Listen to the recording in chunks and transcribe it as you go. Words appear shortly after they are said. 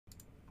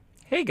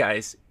Hey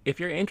guys, if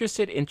you're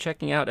interested in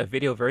checking out a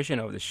video version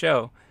of the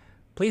show,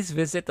 please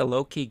visit the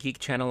Low Key Geek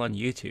channel on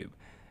YouTube.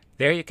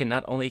 There you can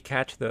not only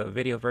catch the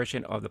video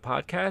version of the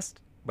podcast,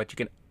 but you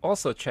can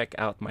also check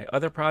out my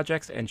other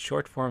projects and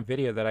short form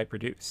video that I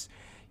produce.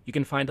 You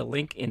can find a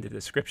link in the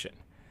description.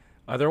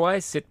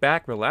 Otherwise, sit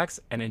back, relax,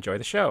 and enjoy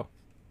the show.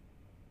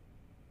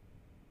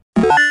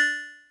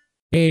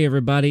 Hey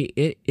everybody,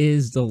 it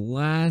is the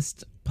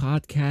last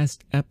podcast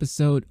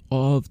episode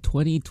of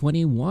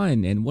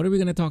 2021, and what are we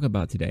going to talk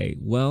about today?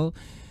 Well,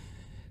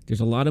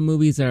 there's a lot of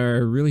movies that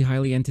are really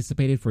highly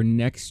anticipated for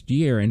next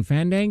year, and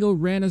Fandango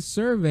ran a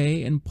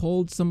survey and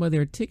polled some of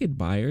their ticket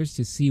buyers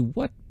to see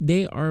what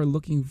they are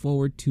looking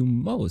forward to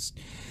most.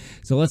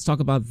 So let's talk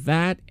about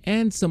that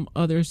and some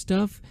other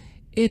stuff.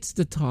 It's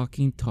the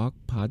Talking Talk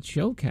Pod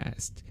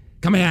Showcast.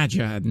 Coming at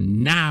you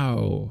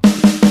now.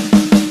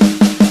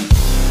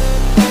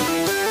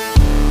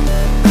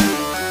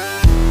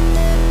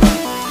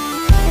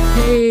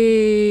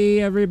 Hey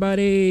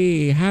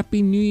everybody,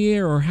 Happy New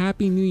Year or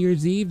Happy New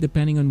Year's Eve,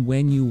 depending on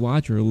when you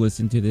watch or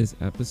listen to this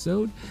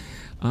episode.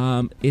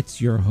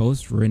 It's your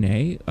host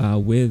Renee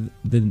with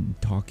the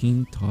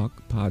Talking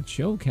Talk Pod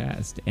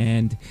Showcast,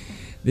 and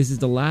this is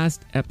the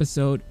last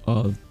episode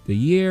of the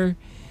year,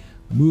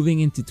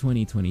 moving into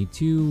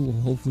 2022,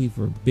 hopefully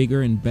for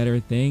bigger and better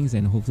things,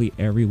 and hopefully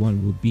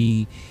everyone will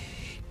be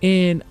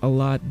in a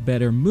lot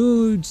better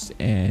moods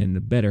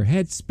and better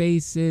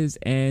headspaces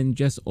and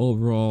just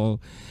overall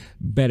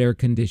better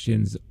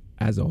conditions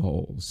as a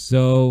whole.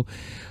 So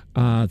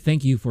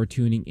thank you for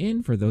tuning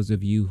in. For those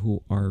of you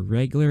who are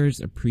regulars,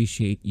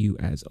 appreciate you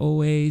as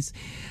always.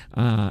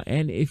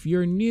 And if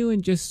you're new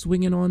and just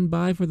swinging on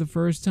by for the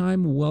first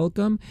time,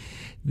 welcome.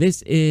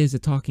 This is a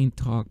Talking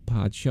Talk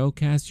Pod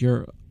Showcast,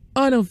 your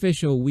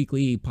unofficial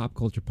weekly pop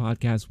culture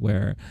podcast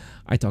where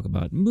I talk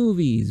about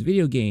movies,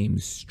 video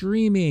games,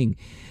 streaming,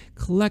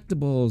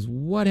 collectibles,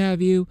 what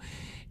have you,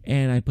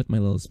 and I put my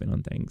little spin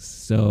on things.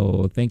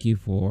 So thank you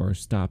for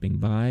stopping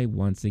by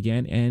once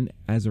again. And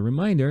as a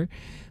reminder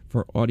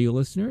for audio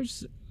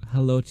listeners,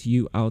 hello to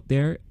you out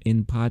there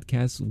in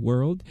podcast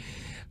world.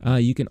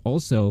 You can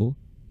also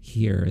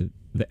hear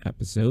the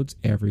episodes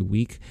every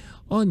week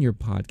on your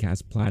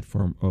podcast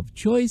platform of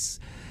choice,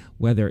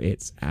 whether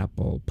it's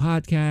Apple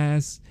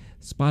Podcasts,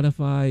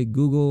 Spotify,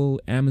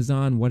 Google,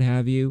 Amazon, what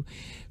have you.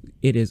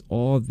 It is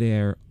all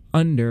there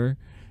under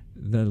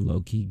the Low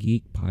Key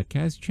Geek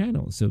podcast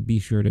channel. So be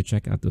sure to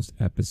check out those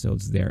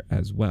episodes there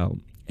as well.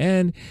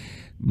 And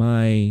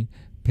my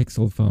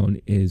Pixel phone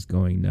is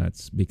going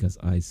nuts because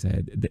I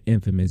said the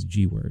infamous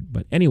G word.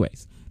 But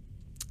anyways,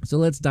 so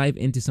let's dive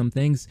into some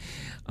things.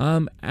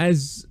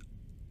 As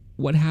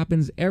what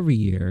happens every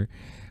year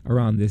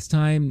around this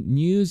time,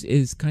 news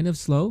is kind of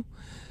slow.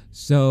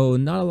 So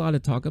not a lot to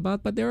talk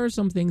about, but there are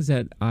some things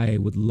that I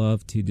would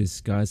love to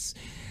discuss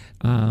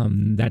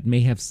that may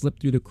have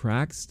slipped through the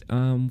cracks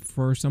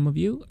for some of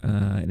you.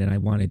 And I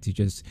wanted to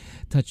just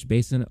touch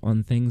base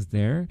on things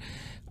there.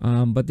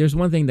 But there's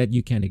one thing that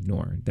you can't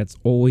ignore that's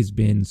always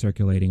been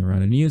circulating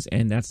around the news,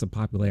 and that's the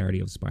popularity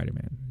of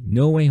Spider-Man.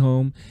 No Way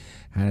Home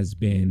has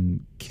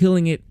been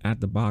killing it at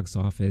the box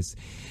office,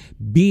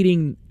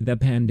 beating the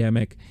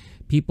pandemic.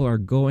 People are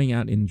going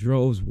out in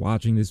droves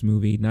watching this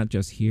movie, not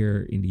just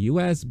here in the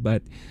US,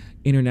 but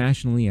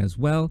internationally as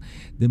well.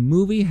 The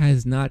movie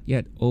has not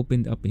yet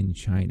opened up in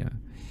China,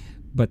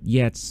 but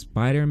yet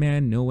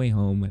Spider-Man No Way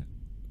Home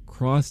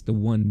crossed the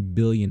 1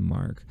 billion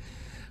mark.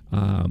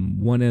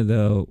 One of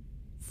the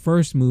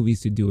first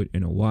movies to do it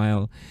in a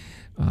while.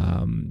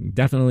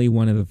 Definitely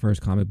one of the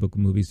first comic book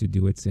movies to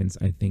do it since,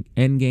 I think,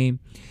 Endgame.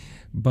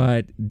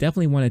 But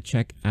definitely want to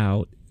check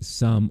out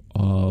some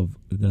of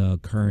the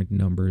current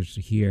numbers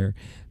here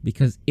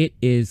because it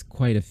is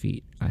quite a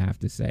feat, I have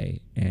to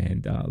say.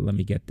 And let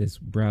me get this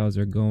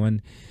browser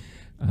going.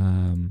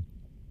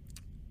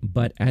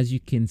 But as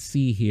you can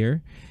see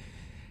here,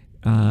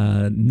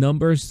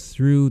 numbers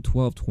through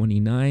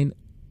 12/29.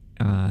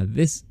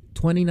 This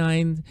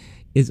 29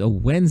 is a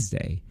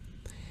Wednesday,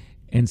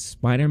 and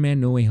Spider-Man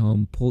No Way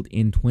Home pulled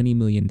in $20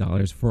 million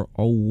for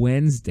a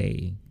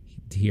Wednesday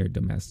here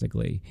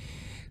domestically.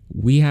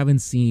 We haven't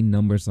seen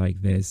numbers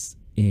like this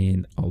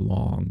in a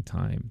long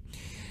time.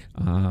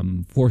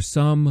 For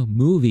some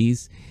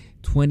movies,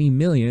 20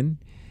 million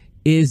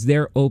is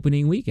their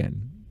opening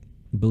weekend,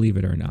 believe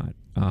it or not.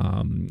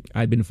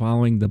 I've been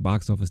following the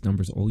box office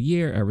numbers all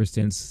year, ever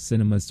since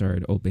cinemas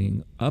started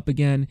opening up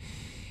again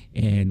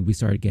and we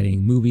started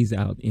getting movies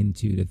out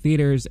into the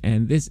theaters,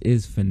 and this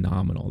is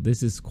phenomenal.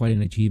 This is quite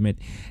an achievement.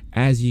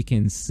 As you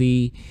can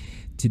see,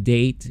 to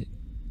date,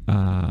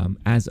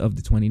 as of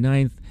the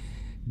 29th,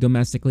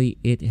 domestically,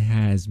 it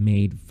has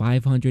made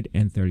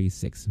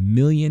 $536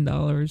 million.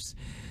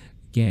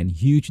 Again,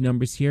 huge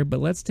numbers here, but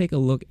let's take a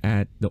look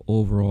at the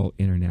overall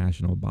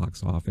international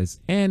box office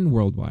and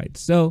worldwide.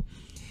 So,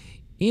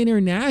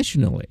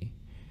 internationally,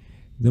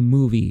 the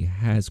movie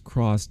has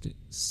crossed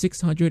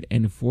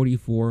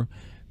 644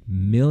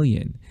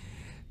 million.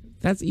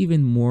 That's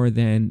even more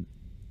than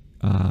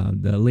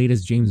the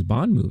latest James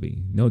Bond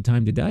movie, No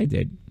Time to Die,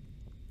 did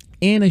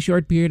in a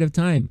short period of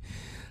time.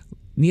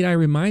 Need I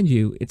remind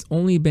you, it's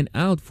only been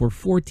out for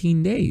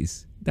 14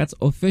 days. That's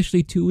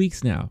officially 2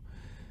 weeks now.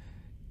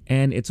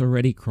 And it's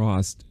already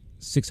crossed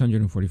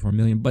 644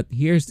 million. But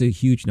here's the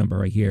huge number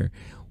right here.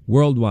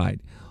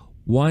 Worldwide,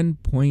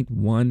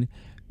 $1.1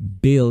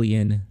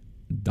 billion.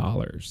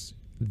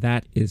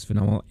 That is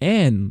phenomenal.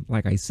 And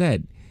like I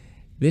said,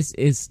 this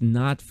is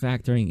not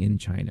factoring in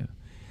China.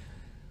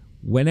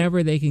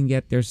 Whenever they can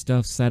get their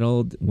stuff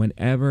settled,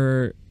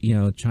 whenever,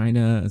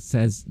 China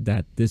says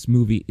that this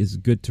movie is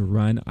good to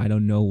run, I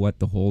don't know what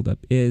the holdup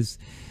is.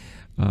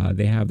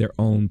 They have their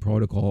own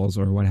protocols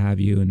or what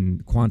have you,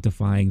 and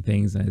quantifying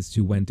things as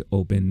to when to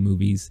open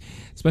movies,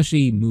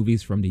 especially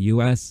movies from the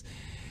US.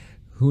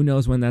 Who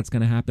knows when that's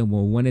going to happen?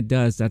 Well, when it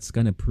does, that's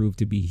going to prove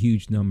to be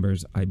huge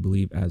numbers, I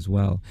believe, as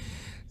well.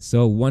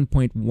 So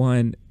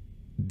 1.1,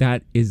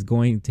 that is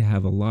going to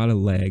have a lot of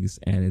legs,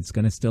 and it's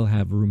going to still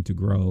have room to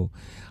grow.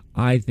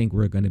 I think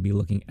we're going to be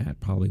looking at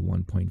probably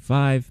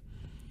 1.5.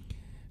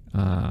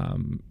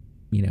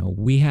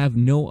 We have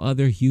no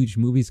other huge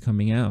movies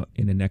coming out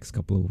in the next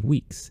couple of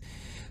weeks.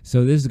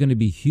 So this is going to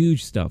be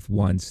huge stuff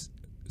once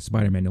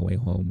Spider-Man No Way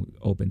Home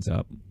opens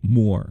up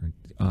more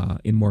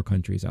in more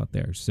countries out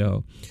there.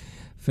 So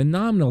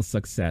phenomenal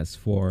success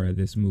for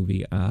this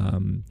movie.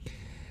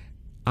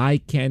 I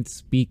can't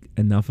speak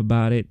enough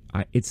about it.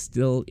 It's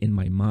still in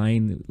my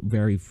mind,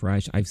 very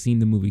fresh. I've seen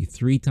the movie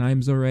 3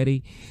 times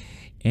already.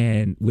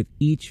 And with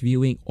each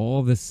viewing,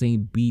 all the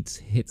same beats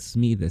hits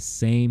me the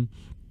same.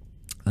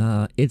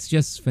 It's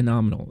just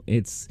phenomenal.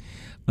 It's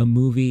a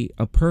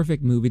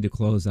perfect movie to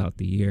close out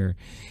the year.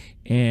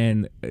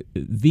 And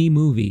the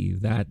movie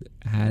that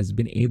has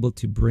been able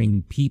to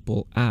bring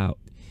people out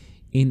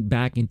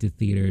back into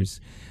theaters,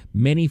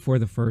 many for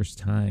the first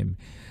time,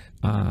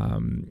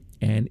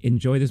 and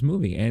enjoy this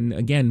movie. And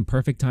again,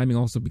 perfect timing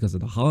also because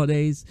of the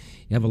holidays.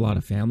 You have a lot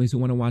of families who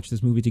want to watch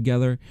this movie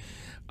together.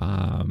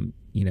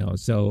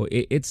 So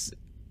it's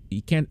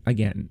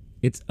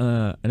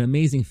an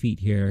amazing feat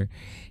here,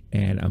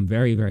 and I'm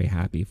very, very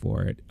happy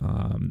for it.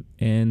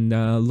 And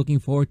looking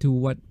forward to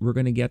what we're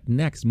going to get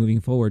next moving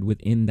forward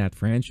within that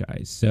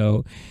franchise.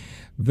 So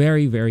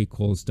very, very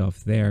cool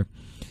stuff there.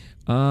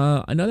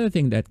 Another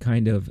thing that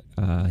kind of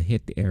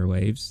hit the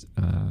airwaves,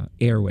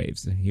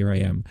 here I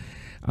am.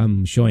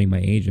 I'm showing my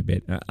age a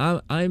bit.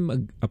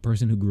 I'm a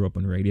person who grew up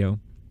on radio.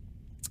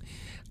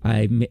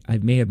 I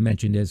may have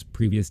mentioned this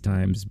previous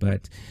times,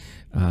 but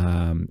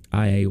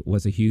I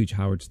was a huge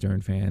Howard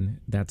Stern fan.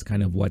 That's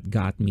kind of what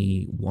got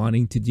me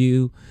wanting to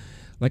do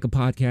like a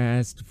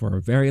podcast for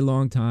a very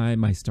long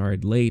time. I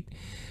started late,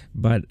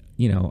 but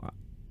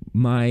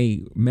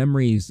my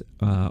memories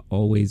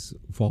always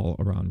fall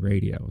around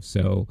radio.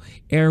 So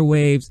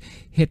airwaves,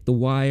 hit the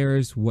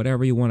wires,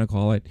 whatever you want to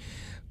call it.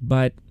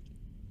 But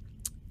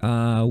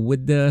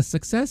with the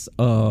success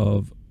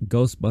of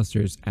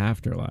Ghostbusters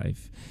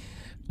Afterlife,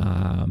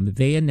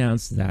 they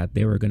announced that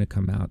they were going to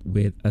come out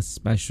with a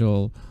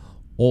special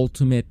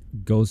Ultimate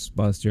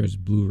Ghostbusters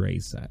Blu-ray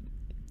set.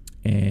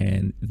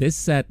 And this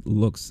set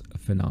looks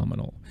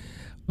phenomenal.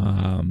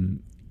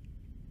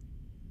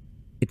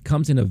 It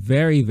comes in a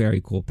very, very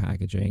cool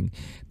packaging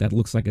that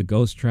looks like a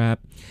ghost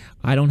trap.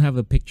 I don't have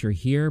a picture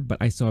here, but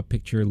I saw a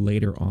picture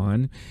later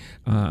on,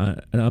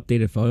 an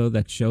updated photo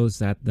that shows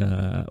that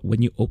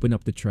when you open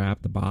up the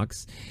trap, the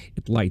box,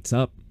 it lights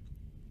up.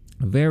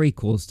 Very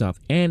cool stuff.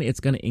 And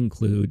it's going to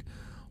include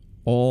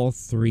all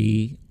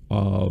 3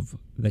 of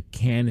the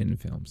canon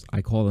films.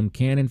 I call them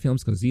canon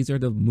films because these are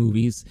the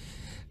movies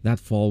that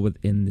fall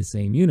within the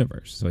same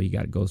universe. So you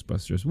got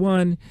Ghostbusters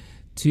 1,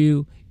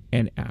 2,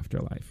 and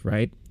Afterlife,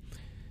 right?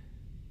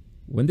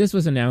 When this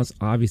was announced,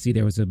 obviously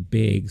there was a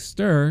big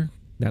stir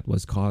that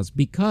was caused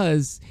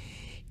because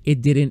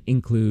it didn't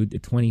include the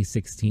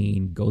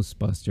 2016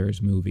 Ghostbusters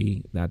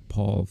movie that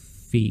Paul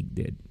Feig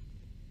did,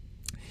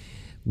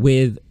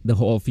 with the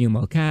whole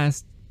female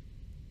cast,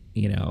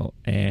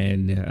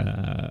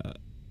 and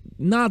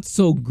not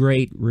so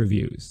great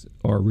reviews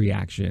or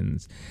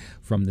reactions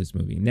from this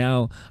movie.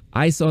 Now,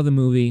 I saw the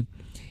movie,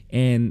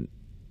 and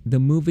the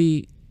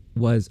movie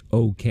was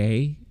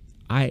okay.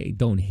 I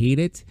don't hate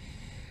it.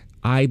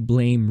 I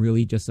blame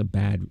really just the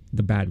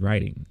bad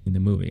writing in the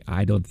movie.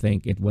 I don't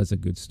think it was a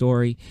good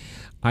story.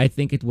 I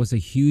think it was a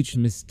huge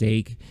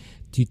mistake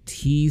to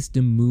tease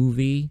the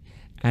movie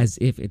as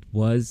if it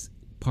was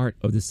part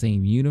of the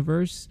same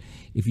universe.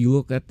 If you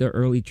look at the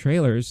early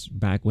trailers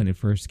back when they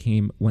first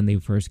came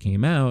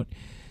out,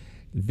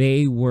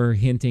 they were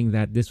hinting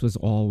that this was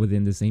all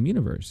within the same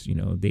universe.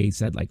 They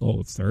said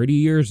 30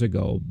 years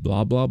ago,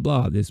 blah, blah,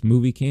 blah, this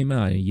movie came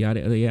out,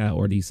 yada, yada,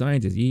 or these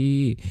scientists,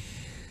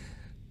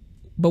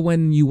 But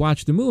when you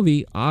watch the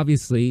movie,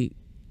 obviously,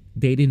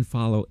 they didn't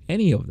follow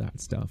any of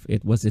that stuff.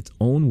 It was its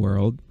own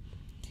world.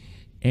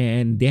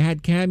 And they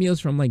had cameos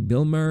from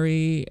Bill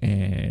Murray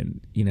and,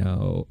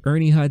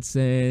 Ernie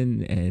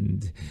Hudson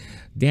and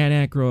Dan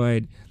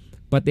Aykroyd.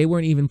 But they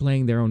weren't even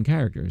playing their own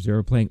characters. They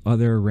were playing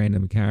other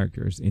random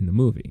characters in the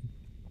movie.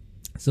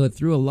 So it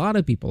threw a lot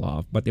of people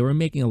off. But they were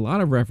making a lot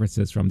of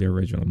references from the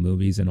original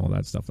movies and all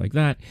that stuff like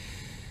that.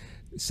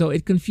 So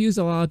it confused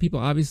a lot of people,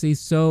 obviously.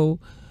 So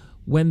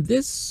When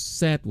this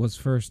set was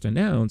first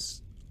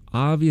announced,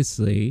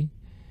 obviously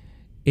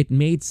it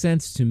made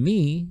sense to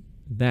me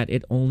that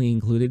it only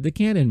included the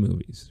canon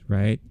movies,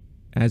 right?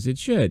 As it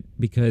should,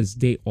 because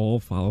they all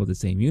follow the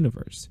same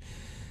universe.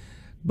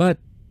 But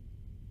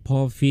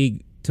Paul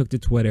Feig took to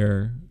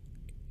Twitter,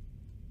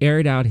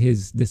 aired out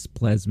his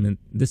displeasure,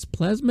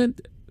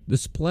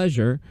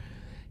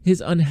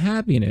 his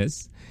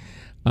unhappiness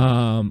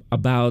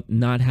about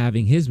not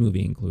having his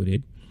movie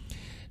included,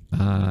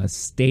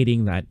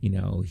 stating that, you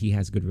know, he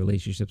has good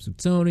relationships with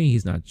Sony.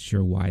 He's not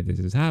sure why this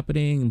is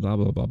happening, blah,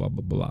 blah, blah, blah,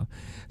 blah, blah.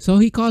 So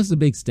he caused a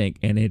big stink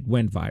and it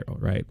went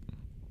viral, right?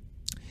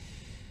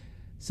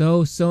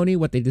 So Sony,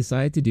 what they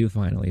decided to do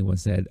finally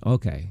was said,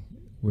 okay,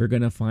 we're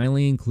going to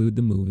finally include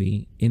the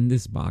movie in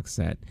this box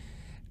set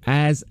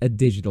as a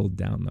digital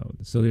download.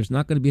 So there's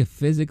not going to be a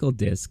physical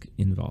disc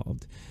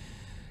involved,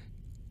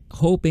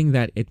 hoping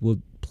that it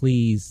will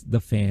please the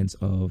fans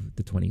of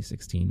the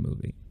 2016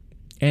 movie.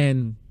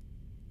 And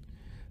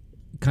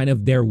kind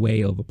of their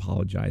way of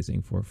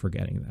apologizing for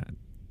forgetting that.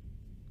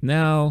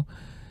 Now,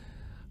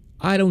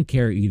 I don't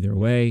care either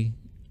way.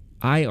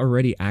 I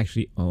already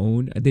actually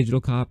own a digital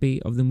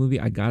copy of the movie.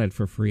 I got it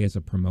for free as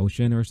a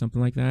promotion or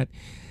something like that.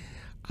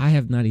 I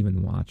have not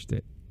even watched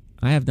it.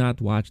 I have not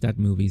watched that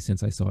movie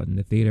since I saw it in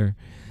the theater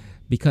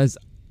because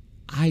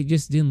I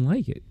just didn't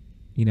like it.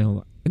 You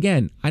know,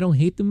 again, I don't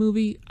hate the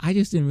movie. I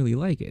just didn't really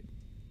like it.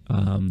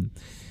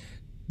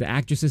 The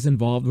actresses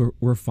involved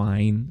were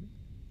fine.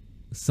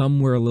 Some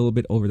were a little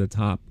bit over the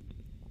top.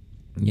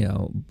 You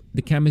know,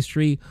 the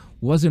chemistry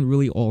wasn't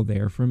really all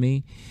there for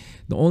me.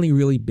 The only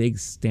really big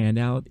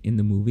standout in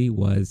the movie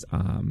was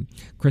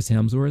Chris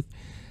Hemsworth.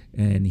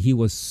 And he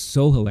was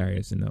so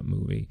hilarious in that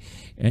movie.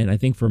 And I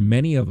think for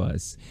many of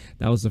us,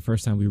 that was the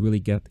first time we really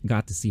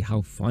got to see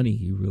how funny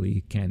he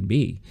really can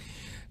be.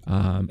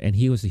 And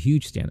he was a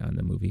huge standout in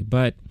the movie.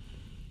 But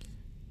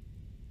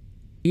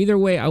either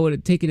way, I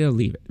would take it or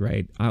leave it,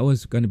 right? I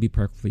was going to be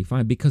perfectly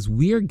fine because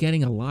we are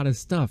getting a lot of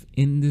stuff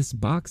in this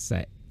box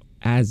set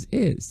as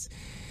is.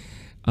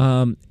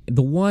 The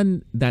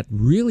one that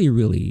really,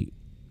 really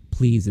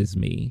pleases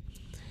me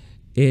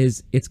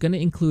is it's going to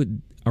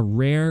include a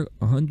rare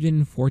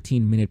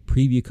 114-minute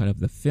preview cut of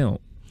the film.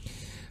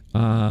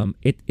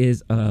 It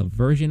is a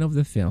version of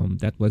the film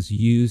that was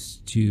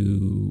used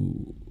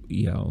to,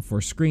 you know, for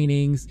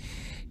screenings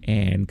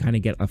and kind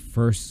of get a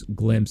first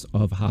glimpse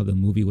of how the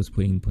movie was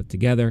put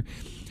together.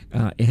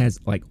 It has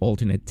like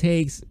alternate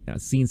takes,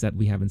 scenes that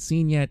we haven't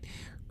seen yet,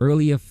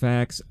 early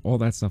effects, all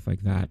that stuff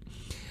like that.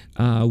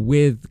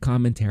 With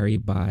commentary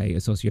by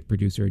associate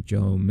producer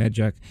Joe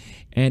Medjuck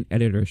and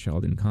editor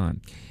Sheldon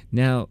Kahn.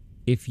 Now,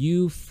 if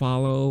you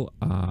follow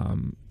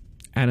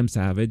Adam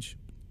Savage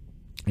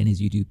and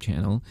his YouTube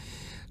channel,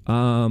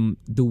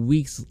 the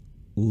weeks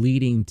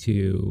leading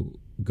to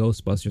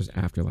Ghostbusters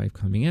Afterlife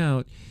coming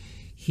out,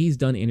 he's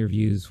done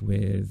interviews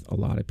with a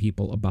lot of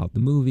people about the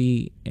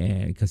movie,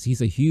 and because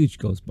he's a huge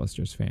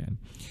Ghostbusters fan.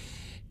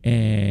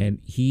 And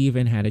he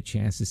even had a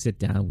chance to sit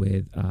down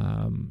with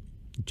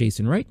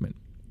Jason Reitman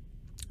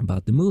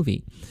about the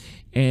movie.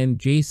 And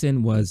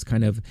Jason was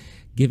kind of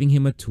giving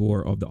him a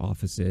tour of the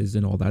offices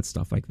and all that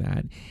stuff like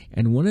that.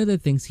 And one of the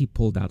things he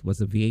pulled out was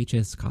a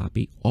VHS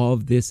copy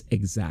of this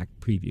exact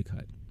preview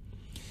cut.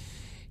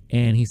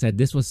 And he said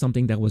this was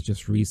something that was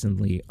just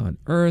recently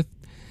unearthed.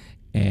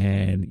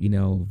 And, you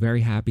know,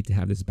 very happy to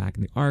have this back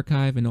in the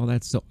archive and all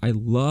that. So I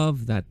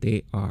love that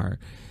they are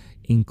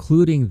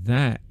including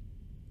that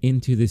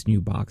into this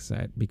new box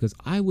set, because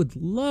I would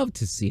love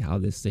to see how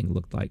this thing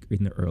looked like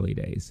in the early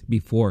days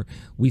before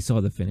we saw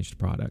the finished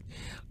product.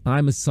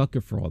 I'm a sucker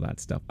for all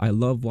that stuff. I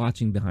love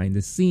watching behind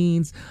the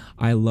scenes.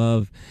 I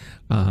love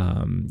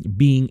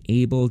being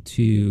able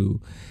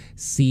to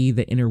see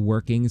the inner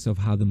workings of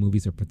how the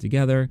movies are put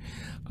together.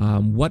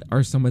 What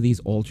are some of these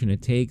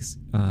alternate takes?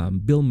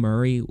 Bill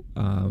Murray,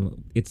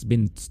 it's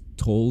been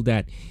told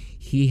that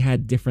he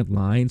had different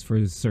lines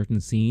for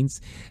certain scenes,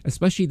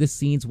 especially the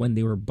scenes when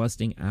they were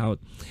busting out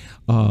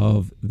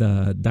of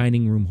the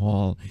dining room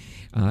hall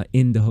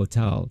in the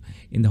Hotel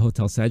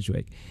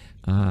Sedgwick.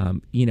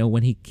 You know,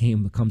 when he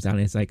comes out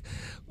and it's like,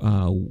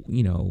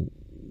 you know,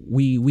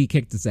 we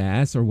kicked his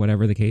ass or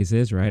whatever the case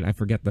is, right? I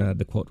forget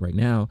the quote right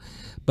now,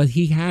 but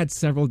he had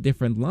several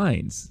different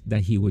lines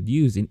that he would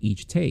use in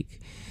each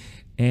take.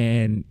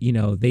 And, you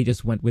know, they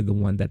just went with the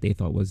one that they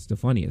thought was the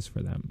funniest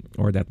for them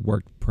or that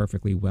worked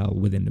perfectly well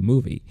within the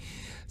movie.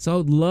 So I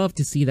would love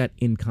to see that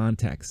in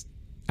context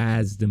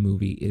as the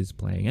movie is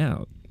playing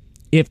out,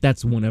 if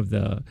that's one of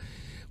the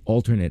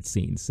alternate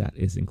scenes that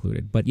is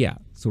included. But yeah,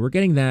 so we're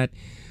getting that.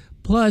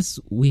 Plus,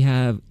 we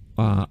have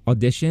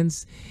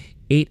auditions,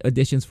 8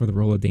 auditions for the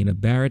role of Dana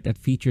Barrett that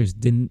features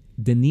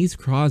Denise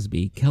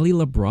Crosby, Kelly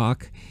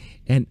LeBrock,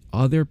 and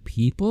other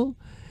people.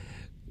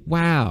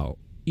 Wow.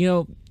 You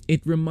know,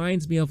 it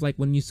reminds me of like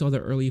when you saw the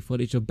early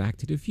footage of Back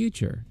to the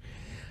Future.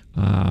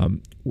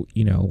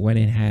 You know, when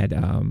it had,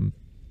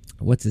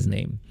 what's his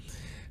name?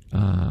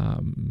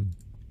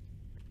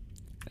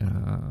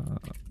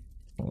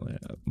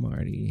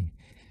 Marty.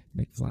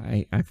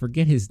 McFly. I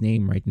forget his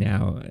name right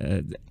now.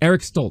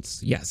 Eric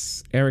Stoltz.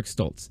 Yes, Eric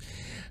Stoltz.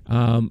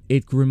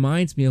 It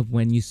reminds me of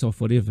when you saw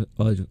footage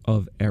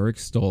of Eric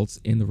Stoltz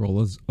in the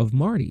role of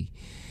Marty.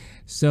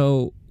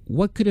 So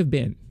what could have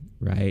been,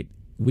 right?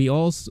 We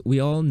all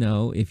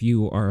know, if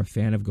you are a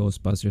fan of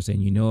Ghostbusters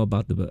and you know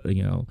about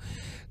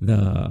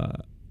the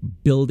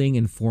building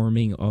and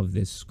forming of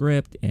this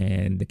script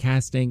and the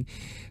casting,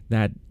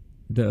 that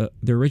the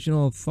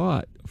original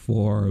thought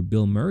for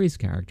Bill Murray's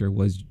character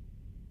was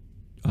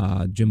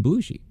Jim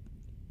Belushi.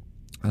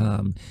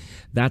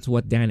 That's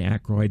what Dan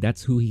Aykroyd,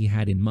 that's who he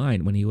had in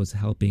mind when he was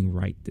helping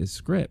write this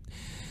script.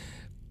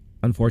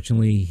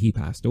 Unfortunately, he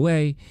passed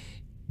away,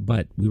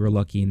 but we were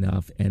lucky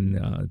enough,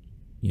 and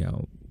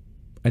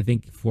I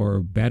think for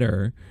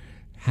better,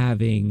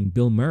 having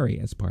Bill Murray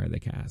as part of the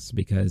cast,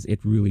 because it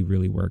really,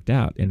 really worked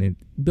out. And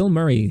Bill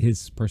Murray,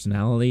 his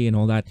personality and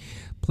all that,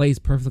 plays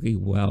perfectly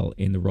well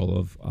in the role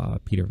of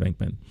Peter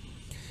Venkman.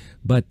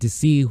 But to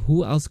see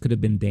who else could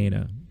have been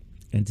Dana,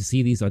 and to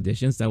see these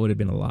auditions, that would have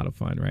been a lot of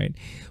fun, right?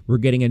 We're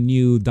getting a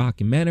new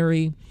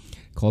documentary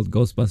called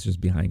Ghostbusters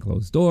Behind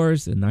Closed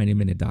Doors, a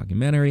 90-minute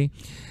documentary.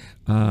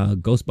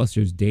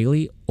 Ghostbusters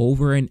Daily,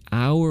 over an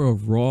hour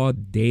of raw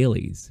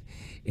dailies,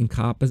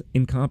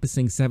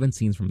 encompassing 7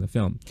 scenes from the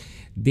film.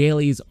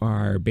 Dailies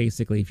are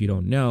basically, if you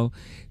don't know,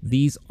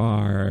 these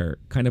are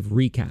kind of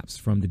recaps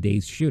from the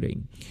day's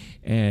shooting.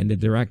 And the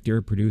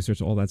director,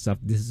 producers, all that stuff,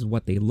 this is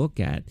what they look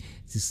at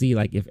to see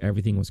like if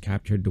everything was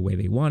captured the way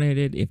they wanted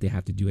it, if they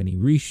have to do any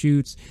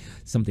reshoots,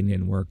 something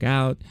didn't work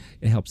out.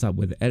 It helps out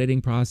with the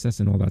editing process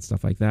and all that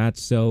stuff like that.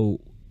 So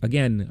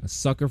again, a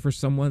sucker for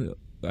someone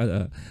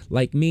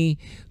like me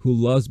who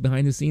loves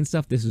behind the scenes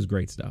stuff. This is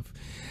great stuff.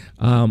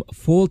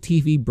 Full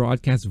TV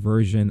broadcast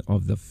version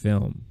of the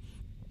film,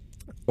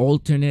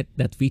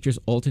 that features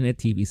alternate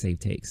TV save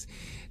takes.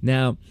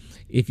 Now,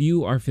 if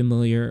you are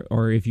familiar,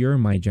 or if you're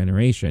in my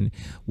generation,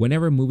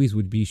 whenever movies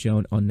would be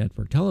shown on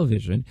network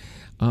television,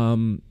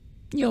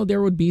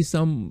 there would be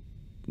some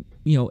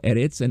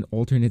edits and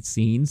alternate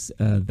scenes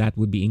that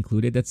would be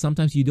included that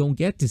sometimes you don't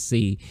get to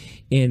see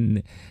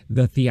in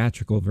the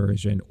theatrical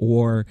version,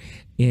 or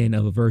in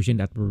a version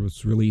that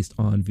was released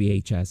on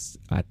VHS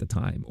at the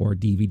time, or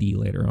DVD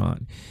later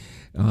on.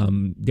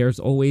 There's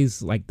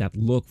always like that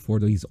look for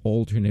these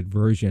alternate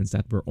versions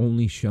that were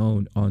only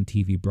shown on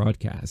TV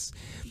broadcasts.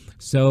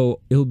 So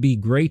it would be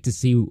great to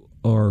see,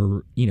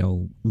 or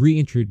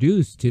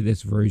reintroduce to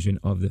this version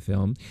of the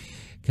film,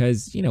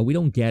 because we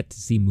don't get to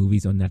see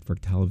movies on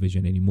network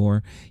television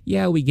anymore.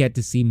 Yeah, we get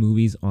to see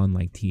movies on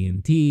like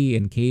TNT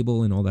and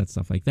cable and all that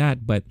stuff like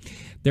that, but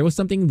there was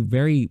something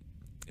very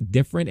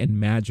different and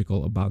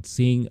magical about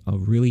seeing a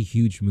really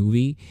huge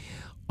movie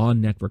on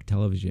network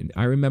television.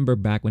 I remember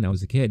back when I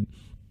was a kid,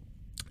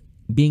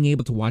 being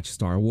able to watch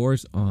Star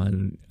Wars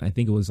on, I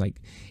think it was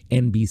like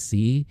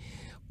NBC,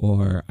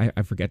 or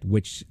I forget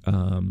which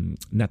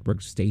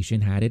network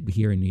station had it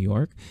here in New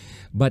York,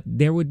 but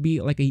there would be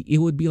like it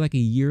would be like a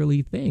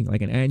yearly thing,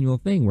 like an annual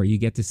thing, where you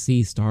get to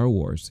see Star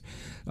Wars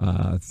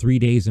 3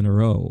 days in a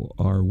row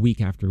or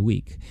week after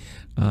week.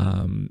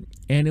 And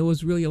it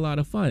was really a lot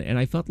of fun. And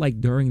I felt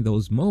like during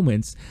those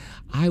moments,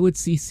 I would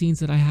see scenes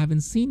that I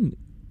haven't seen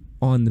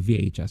on the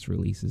VHS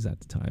releases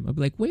at the time. I'd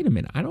be like, wait a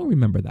minute, I don't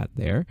remember that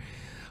there.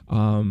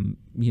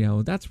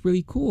 That's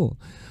really cool.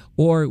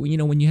 Or,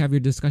 when you have your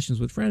discussions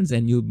with friends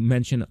and you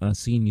mention a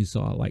scene you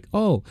saw, like,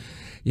 oh,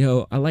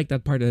 I like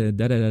that part of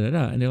da da da da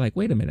da. And they're like,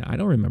 wait a minute, I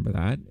don't remember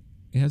that.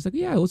 And I was like,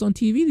 yeah, it was on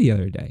TV the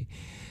other day.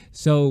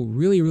 So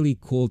really, really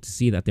cool to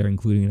see that they're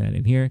including that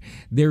in here.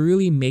 They're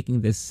really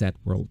making this set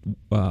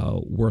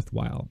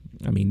worthwhile.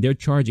 I mean, they're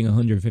charging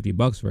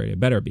 $150 for it. It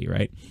better be,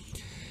 right?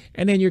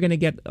 And then you're going to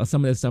get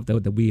some of the stuff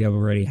that we have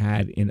already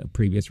had in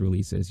previous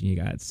releases. You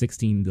got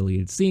 16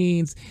 deleted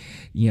scenes,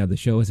 the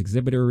show is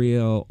exhibitor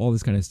reel, all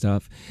this kind of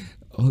stuff.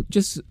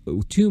 Just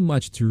too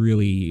much to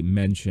really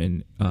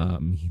mention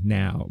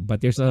now,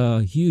 but there's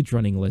a huge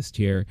running list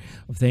here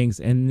of things.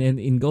 And then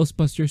in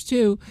Ghostbusters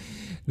 2,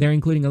 they're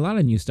including a lot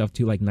of new stuff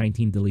too, like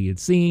 19 deleted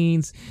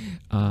scenes,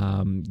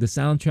 the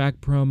soundtrack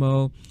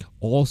promo.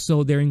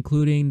 Also, they're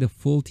including the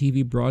full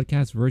TV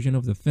broadcast version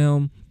of the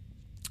film.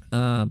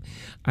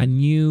 A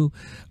new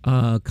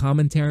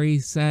commentary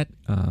set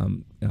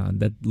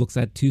that looks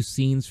at 2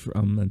 scenes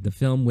from the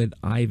film with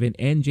Ivan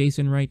and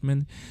Jason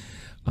Reitman,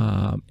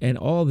 and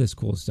all this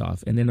cool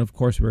stuff. And then, of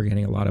course, we're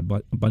getting a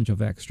bunch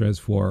of extras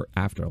for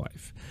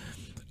Afterlife,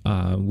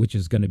 which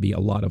is going to be a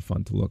lot of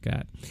fun to look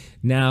at.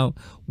 Now,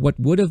 what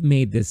would have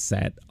made this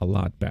set a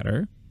lot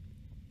better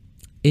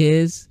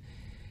is,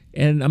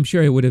 and I'm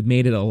sure it would have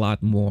made it a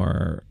lot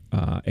more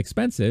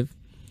expensive,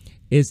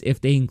 is if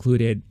they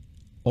included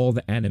all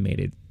the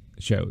animated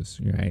shows,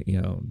 right?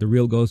 The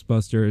Real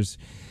Ghostbusters,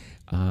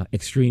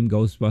 Extreme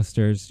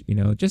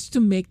Ghostbusters, just to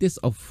make this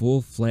a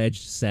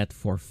full-fledged set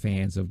for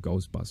fans of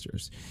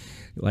Ghostbusters.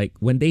 Like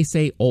when they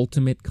say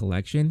Ultimate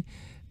Collection,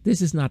 this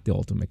is not the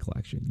Ultimate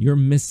Collection. You're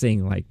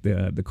missing like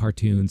the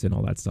cartoons and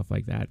all that stuff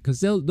like that,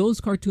 because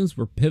those cartoons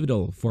were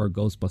pivotal for a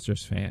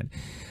Ghostbusters fan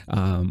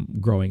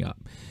growing up,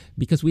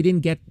 because we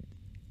didn't get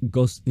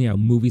ghost,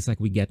 movies like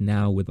we get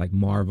now with like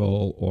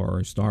Marvel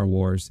or Star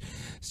Wars.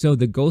 So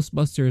the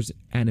Ghostbusters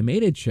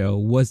animated show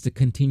was the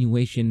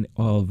continuation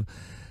of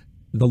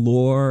the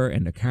lore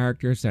and the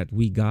characters that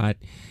we got,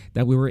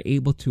 that we were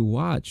able to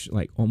watch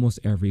like almost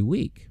every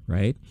week,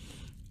 right?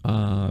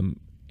 And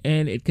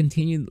it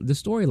continued the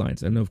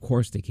storylines. And of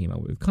course, they came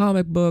out with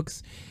comic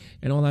books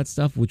and all that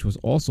stuff, which was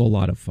also a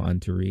lot of fun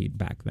to read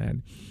back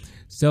then.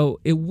 So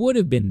it would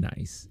have been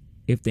nice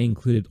if they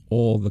included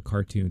all the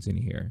cartoons in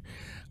here.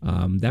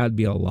 That would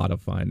be a lot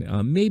of fun.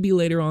 Maybe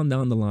later on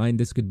down the line,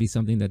 this could be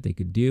something that they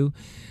could do.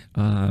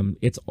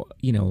 It's,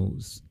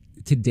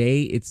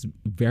 today it's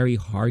very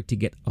hard to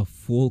get a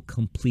full,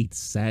 complete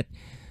set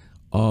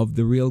of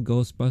the real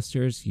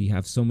Ghostbusters. You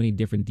have so many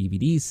different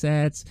DVD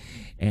sets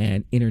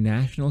and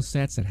international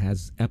sets that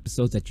has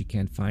episodes that you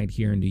can't find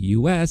here in the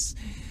US.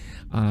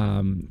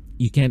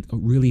 You can't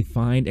really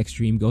find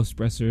Extreme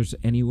Ghostbusters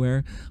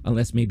anywhere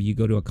unless maybe you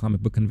go to a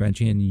comic book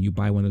convention and you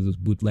buy one of those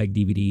bootleg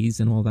DVDs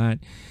and all that.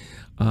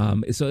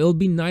 So it'll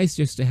be nice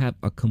just to have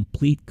a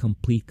complete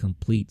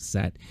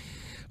set.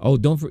 Oh,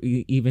 don't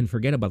even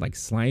forget about like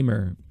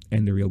Slimer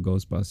and the Real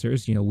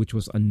Ghostbusters, which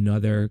was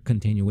another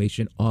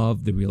continuation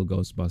of the Real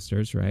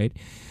Ghostbusters, right?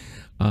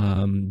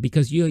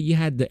 Because you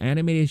had the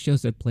animated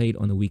shows that played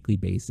on a weekly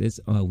basis,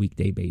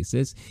 weekday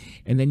basis,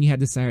 and then you had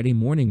the Saturday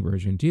morning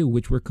version too,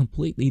 which were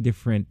completely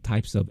different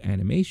types of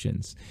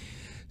animations.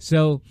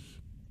 So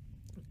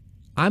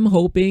I'm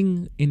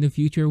hoping in the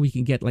future we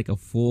can get like a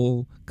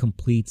full,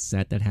 complete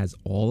set that has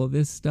all of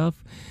this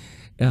stuff.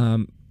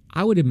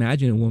 I would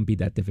imagine it won't be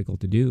that difficult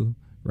to do,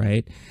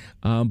 right?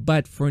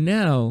 But for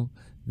now,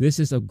 this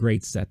is a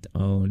great set to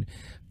own.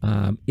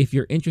 If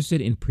you're interested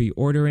in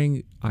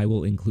pre-ordering, I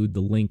will include the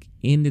link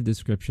in the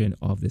description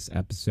of this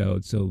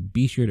episode, so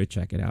be sure to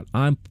check it out.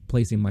 I'm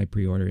placing my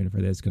pre-order in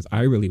for this because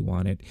I really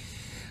want it.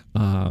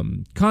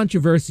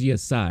 Controversy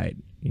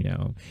aside,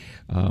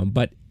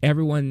 but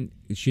everyone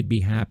should be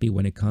happy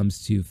when it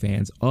comes to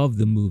fans of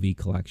the movie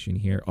collection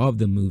here, of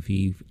the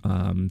movie,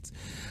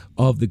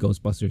 of the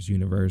Ghostbusters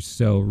universe.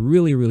 So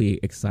really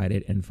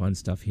excited and fun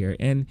stuff here.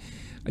 And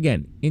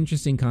again,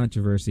 interesting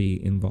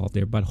controversy involved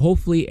there, but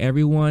hopefully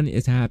everyone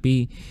is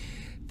happy.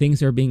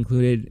 Things are being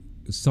included.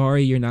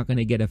 Sorry, you're not going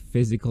to get a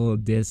physical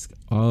disc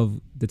of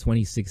the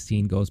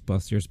 2016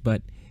 Ghostbusters,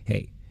 but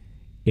hey,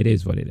 it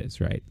is what it is,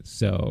 right?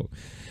 So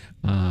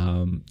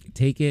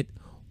take it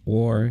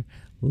or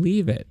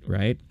leave it,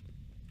 right?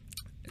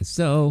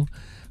 So,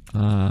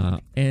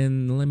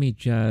 and let me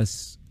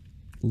just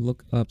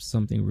look up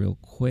something real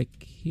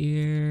quick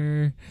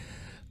here.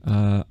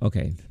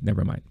 Okay,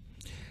 never mind.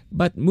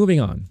 But moving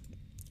on.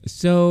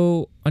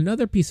 So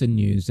another piece of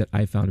news that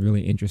I found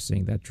really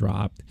interesting that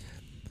dropped.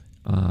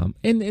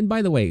 And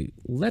by the way,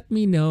 let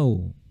me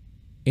know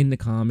in the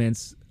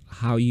comments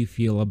how you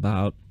feel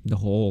about the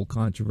whole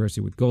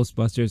controversy with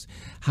Ghostbusters.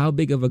 How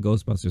big of a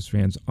Ghostbusters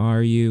fans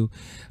are you?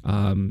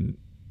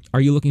 Are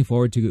you looking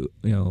forward to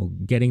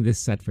getting this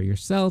set for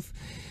yourself?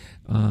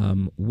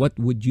 What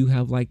would you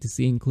have liked to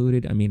see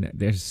included? I mean,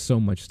 there's so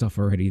much stuff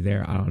already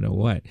there. I don't know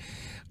what.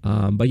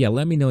 But yeah,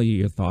 let me know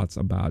your thoughts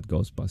about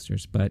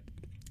Ghostbusters. But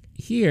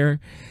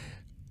here,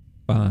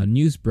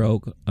 news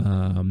broke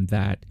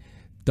that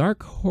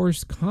Dark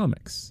Horse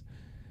Comics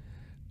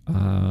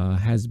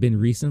has been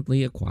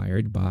recently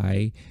acquired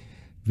by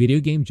video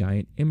game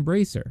giant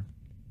Embracer.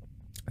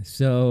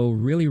 So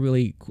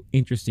really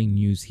interesting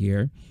news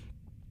here.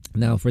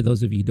 Now, for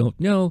those of you who don't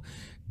know,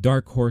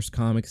 Dark Horse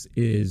Comics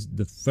is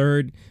the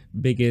third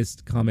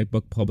biggest comic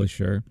book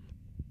publisher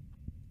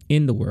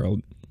in the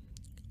world,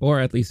 or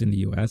at least in the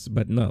US,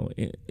 but no,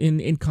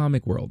 in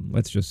comic world,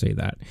 let's just say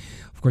that.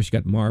 Of course, you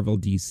got Marvel,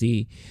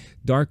 DC.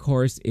 Dark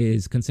Horse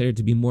is considered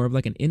to be more of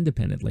like an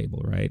independent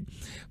label, right?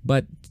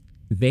 But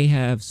they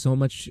have so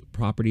much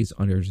properties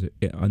under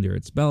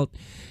its belt,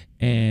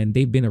 and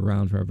they've been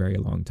around for a very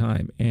long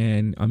time.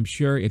 And I'm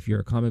sure if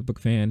you're a comic book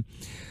fan,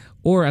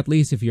 or at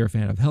least if you're a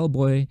fan of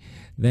Hellboy,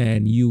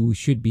 then you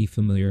should be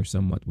familiar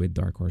somewhat with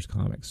Dark Horse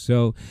Comics.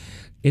 So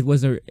it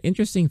was an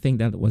interesting thing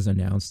that was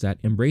announced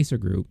that Embracer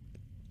Group,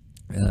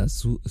 a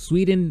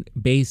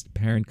Sweden-based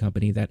parent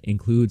company that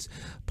includes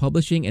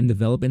publishing and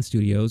development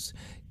studios,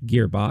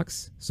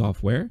 Gearbox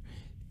Software,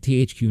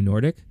 THQ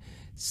Nordic,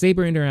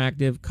 Saber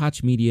Interactive,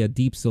 Koch Media,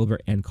 Deep Silver,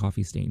 and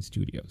Coffee Stain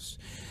Studios.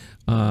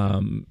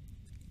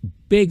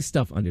 Big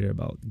stuff under their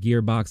belt.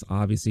 Gearbox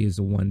obviously is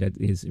the one that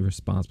is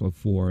responsible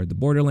for the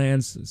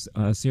Borderlands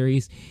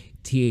series.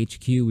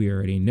 THQ, we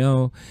already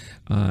know,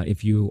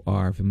 if you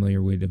are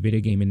familiar with the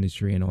video game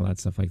industry and all that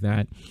stuff like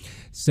that.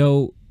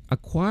 So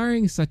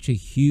acquiring such a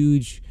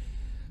huge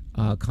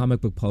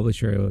comic book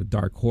publisher,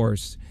 Dark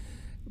Horse,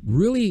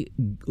 really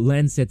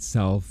lends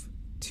itself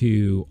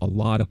to a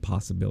lot of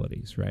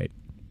possibilities, right?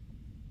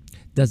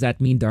 Does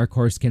that mean Dark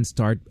Horse can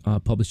start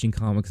publishing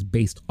comics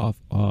based off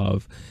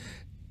of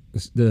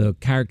the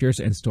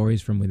characters and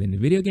stories from within the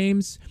video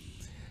games?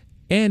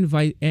 And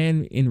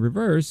in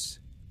reverse,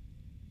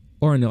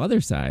 or on the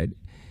other side,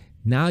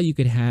 now you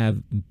could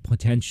have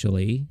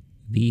potentially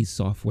these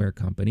software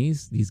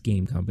companies, these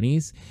game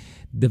companies,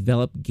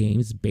 develop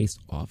games based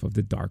off of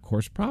the Dark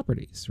Horse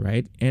properties,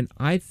 right? And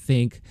I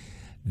think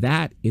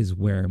that is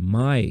where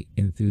my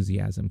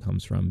enthusiasm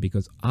comes from,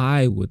 because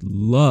I would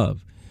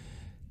love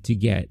to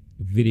get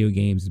video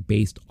games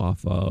based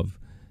off of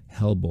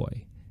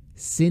Hellboy,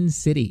 Sin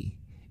City,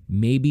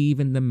 maybe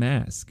even The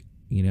Mask.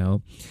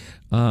 To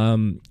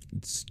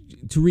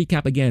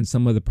recap again,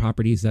 some of the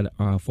properties that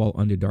fall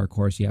under Dark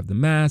Horse: you have The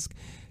Mask,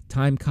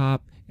 Time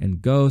Cop,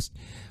 and Ghost.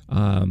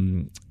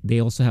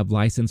 They also have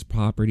licensed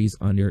properties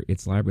under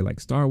its library like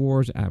Star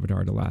Wars,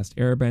 Avatar: The Last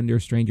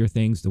Airbender, Stranger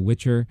Things, The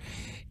Witcher,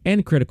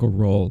 and Critical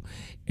Role,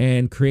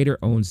 and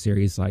creator-owned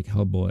series like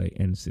Hellboy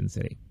and Sin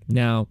City.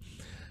 Now,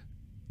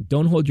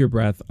 don't hold your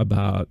breath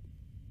about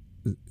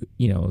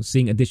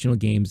seeing additional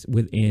games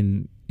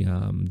within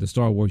the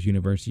Star Wars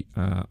universe,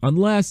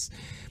 unless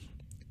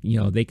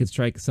they could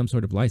strike some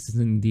sort of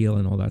licensing deal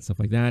and all that stuff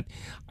like that.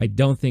 I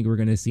don't think we're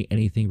going to see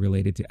anything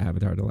related to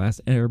Avatar: The Last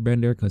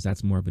Airbender, because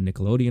that's more of a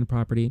Nickelodeon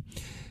property.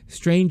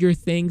 Stranger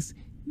Things,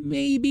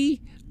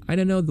 maybe. I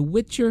don't know. The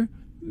Witcher,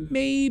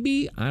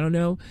 maybe. I don't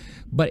know.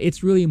 But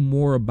it's really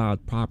more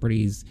about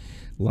properties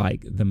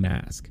like The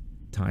Mask,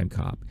 Time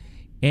Cop,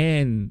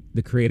 and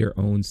the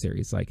creator-owned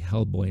series like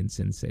Hellboy and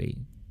Sin City.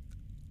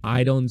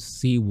 I don't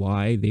see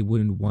why they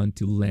wouldn't want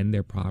to lend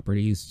their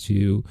properties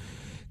to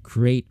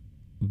create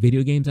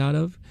video games out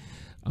of.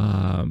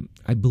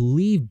 I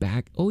believe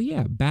back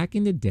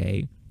in the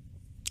day,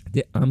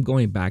 I'm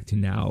going back to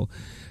now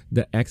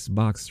the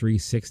Xbox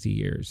 360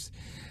 years.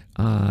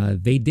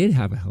 They did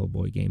have a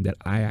Hellboy game that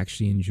I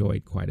actually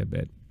enjoyed quite a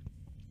bit.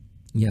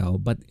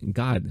 But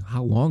God,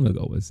 how long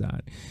ago was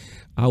that?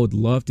 I would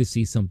love to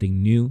see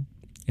something new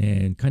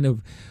and kind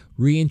of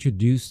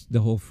reintroduce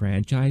the whole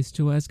franchise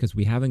to us, because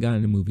we haven't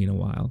gotten a movie in a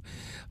while.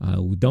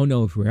 We don't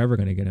know if we're ever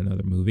going to get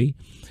another movie.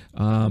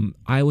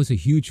 I was a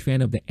huge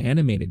fan of the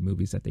animated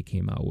movies that they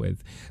came out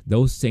with.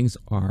 Those things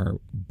are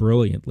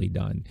brilliantly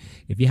done.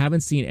 If you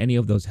haven't seen any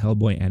of those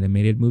Hellboy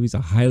animated movies,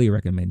 I highly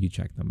recommend you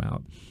check them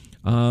out.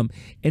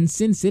 And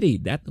Sin City,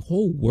 that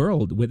whole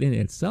world within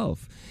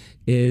itself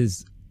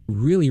is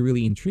really,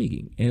 really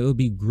intriguing. And it would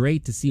be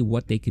great to see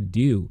what they could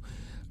do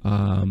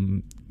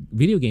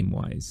video game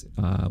wise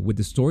with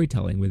the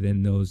storytelling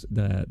within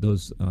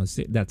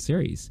that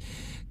series,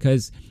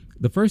 because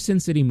the first Sin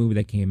City movie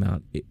that came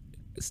out,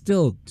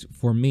 still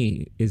for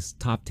me is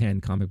top 10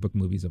 comic book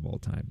movies of all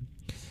time.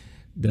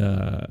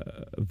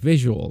 The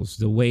visuals,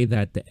 the way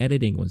that the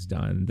editing was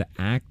done, the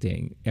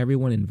acting,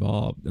 everyone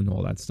involved, and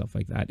all that stuff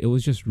like that,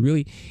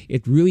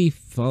 it really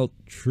felt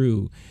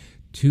true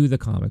to the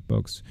comic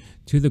books,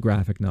 to the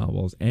graphic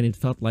novels, and it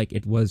felt like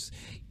it was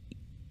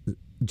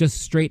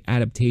just straight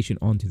adaptation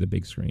onto the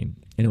big screen,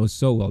 and it was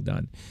so well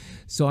done.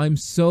 So I'm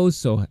so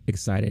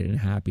excited and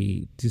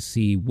happy to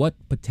see what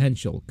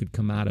potential could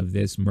come out of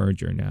this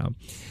merger now.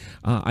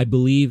 I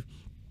believe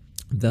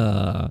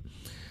the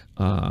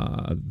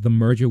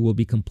merger will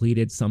be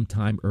completed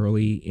sometime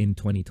early in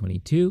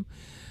 2022,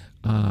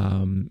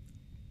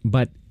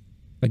 but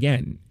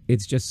again,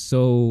 it's just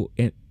so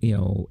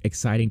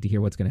exciting to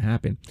hear what's going to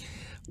happen.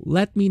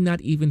 Let me not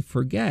even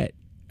forget,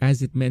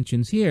 as it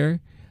mentions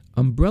here,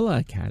 Umbrella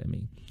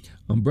Academy.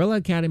 Umbrella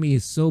Academy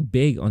is so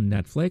big on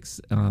Netflix.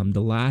 The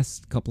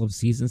last couple of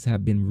seasons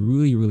have been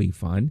really, really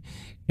fun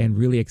and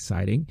really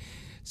exciting.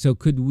 So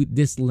could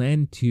this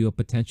lend to a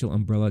potential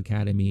Umbrella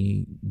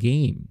Academy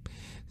game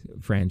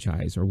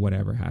franchise or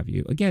whatever have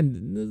you?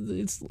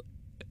 Again,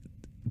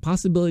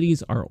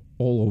 possibilities are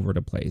all over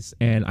the place,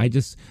 and I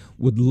just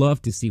would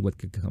love to see what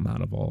could come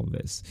out of all of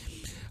this.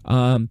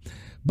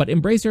 But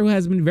Embracer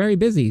has been very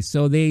busy,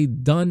 so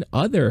they've done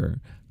other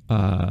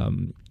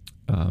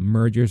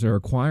mergers or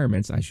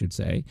acquirements, I should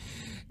say.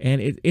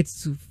 And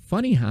it's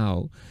funny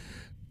how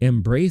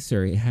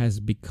Embracer has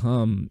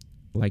become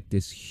like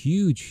this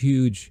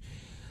huge,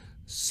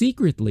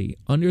 secretly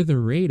under the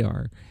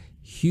radar,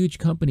 huge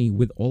company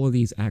with all of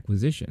these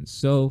acquisitions.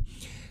 So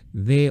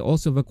they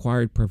also have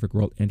acquired Perfect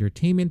World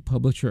Entertainment,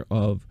 publisher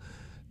of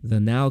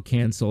the now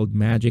canceled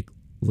Magic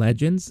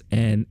Legends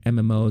and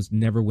MMOs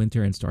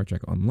Neverwinter and Star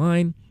Trek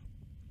Online.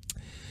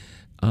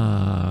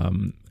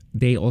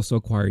 They also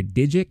acquired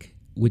Digic,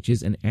 which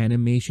is an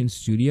animation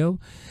studio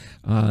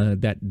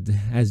that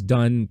has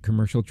done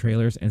commercial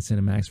trailers and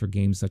cinematics for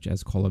games such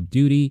as Call of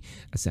Duty,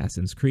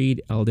 Assassin's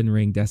Creed, Elden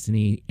Ring,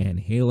 Destiny, and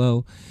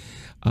Halo.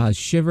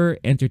 Shiver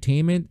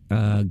Entertainment,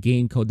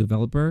 game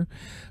co-developer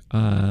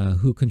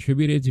who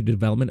contributed to the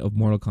development of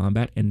Mortal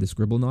Kombat and the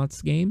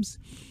Scribblenauts games.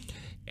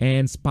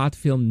 And Spot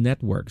Film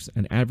Networks,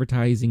 an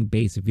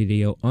advertising-based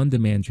video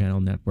on-demand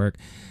channel network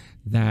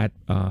that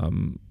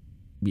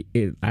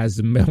as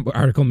the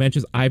article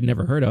mentions, I've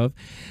never heard of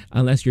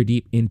unless you're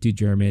deep into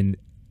German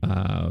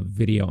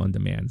video on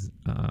demand.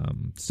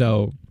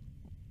 So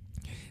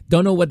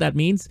don't know what that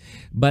means,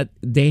 but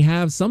they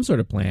have some sort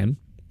of plan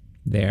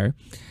there.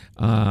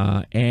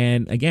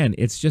 And again,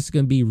 it's just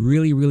going to be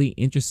really, really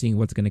interesting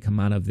what's going to come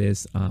out of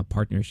this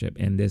partnership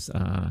and this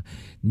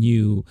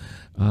new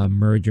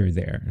merger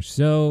there.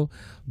 So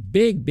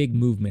big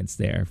movements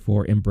there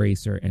for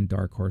Embracer and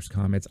Dark Horse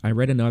Comics. I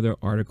read another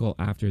article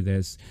after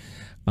this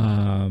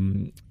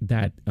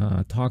that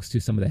talks to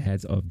some of the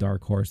heads of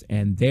Dark Horse,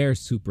 and they're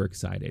super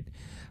excited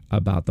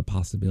about the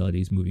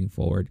possibilities moving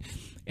forward.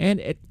 And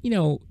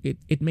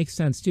it makes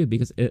sense too,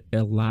 because it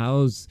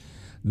allows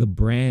the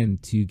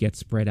brand to get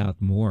spread out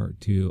more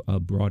to a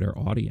broader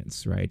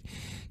audience, right?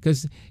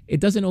 Because it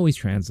doesn't always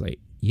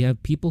translate. You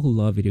have people who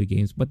love video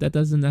games, but that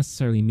doesn't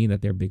necessarily mean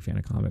that they're a big fan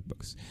of comic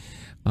books.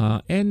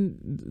 And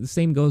the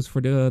same goes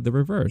for the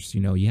reverse.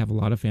 You have a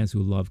lot of fans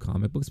who love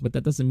comic books, but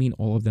that doesn't mean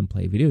all of them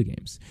play video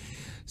games.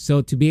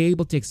 So to be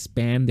able to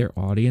expand their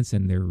audience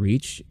and their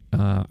reach,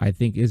 I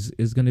think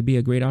is going to be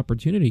a great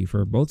opportunity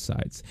for both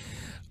sides,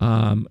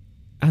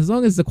 as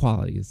long as the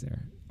quality is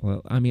there.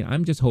 Well, I mean,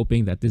 I'm just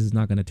hoping that this is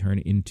not going to turn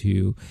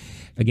into,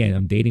 again,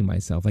 I'm dating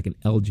myself, like an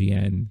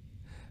LGN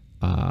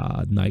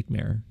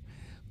nightmare,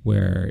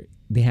 where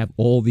they have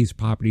all these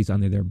properties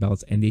under their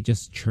belts and they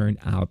just churn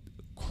out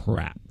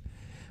crap,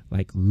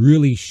 like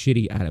really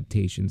shitty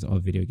adaptations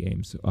of video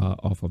games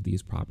off of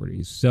these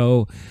properties.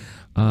 So,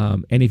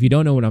 and if you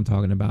don't know what I'm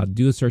talking about,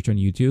 do a search on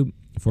YouTube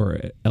for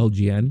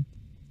LGN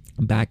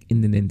back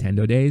in the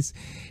Nintendo days,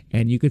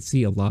 and you could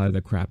see a lot of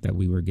the crap that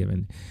we were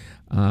given.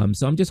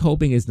 So I'm just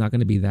hoping it's not going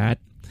to be that,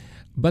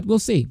 but we'll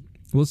see.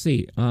 We'll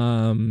see.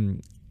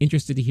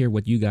 Interested to hear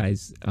what you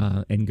guys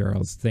and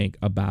girls think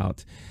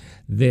about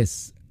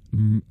this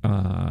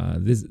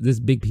this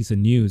big piece of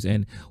news,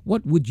 and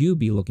what would you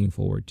be looking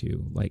forward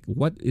to? Like,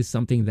 what is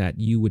something that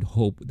you would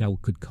hope that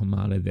could come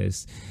out of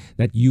this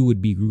that you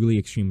would be really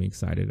extremely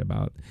excited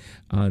about?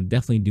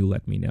 Definitely do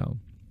let me know.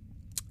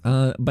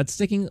 But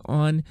sticking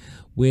on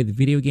with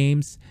video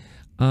games,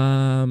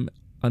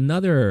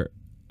 another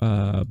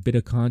bit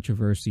of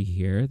controversy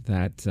here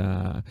that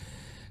kind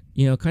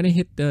of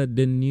hit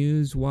the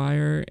news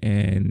wire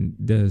and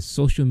the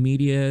social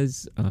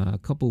medias a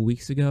couple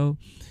weeks ago.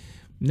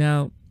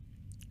 Now,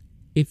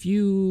 if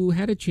you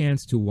had a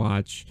chance to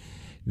watch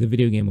the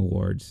Video Game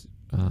Awards,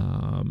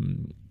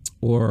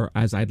 or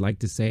as I'd like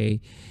to say,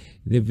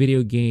 the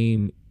Video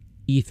Game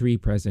E3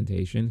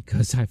 presentation,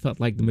 because I felt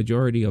like the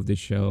majority of the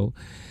show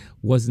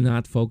was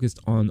not focused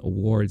on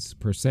awards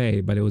per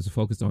se, but it was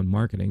focused on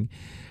marketing,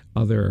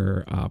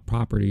 other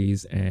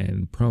properties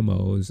and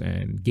promos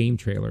and game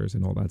trailers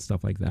and all that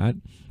stuff like that.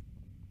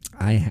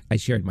 I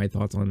shared my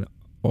thoughts on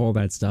all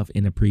that stuff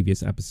in a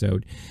previous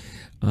episode.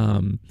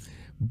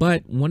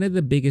 But one of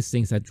the biggest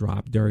things that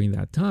dropped during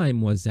that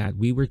time was that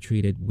we were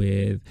treated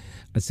with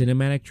a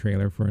cinematic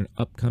trailer for an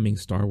upcoming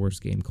Star Wars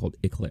game called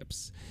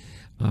Eclipse.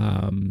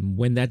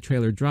 When that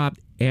trailer dropped,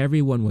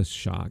 everyone was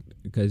shocked,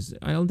 because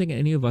I don't think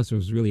any of us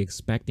was really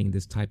expecting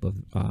this type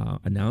of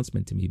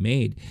announcement to be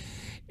made.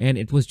 And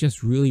it was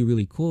just really,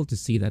 really cool to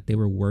see that they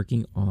were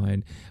working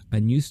on a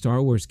new Star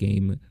Wars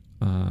game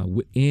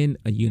within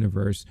a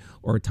universe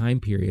or a time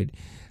period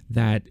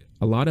that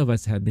a lot of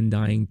us have been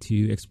dying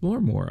to explore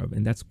more of.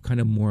 And that's kind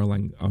of more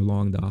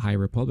along the High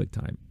Republic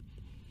time.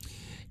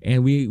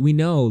 And we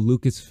know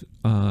Lucasfilm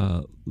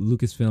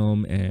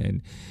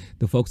and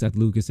the folks at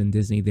Lucas and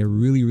Disney, they're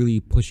really,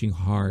 really pushing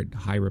hard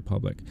High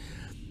Republic.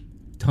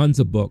 Tons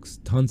of books,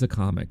 tons of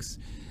comics.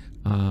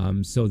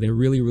 So they're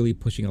really, really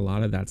pushing a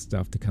lot of that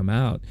stuff to come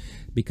out,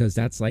 because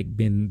that's like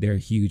been their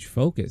huge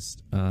focus,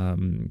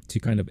 to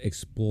kind of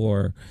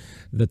explore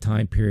the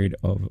time period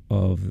of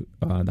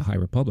the High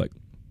Republic.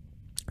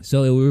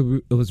 So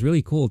it was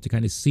really cool to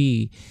kind of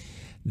see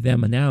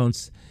them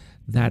announce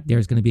that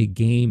there's going to be a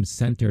game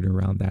centered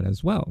around that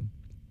as well.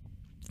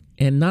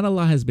 And not a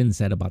lot has been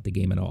said about the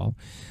game at all.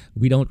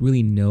 We don't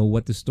really know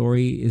what the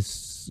story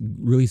is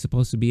really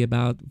supposed to be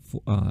about.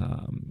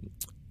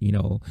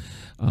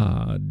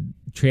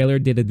 Trailer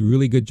did a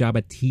really good job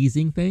at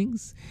teasing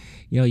things.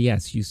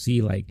 Yes, you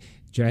see like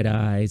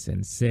Jedis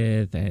and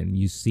Sith, and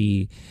you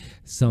see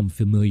some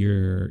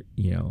familiar,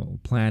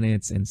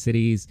 planets and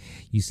cities.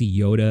 You see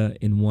Yoda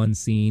in one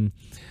scene.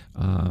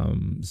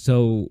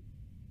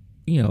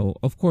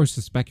 Of course,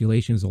 the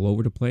speculation is all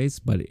over the place,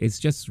 but it's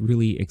just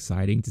really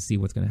exciting to see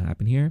what's going to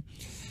happen here.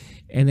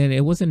 And then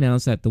it was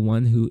announced that the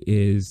one who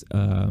is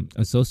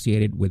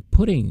associated with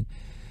putting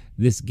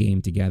this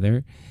game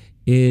together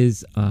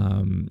is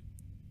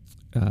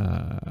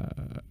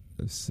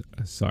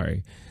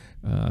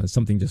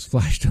something just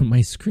flashed on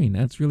my screen.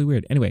 That's really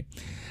weird. Anyway,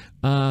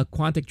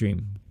 Quantic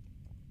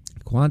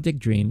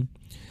Dream,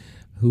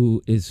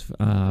 who is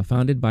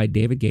founded by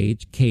David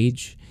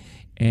Cage,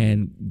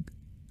 and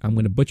I'm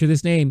going to butcher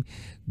this name,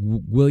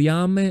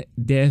 William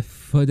de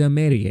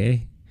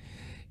Fodemerier,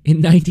 in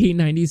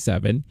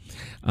 1997.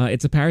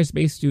 It's a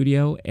Paris-based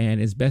studio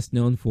and is best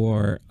known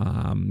for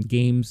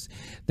games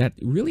that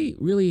really,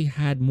 really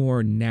had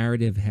more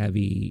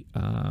narrative-heavy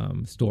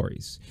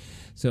stories.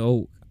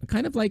 So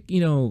kind of like,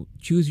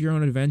 choose your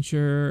own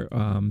adventure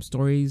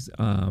stories,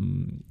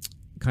 kind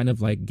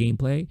of like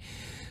gameplay.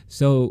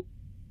 So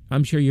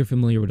I'm sure you're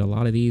familiar with a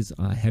lot of these.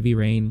 Heavy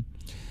Rain,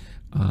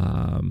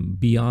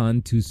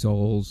 Beyond Two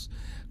Souls,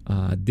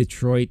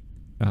 Detroit,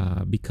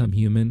 Become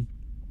Human,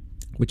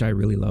 which I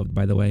really loved,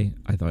 by the way.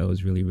 I thought it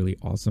was really, really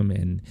awesome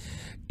and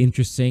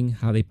interesting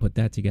how they put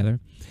that together.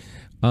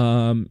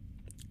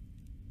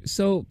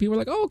 So people are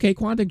like, oh, okay,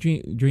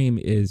 Quantic Dream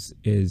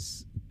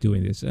is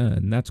doing this,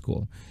 and that's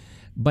cool.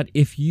 But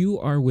if you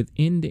are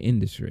within the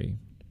industry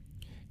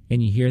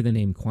and you hear the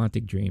name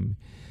Quantic Dream,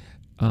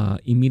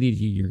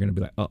 immediately you're going to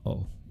be like,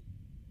 uh-oh.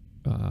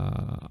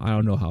 I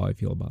don't know how I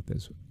feel about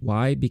this.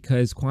 Why?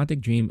 Because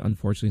Quantic Dream,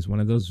 unfortunately, is one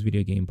of those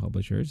video game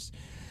publishers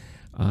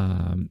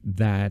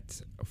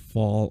that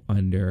fall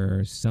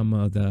under some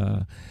of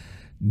the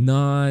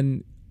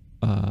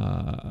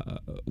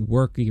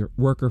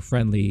worker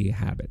friendly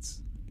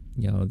habits.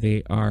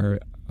 They are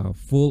a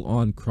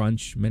full-on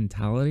crunch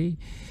mentality.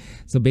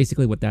 So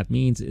basically what that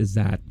means is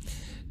that,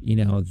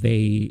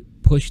 they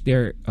push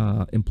their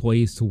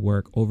employees to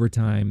work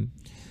overtime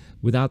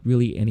without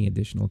really any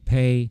additional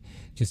pay,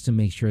 just to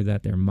make sure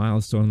that their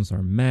milestones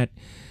are met.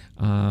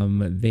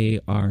 They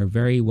are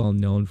very well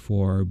known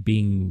for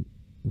being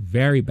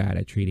very bad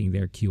at treating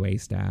their QA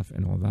staff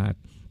and all that.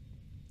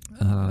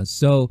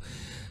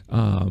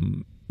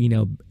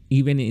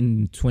 Even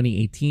in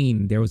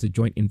 2018, there was a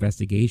joint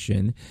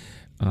investigation.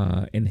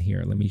 And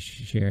here, let me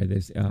share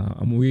this.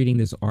 I'm reading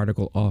this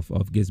article off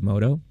of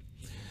Gizmodo.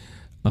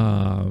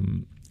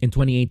 In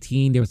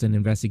 2018, there was an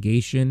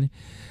investigation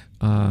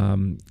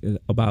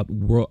about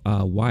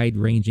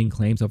wide-ranging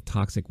claims of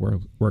toxic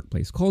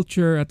workplace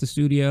culture at the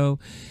studio,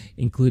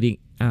 including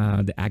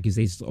the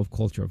accusations of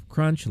culture of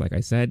crunch, like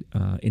I said,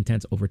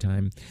 intense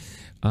overtime,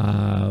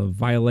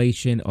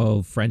 violation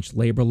of French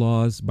labor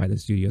laws by the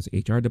studio's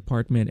HR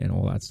department, and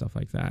all that stuff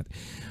like that.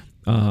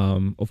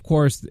 Of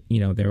course,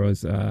 there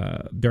was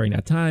during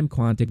that time,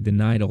 Quantic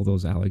denied all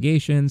those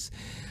allegations,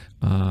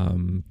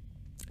 and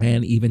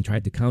even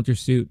tried to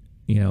countersuit,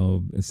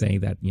 saying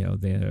that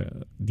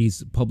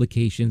these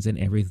publications and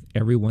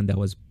everyone that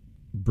was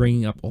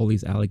bringing up all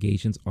these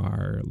allegations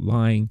are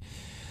lying.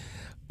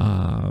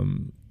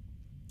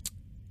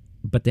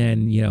 But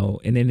then,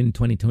 and then in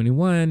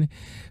 2021,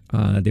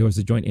 there was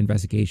a joint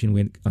investigation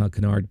with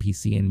Canard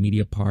PC and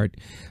Mediapart,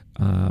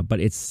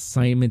 but it's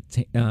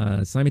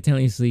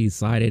simultaneously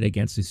sided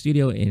against the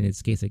studio in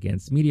its case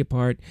against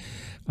Mediapart.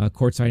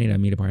 Court citing that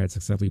Mediapart had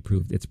successfully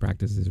proved its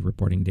practices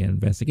reporting the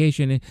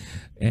investigation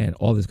and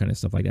all this kind of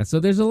stuff like that. So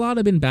there's a lot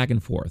of been back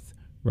and forth,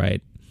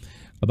 right,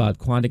 about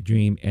Quantic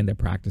Dream and their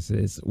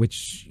practices,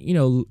 which,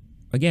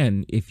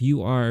 again, if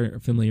you are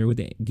familiar with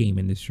the game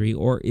industry,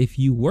 or if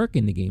you work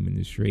in the game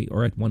industry,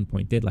 or at one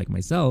point did, like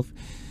myself,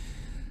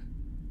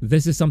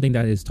 this is something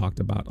that is talked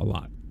about a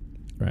lot,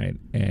 right?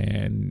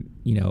 And,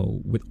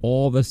 with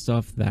all the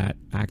stuff that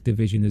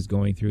Activision is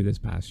going through this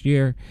past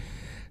year,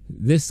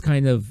 this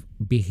kind of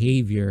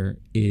behavior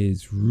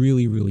is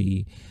really,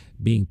 really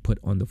being put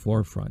on the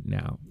forefront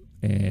now.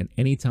 And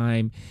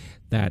anytime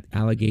that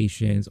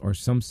allegations or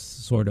some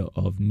sort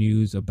of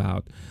news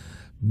about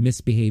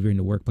misbehavior in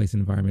the workplace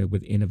environment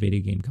within a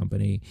video game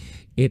company,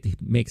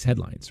 it makes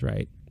headlines,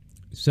 right?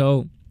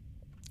 So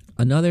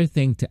another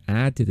thing to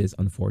add to this,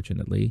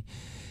 unfortunately,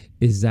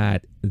 is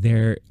that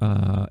there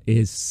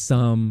is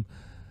some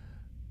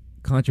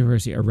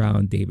controversy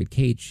around David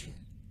Cage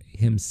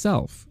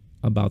himself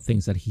about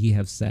things that he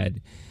has said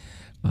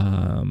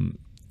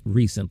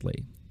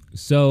recently.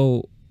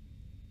 So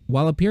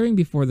while appearing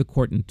before the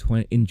court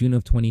in June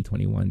of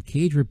 2021,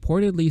 Cage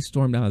reportedly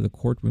stormed out of the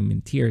courtroom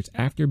in tears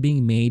after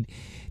being made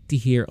to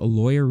hear a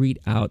lawyer read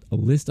out a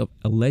list of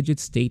alleged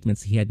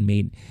statements he had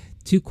made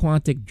to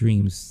Quantic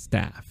Dream's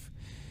staff.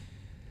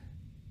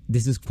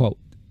 This is, quote,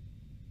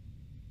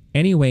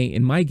 "Anyway,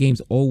 in my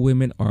games, all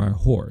women are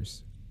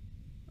whores."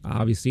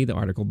 Obviously, the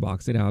article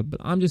blocks it out, but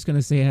I'm just going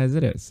to say it as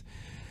it is.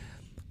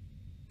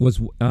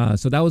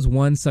 So that was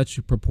one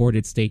such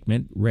purported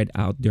statement read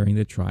out during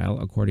the trial,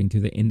 according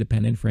to the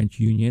independent French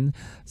union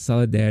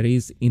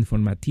Solidaires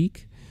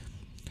Informatique.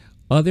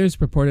 Others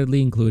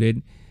purportedly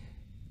included,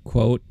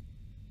 quote,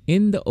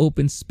 "In the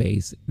open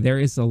space, there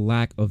is a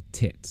lack of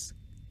tits,"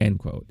 end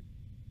quote.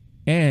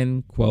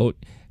 And,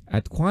 quote,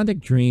 "At Quantic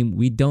Dream,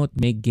 we don't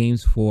make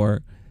games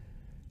for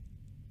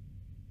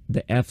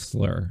the F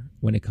slur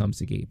when it comes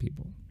to gay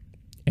people,"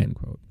 end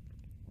quote.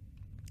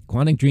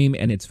 Quantic Dream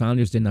and its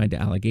founders denied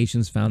the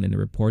allegations found in the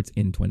reports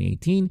in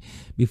 2018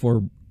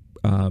 before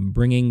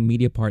bringing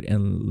Mediapart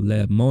and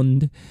Le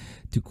Monde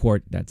to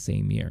court that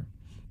same year.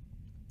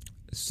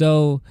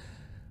 So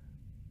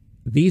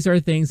these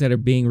are things that are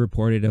being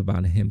reported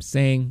about him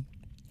saying.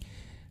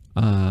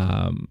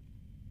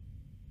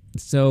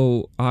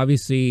 So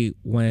obviously,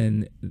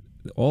 when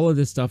all of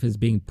this stuff is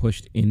being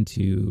pushed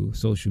into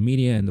social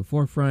media and the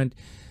forefront,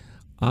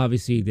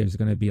 obviously there's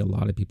going to be a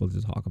lot of people to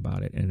talk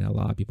about it, and a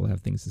lot of people have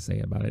things to say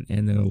about it,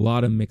 and there are a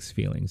lot of mixed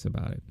feelings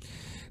about it.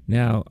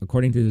 Now,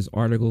 according to this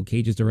article,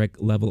 Cage's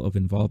direct level of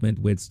involvement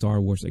with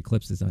Star Wars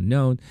Eclipse is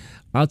unknown,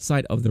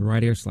 outside of the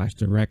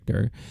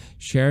writer/director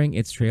sharing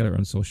its trailer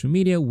on social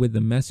media with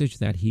the message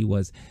that he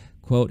was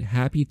quote,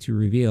 happy to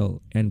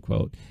reveal, end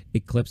quote,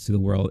 Eclipse to the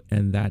world,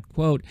 and that,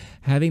 quote,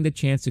 having the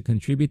chance to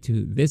contribute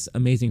to this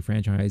amazing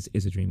franchise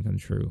is a dream come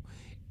true,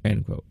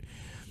 end quote.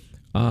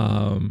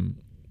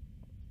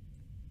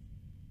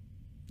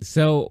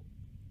 So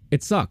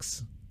it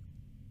sucks.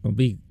 I'll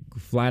be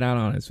flat out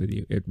honest with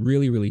you. It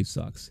really, really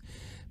sucks.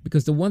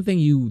 Because the one thing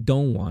you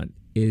don't want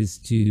is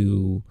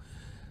to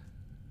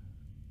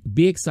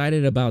be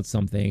excited about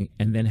something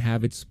and then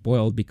have it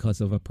spoiled because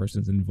of a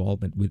person's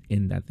involvement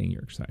within that thing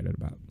you're excited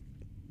about.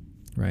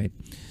 Right?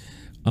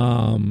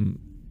 And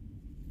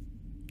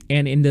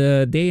in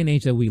the day and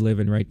age that we live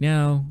in right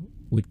now,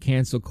 with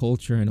cancel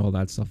culture and all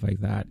that stuff like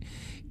that,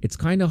 it's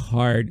kind of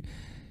hard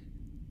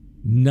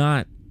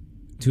not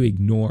to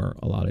ignore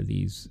a lot of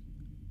these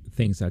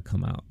things that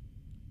come out,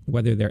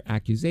 whether they're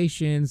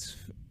accusations,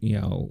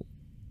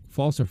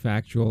 false or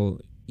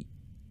factual.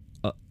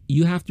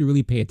 You have to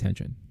really pay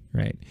attention,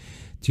 right,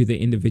 to the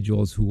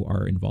individuals who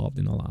are involved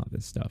in a lot of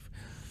this stuff.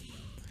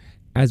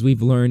 As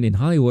we've learned in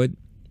Hollywood,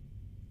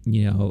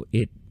 we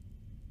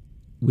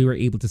were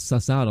able to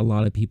suss out a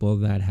lot of people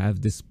that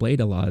have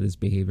displayed a lot of this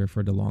behavior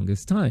for the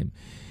longest time.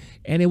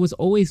 And it was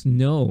always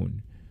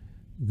known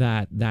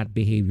that that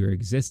behavior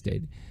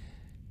existed.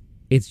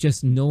 It's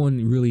just no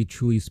one really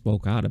truly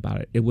spoke out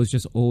about it. It was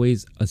just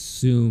always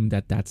assumed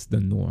that that's the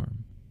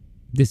norm.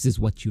 This is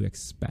what you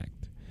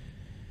expect.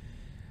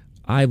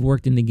 I've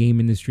worked in the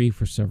game industry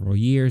for several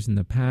years in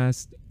the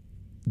past,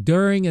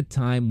 during a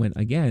time when,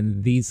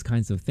 again, these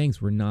kinds of things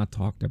were not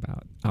talked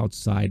about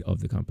outside of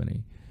the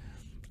company,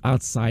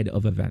 outside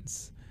of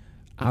events,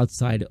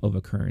 outside of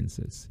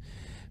occurrences,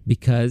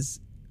 because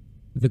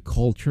the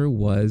culture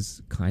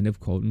was kind of,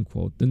 quote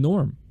unquote, the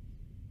norm,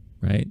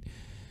 right?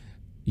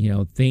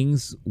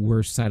 Things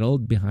were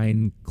settled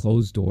behind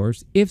closed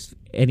doors, if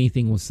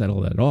anything was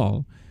settled at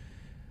all,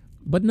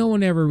 but no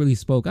one ever really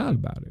spoke out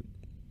about it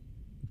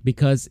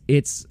because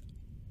it's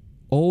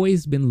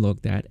always been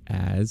looked at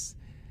as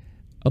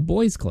a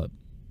boys' club,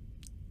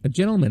 a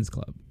gentleman's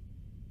club.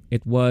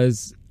 It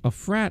was a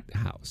frat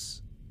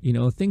house,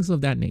 things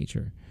of that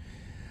nature.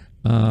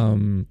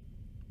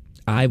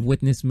 I've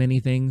witnessed many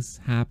things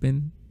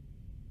happen.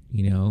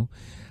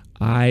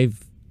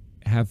 I've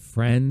have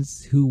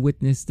friends who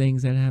witness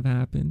things that have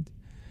happened.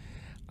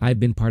 I've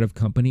been part of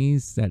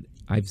companies that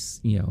I've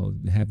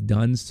have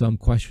done some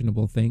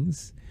questionable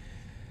things,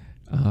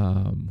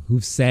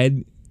 who've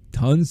said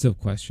tons of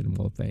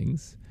questionable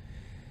things.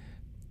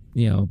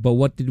 But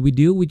what did we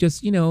do? We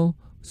just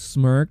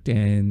smirked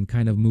and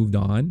kind of moved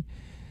on.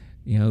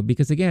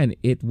 Because again,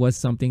 it was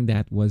something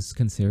that was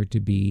considered to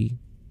be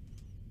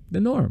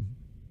the norm.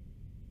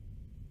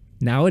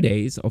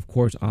 Nowadays, of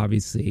course,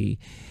 obviously,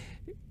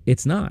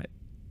 it's not.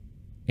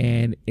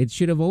 And it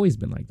should have always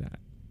been like that,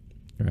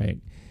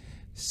 right?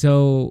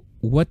 So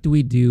what do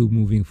we do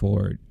moving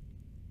forward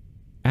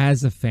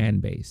as a fan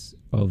base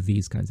of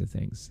these kinds of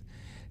things?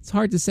 It's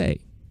hard to say.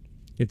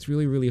 It's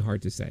really, really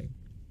hard to say.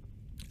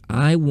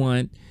 I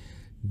want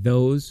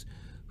those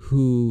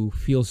who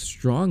feel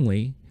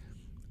strongly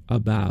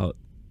about,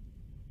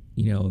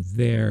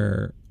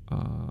 their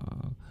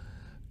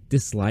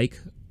dislike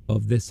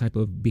of this type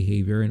of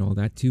behavior and all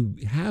that to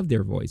have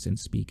their voice and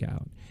speak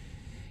out.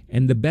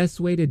 And the best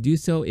way to do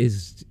so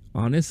is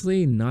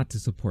honestly not to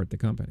support the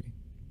company.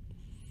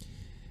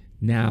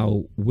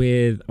 Now,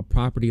 with a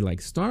property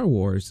like Star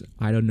Wars,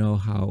 I don't know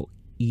how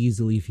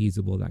easily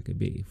feasible that could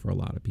be for a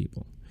lot of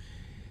people.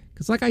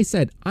 Because like I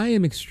said, I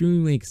am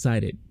extremely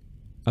excited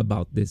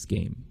about this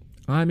game.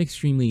 I'm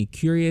extremely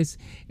curious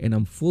and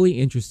I'm fully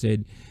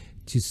interested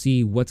to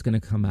see what's going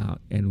to come out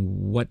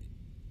and what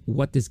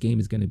this game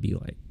is going to be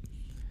like.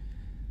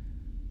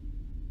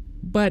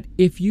 But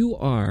if you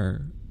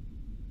are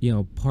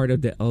part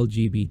of the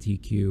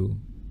LGBTQ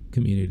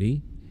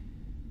community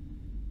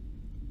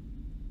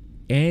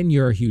and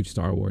you're a huge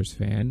Star Wars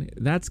fan,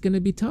 that's going to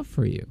be tough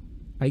for you.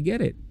 I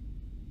get it.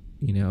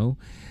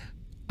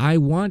 I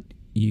want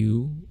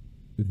you,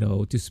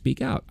 though, to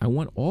speak out. I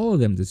want all of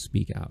them to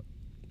speak out.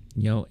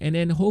 And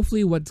then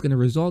hopefully what's going to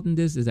result in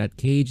this is that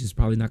Cage is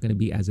probably not going to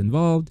be as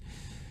involved.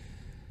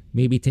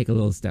 Maybe take a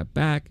little step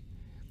back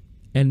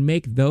and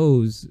make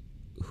those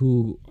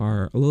who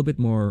are a little bit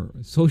more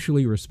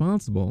socially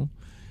responsible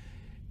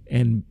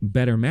and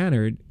better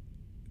mannered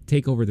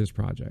take over this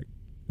project,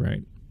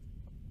 right?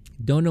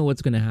 Don't know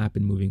what's going to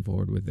happen moving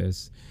forward with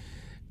this.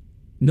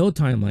 No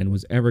timeline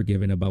was ever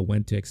given about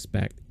when to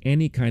expect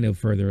any kind of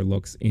further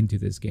looks into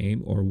this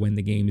game or when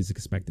the game is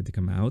expected to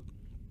come out.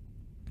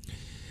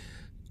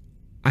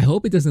 I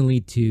hope it doesn't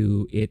lead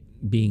to it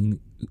being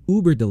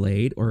uber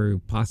delayed or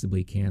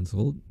possibly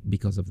canceled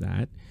because of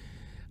that.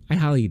 I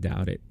highly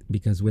doubt it,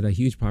 because with a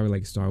huge property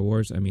like Star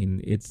Wars,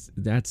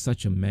 that's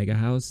such a mega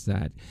house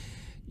that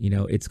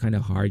it's kind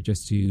of hard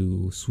just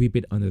to sweep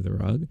it under the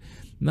rug. I'm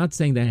not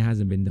saying that it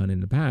hasn't been done in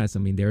the past.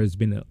 There's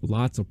been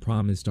lots of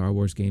prominent Star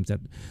Wars games that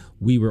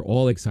we were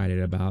all excited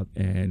about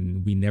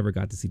and we never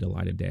got to see the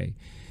light of day.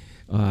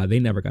 They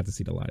never got to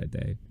see the light of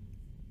day.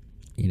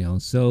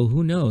 So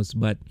who knows?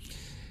 But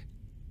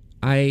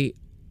I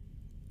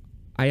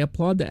I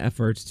applaud the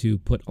efforts to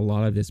put a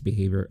lot of this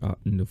behavior up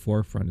in the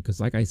forefront because,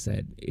 like I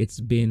said, it's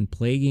been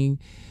plaguing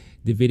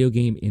the video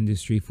game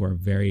industry for a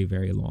very,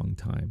 very long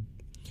time.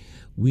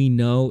 We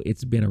know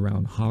it's been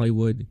around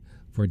Hollywood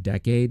for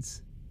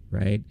decades,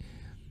 right?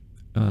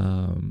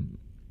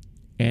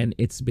 And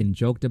it's been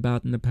joked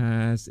about in the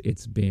past.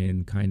 It's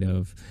been kind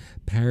of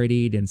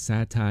parodied and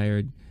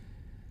satired,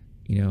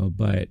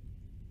 but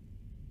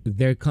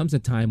there comes a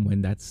time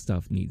when that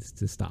stuff needs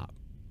to stop.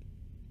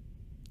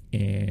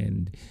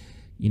 And,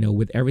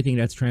 with everything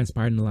that's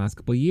transpired in the last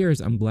couple of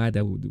years, I'm glad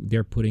that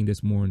they're putting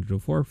this more into the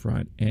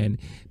forefront and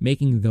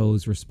making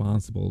those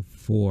responsible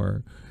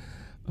for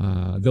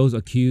those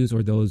accused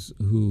or those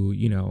who,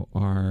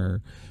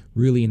 are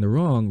really in the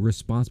wrong,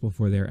 responsible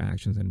for their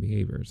actions and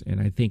behaviors.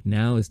 And I think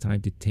now is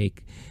time to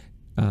take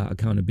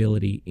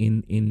accountability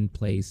in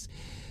place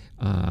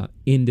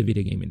in the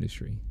video game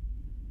industry.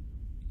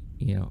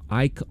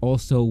 I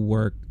also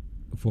worked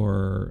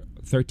for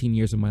 13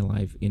 years of my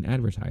life in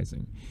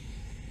advertising,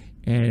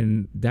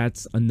 and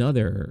that's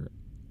another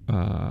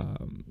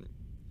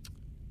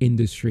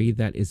industry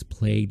that is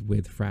plagued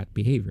with frat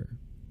behavior.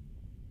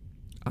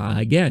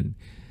 Again,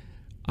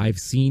 I've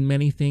seen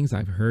many things.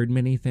 I've heard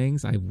many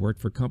things. I've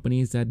worked for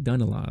companies that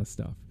done a lot of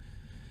stuff.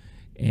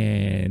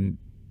 And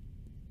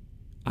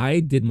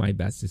I did my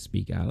best to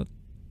speak out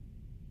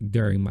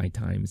during my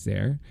times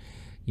there,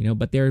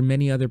 but there are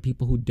many other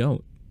people who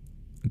don't.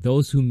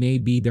 Those who may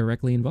be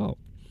directly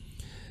involved.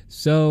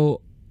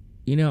 So,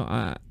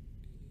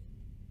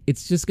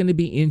 it's just going to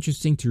be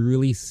interesting to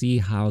really see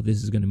how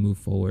this is going to move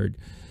forward.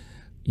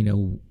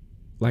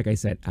 Like I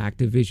said,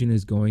 Activision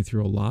is going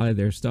through a lot of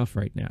their stuff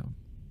right now.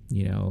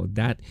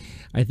 That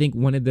I think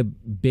one of the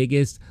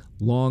biggest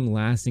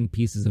long-lasting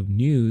pieces of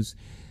news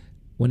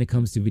when it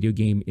comes to video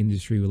game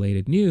industry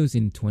related news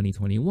in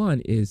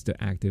 2021 is the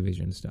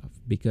Activision stuff,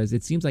 because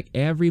it seems like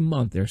every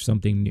month there's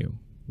something new,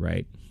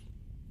 right?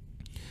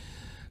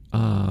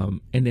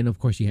 And then of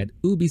course you had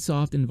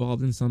Ubisoft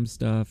involved in some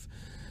stuff,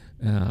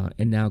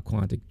 and now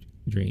Quantic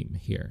Dream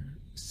here.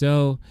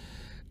 So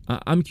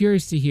I'm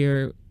curious to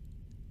hear.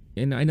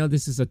 And I know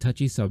this is a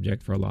touchy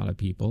subject for a lot of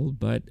people,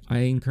 but I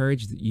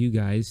encourage you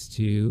guys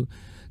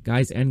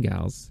and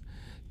gals,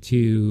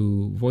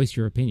 to voice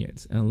your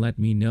opinions and let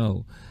me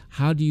know,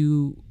 how do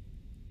you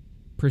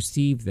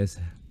perceive this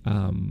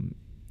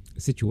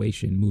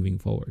situation moving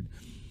forward?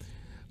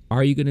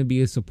 Are you going to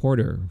be a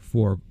supporter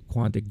for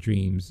Quantic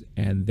Dreams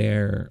and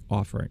their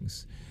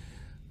offerings?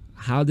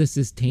 How does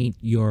this taint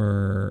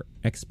your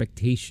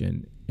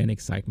expectation and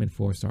excitement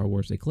for Star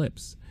Wars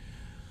Eclipse?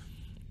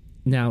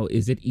 Now,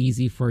 is it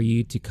easy for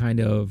you to kind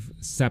of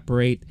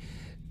separate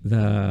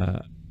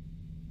the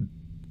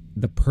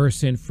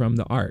person from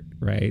the art,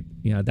 right?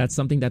 That's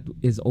something that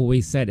is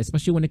always said,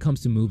 especially when it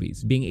comes to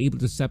movies, being able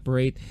to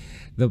separate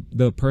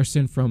the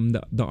person from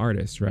the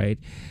artist, right?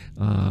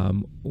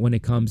 When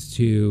it comes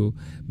to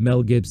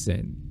Mel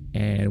Gibson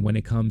and when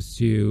it comes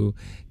to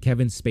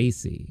Kevin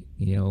Spacey,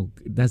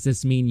 does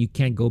this mean you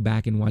can't go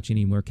back and watch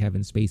any more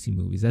Kevin Spacey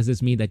movies? Does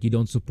this mean that you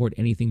don't support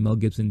anything Mel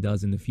Gibson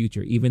does in the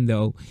future, even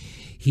though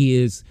he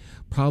is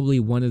probably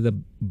one of the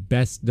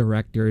best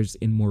directors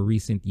in more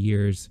recent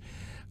years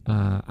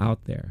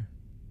out there,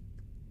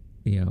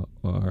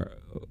 or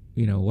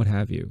what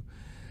have you?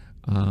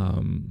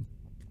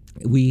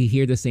 We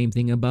hear the same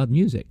thing about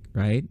music,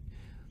 right?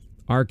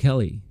 R.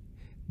 Kelly.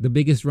 The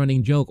biggest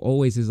running joke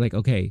always is like,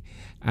 okay,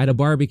 at a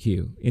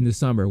barbecue in the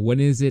summer, when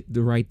is it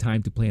the right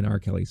time to play an R.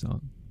 Kelly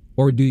song?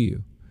 Or do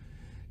you?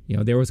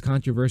 There was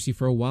controversy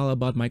for a while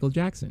about Michael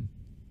Jackson,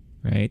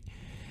 right?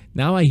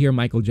 Now I hear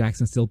Michael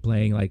Jackson still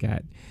playing like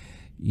at,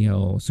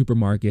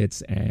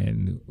 supermarkets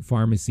and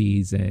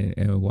pharmacies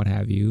and what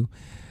have you.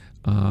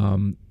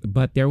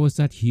 But there was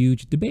that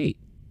huge debate,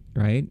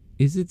 right?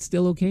 Is it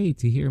still okay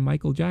to hear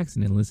Michael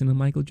Jackson and listen to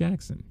Michael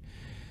Jackson?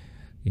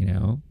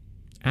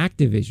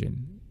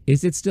 Activision.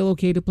 Is it still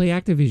okay to play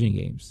Activision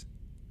games?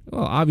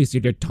 Well, obviously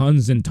there are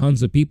tons and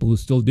tons of people who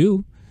still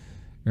do,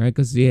 right?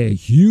 Because they have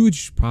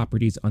huge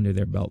properties under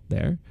their belt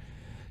there,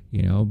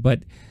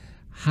 But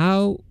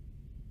how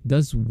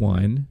does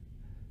one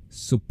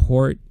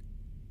support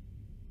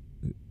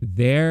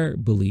their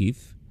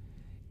belief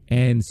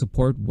and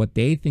support what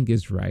they think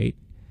is right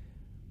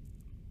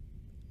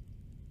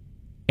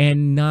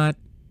and not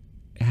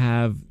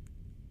have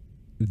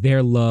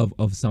their love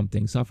of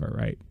something suffer,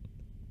 right?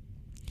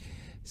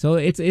 So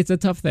it's a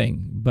tough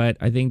thing, but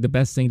I think the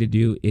best thing to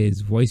do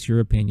is voice your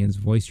opinions,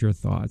 voice your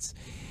thoughts.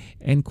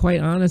 And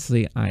quite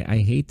honestly, I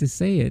hate to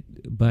say it,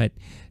 but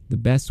the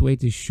best way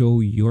to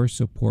show your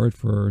support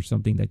for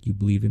something that you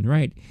believe in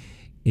right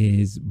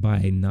is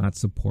by not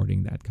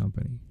supporting that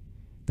company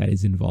that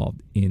is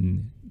involved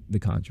in the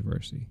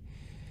controversy.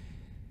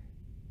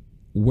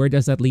 Where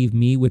does that leave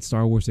me with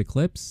Star Wars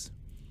Eclipse?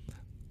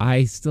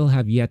 I still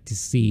have yet to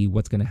see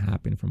what's going to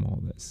happen from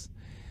all this.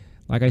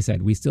 Like I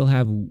said, we still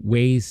have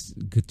ways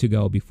to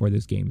go before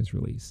this game is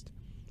released.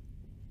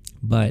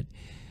 But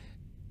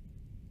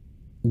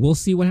we'll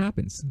see what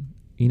happens.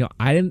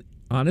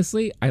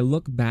 honestly, I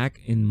look back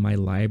in my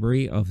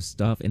library of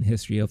stuff and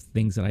history of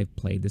things that I've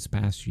played this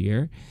past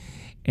year,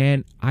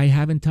 and I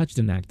haven't touched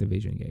an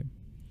Activision game.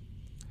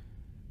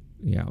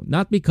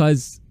 Not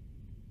because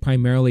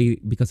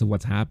primarily because of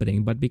what's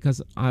happening, but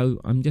because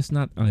I'm just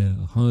not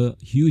a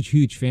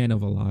huge fan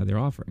of a lot of their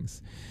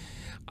offerings.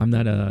 I'm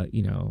not a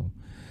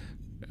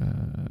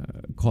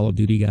Call of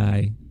Duty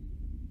guy,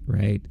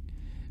 right?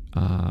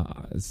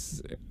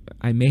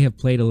 I may have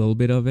played a little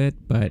bit of it,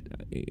 but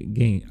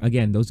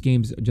again, those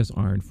games just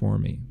aren't for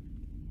me.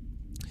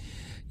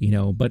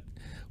 But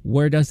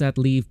where does that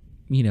leave,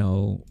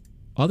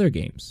 other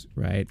games,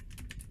 right?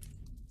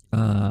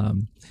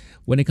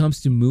 When it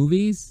comes to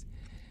movies,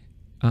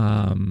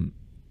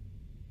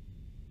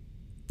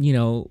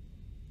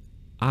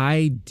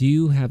 I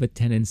do have a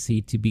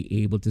tendency to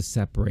be able to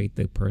separate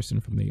the person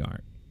from the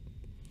art.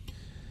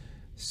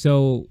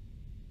 So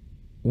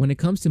when it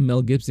comes to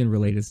Mel Gibson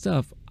related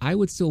stuff, I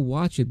would still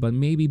watch it, but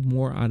maybe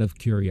more out of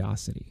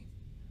curiosity,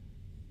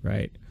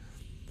 right?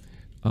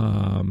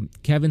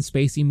 Kevin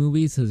Spacey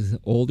movies, his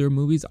older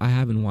movies, I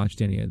haven't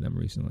watched any of them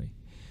recently,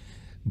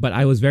 but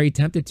I was very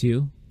tempted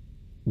to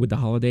with the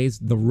holidays.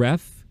 The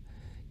Ref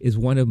is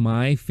one of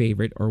my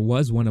favorite, or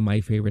was one of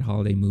my favorite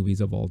holiday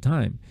movies of all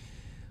time.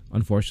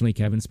 Unfortunately,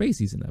 Kevin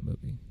Spacey's in that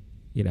movie,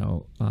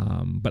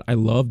 but I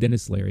love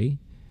Dennis Leary.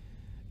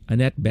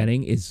 Annette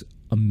Bening is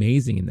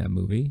amazing in that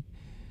movie,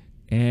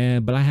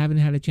 but I haven't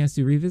had a chance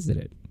to revisit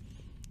it.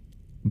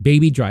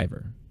 Baby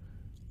Driver,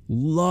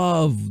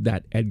 love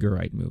that Edgar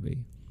Wright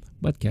movie,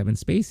 but Kevin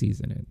Spacey's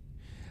in it.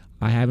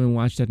 I haven't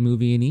watched that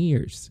movie in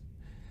years,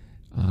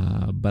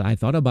 but I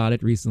thought about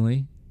it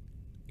recently,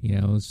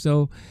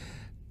 so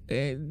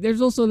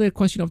there's also the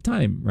question of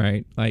time,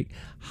 right? Like,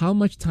 how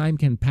much time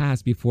can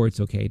pass before it's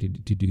okay to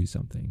do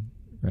something,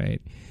 right?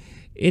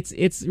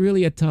 It's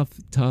really a tough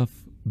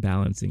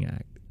balancing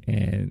act,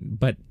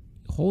 but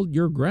hold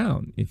your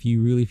ground if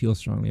you really feel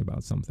strongly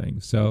about something.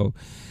 So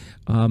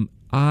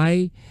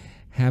I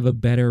have a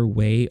better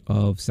way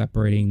of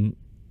separating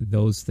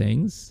those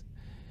things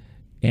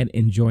and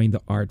enjoying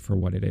the art for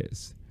what it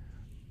is.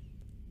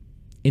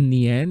 In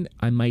the end,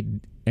 I might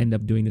end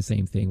up doing the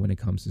same thing when it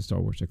comes to Star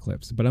Wars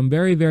Eclipse, but I'm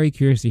very, very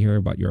curious to hear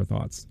about your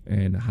thoughts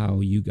and how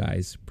you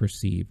guys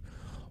perceive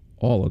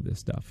all of this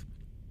stuff.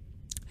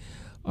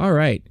 All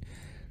right.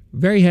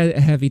 Very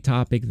heavy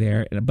topic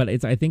there, but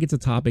I think it's a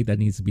topic that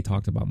needs to be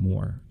talked about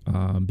more,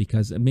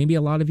 because maybe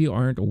a lot of you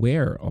aren't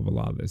aware of a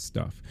lot of this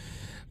stuff.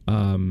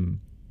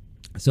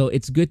 So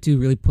it's good to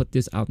really put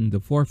this out in the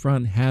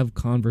forefront, have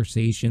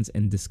conversations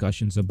and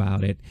discussions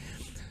about it,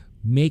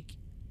 make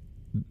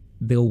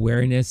the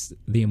awareness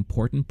the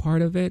important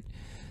part of it,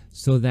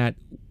 so that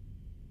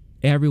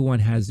everyone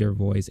has their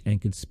voice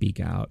and can speak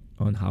out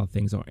on how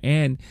things are.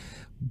 And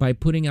by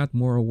putting out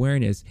more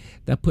awareness,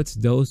 that puts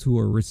those who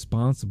are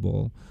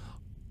responsible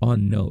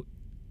on note,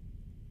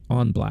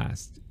 on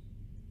blast.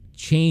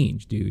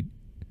 Change, dude.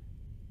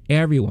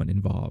 Everyone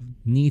involved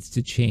needs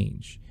to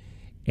change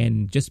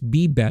and just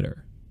be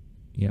better,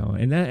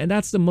 and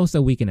that's the most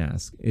that we can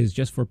ask, is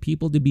just for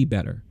people to be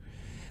better.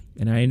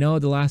 And I know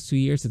the last 2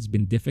 years it's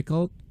been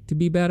difficult to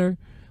be better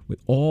with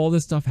all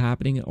the stuff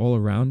happening all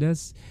around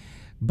us,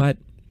 but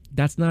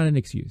that's not an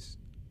excuse.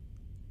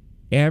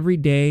 Every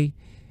day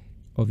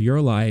of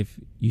your life,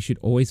 you should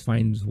always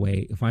find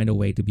a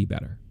way to be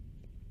better.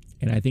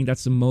 And I think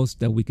that's the most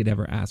that we could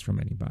ever ask from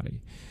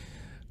anybody.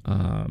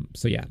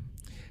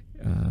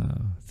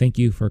 Thank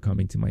you for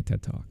coming to my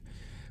TED Talk.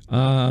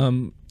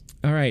 All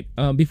right.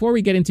 Before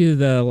we get into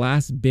the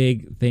last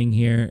big thing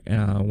here,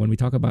 when we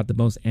talk about the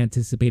most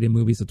anticipated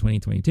movies of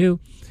 2022,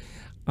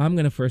 I'm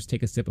going to first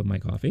take a sip of my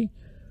coffee,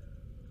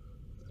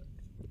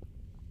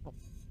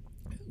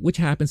 which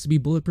happens to be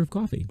Bulletproof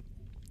coffee.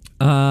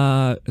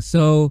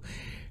 So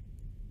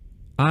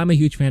I'm a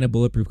huge fan of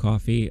Bulletproof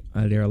coffee.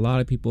 There are a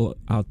lot of people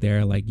out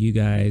there like you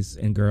guys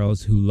and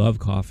girls who love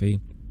coffee.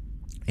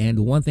 And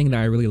one thing that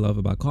I really love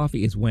about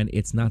coffee is when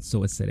it's not so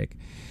acidic.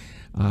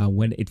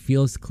 When it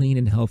feels clean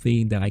and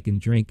healthy that I can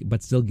drink,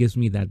 but still gives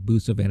me that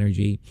boost of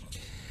energy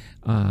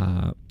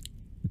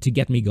to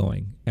get me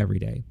going every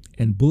day.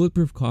 And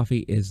Bulletproof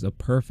coffee is a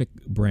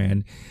perfect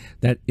brand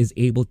that is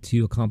able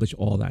to accomplish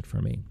all that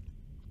for me.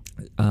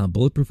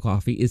 Bulletproof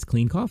coffee is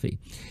clean coffee.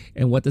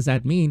 And what does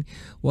that mean?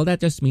 Well, that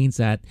just means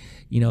that,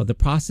 the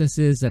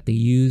processes that they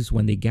use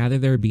when they gather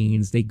their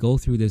beans, they go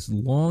through this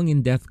long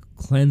in-depth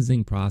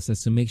cleansing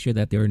process to make sure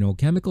that there are no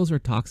chemicals or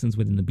toxins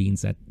within the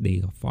beans that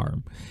they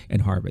farm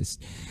and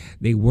harvest.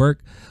 They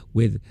work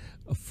with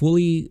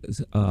fully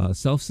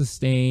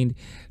self-sustained,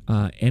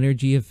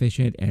 energy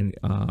efficient, and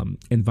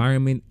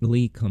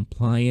environmentally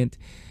compliant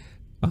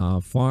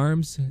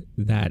farms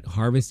that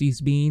harvest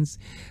these beans.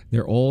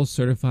 They're all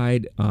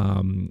certified,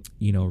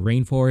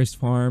 rainforest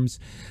farms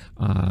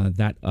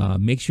that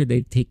make sure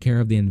they take care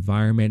of the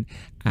environment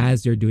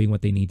as they're doing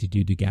what they need to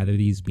do to gather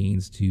these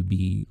beans to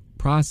be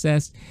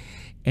processed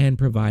and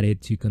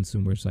provided to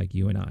consumers like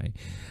you and I.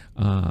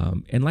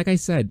 And like I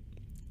said,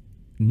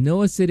 no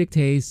acidic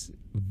taste,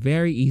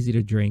 very easy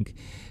to drink,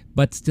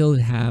 but still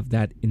have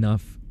that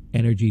enough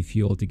energy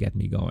fuel to get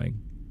me going.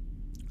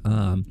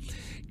 Um,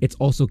 it's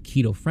also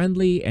keto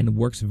friendly and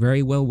works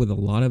very well with a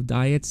lot of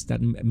diets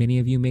that many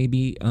of you may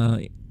be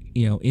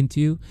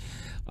into.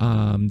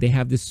 They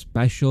have this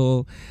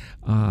special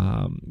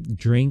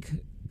drink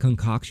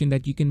concoction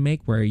that you can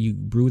make where you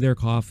brew their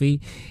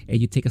coffee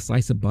and you take a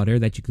slice of butter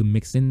that you can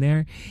mix in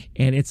there,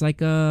 and it's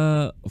like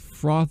a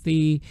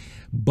frothy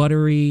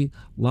buttery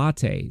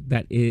latte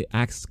that it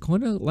acts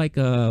kind of like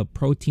a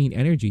protein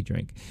energy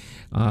drink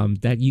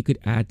that you could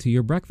add to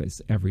your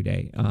breakfast every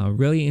day.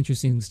 Really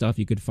interesting stuff.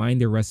 You could find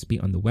their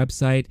recipe on the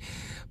website,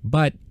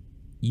 but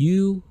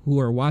you who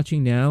are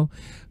watching now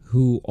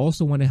who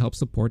also want to help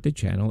support the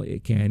channel,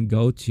 it can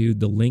go to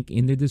the link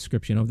in the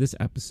description of this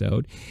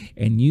episode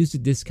and use the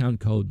discount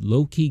code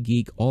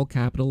LowKeyGeek, all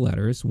capital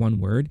letters,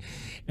 one word,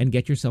 and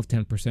get yourself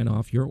 10%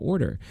 off your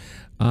order.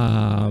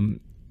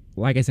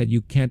 Like I said,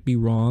 you can't be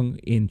wrong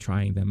in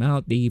trying them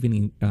out. They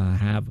even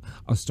have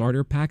a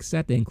starter pack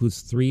set that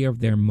includes 3 of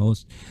their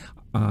most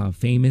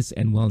famous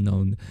and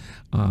well-known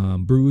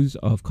brews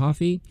of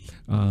coffee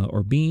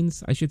or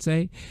beans, I should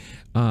say,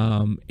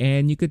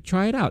 and you could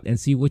try it out and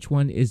see which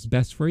one is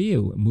best for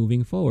you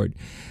moving forward.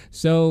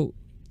 So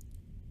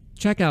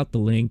check out the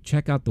link,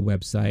 check out the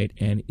website,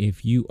 and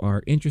if you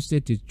are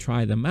interested to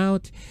try them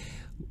out,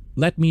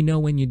 let me know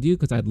when you do,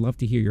 because I'd love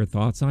to hear your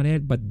thoughts on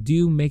it. But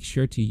do make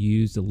sure to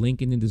use the link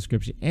in the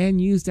description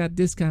and use that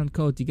discount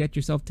code to get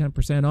yourself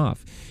 10%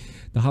 off.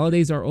 The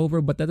holidays are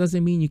over, but that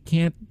doesn't mean you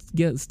can't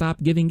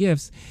stop giving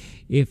gifts.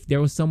 If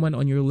there was someone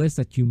on your list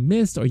that you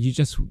missed, or you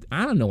just,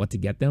 I don't know what to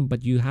get them,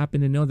 but you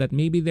happen to know that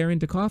maybe they're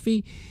into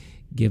coffee,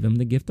 give them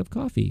the gift of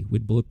coffee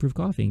with Bulletproof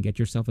Coffee and get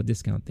yourself a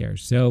discount there.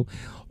 So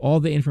all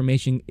the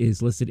information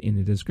is listed in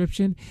the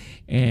description,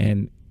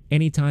 and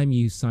anytime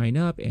you sign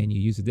up and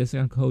you use the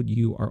discount code,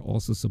 you are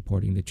also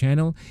supporting the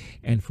channel.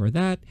 And for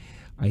that,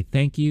 I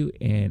thank you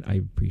and I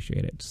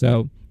appreciate it.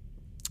 So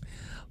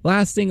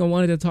last thing I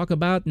wanted to talk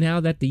about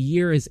now that the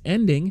year is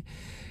ending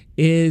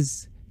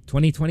is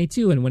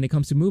 2022. And when it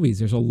comes to movies,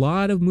 there's a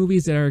lot of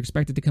movies that are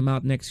expected to come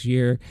out next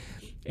year,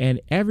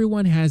 and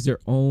everyone has their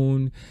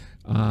own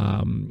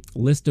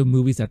list of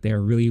movies that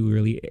they're really,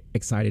 really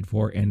excited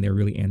for and they're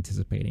really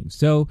anticipating.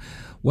 So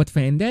what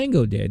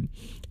Fandango did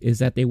is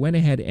that they went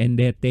ahead and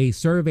that they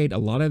surveyed a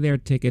lot of their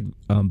ticket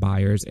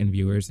buyers and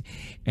viewers,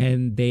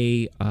 and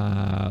they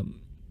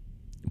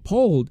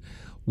polled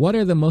what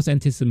are the most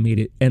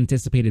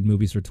anticipated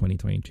movies for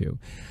 2022.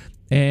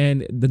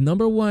 And the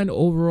number one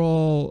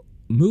overall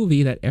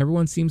movie that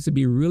everyone seems to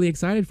be really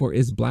excited for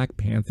is Black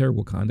Panther: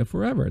 Wakanda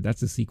Forever.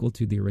 That's a sequel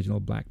to the original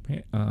Black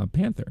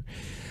Panther.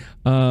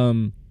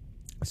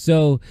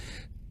 So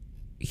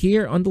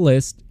here on the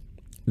list,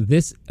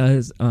 this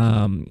is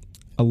a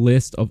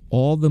list of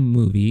all the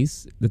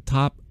movies, the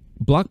top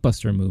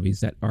blockbuster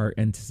movies that are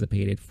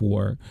anticipated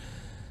for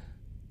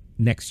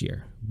next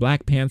year.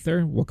 Black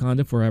Panther: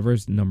 Wakanda Forever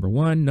is number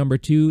 1. Number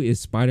 2 is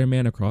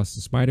Spider-Man Across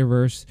the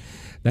Spider-Verse.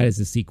 That is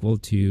a sequel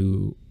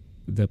to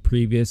the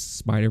previous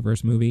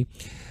Spider-Verse movie.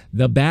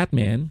 The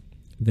Batman,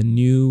 the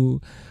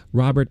new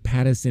Robert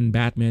Pattinson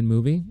Batman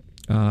movie.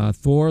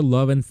 Thor: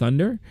 Love and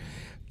Thunder.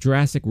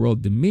 Jurassic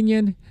World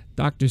Dominion.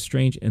 Doctor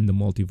Strange and the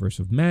Multiverse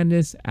of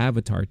Madness.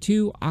 Avatar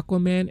 2.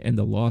 Aquaman and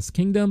the Lost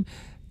Kingdom.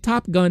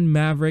 Top Gun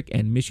Maverick,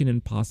 and Mission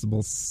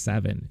Impossible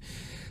 7.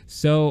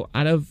 So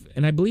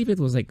and I believe it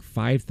was like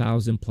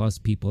 5,000 plus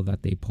people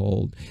that they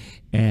polled,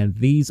 and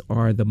these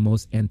are the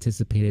most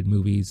anticipated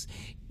movies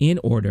in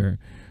order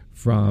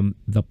from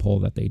the poll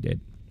that they did.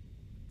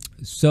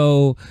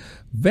 So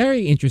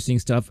very interesting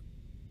stuff.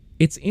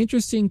 It's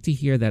interesting to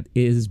hear that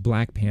is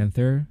Black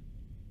Panther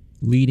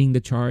leading the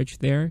charge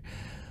there,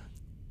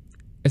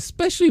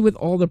 especially with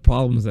all the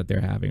problems that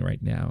they're having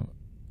right now.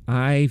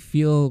 I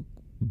feel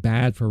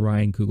bad for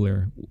Ryan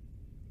Coogler.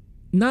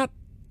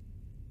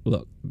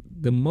 Look,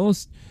 the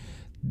most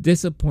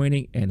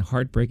disappointing and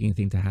heartbreaking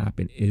thing to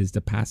happen is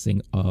the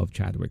passing of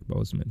Chadwick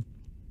Boseman.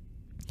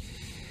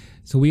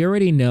 So we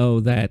already know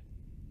that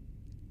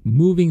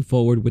moving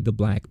forward with the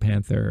Black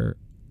Panther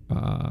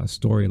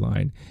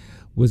storyline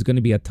was going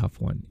to be a tough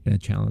one and a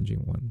challenging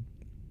one.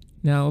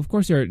 Now, of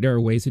course, there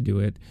are ways to do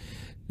it.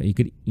 You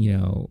could,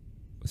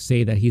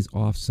 say that he's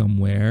off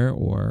somewhere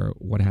or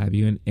what have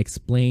you, and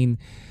explain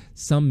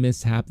some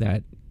mishap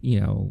that,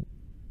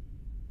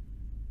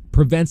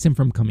 prevents him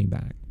from coming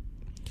back.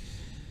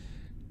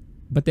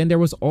 But then there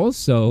was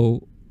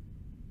also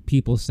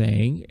people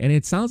saying, and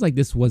it sounds like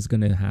this was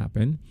going to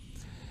happen,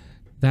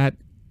 that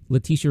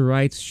Letitia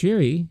Wright's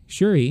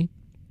Shuri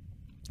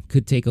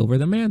could take over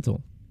the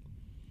mantle.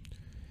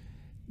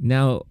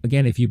 Now,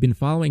 again, if you've been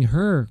following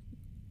her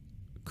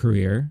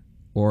career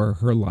or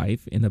her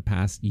life in the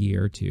past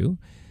year or two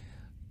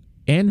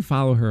and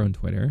follow her on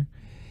Twitter,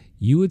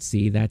 you would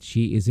see that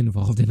she is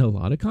involved in a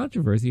lot of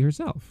controversy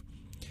herself.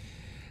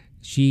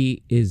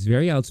 She is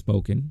very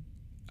outspoken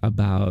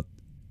about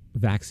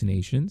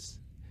vaccinations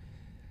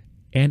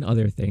and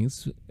other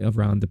things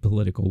around the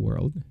political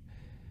world,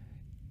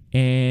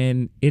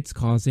 and it's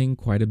causing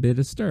quite a bit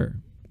of stir.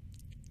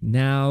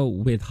 Now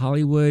with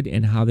Hollywood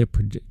and how they're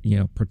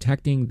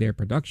protecting their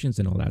productions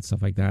and all that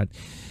stuff like that,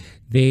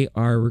 they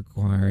are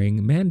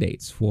requiring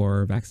mandates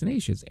for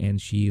vaccinations,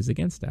 and she is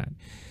against that.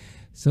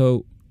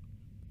 So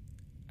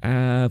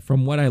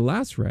from what I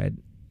last read,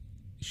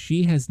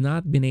 she has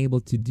not been able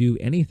to do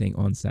anything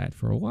on set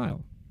for a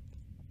while.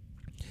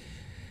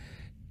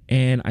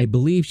 And I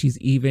believe she's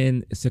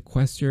even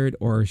sequestered,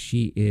 or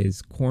she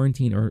is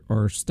quarantined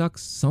or stuck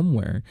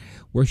somewhere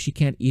where she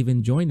can't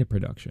even join the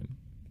production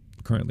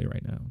currently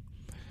right now.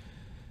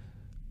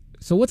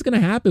 So what's going to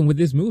happen with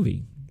this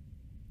movie?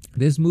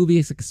 This movie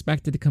is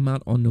expected to come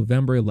out on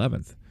November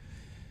 11th.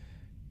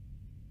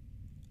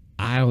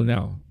 I don't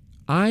know.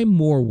 I'm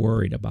more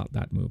worried about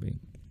that movie.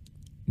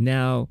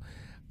 Now,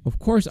 of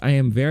course, I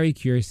am very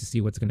curious to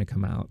see what's going to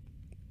come out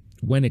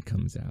when it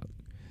comes out.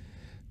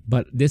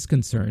 But this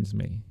concerns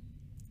me.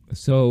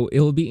 So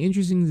it will be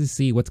interesting to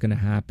see what's going to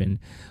happen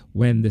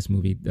when this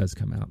movie does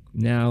come out.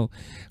 Now,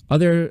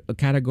 other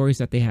categories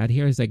that they had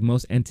here is like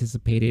most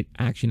anticipated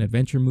action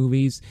adventure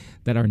movies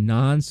that are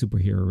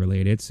non-superhero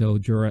related. So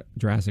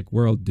Jurassic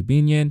World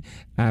Dominion,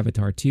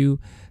 Avatar 2,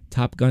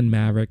 Top Gun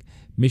Maverick,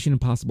 Mission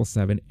Impossible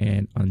 7,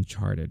 and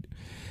Uncharted.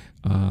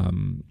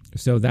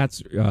 So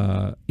that's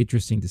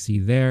interesting to see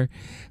there.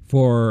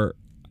 For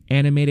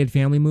animated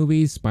family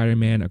movies,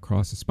 Spider-Man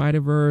Across the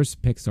Spider-Verse,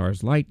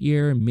 Pixar's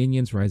Lightyear,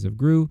 Minions Rise of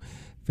Gru,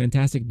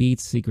 Fantastic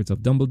Beasts Secrets of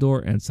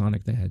Dumbledore, and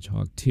Sonic the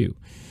Hedgehog 2.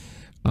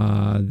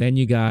 Then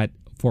you got,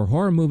 for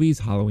horror movies,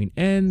 Halloween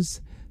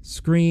Ends,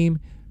 Scream,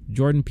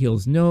 Jordan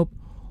Peele's Nope,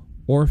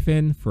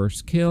 Orphan,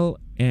 First Kill,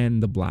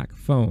 and The Black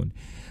Phone.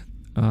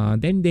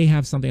 Then they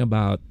have something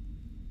about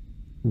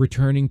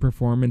returning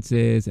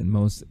performances and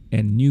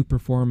new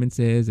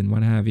performances and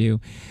what have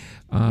you.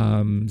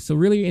 So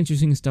really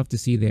interesting stuff to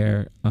see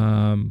there.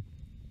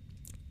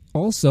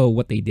 Also,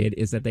 what they did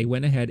is that they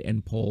went ahead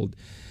and polled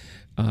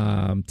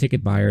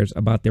ticket buyers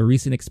about their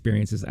recent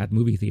experiences at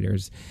movie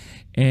theaters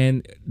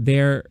and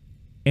their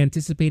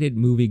anticipated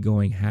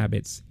movie-going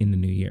habits in the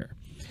new year.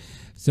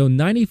 So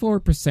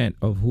 94%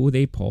 of who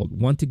they polled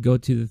want to go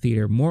to the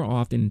theater more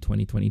often in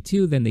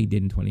 2022 than they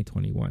did in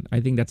 2021. I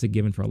think that's a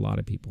given for a lot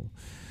of people.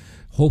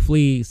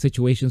 Hopefully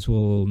situations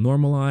will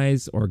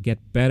normalize or get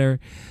better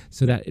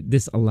so that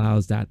this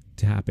allows that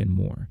to happen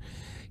more.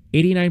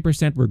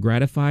 89% were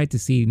gratified to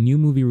see new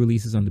movie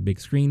releases on the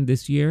big screen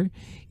this year.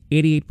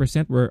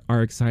 88%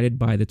 are excited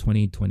by the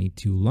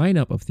 2022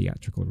 lineup of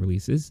theatrical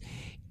releases.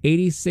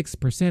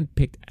 86%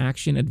 picked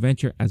action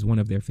adventure as one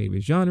of their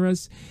favorite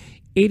genres.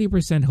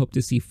 80% hope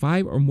to see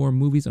 5 or more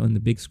movies on the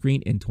big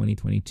screen in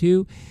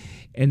 2022.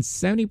 And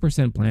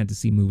 70% plan to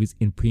see movies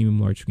in premium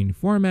large screen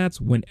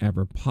formats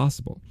whenever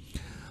possible.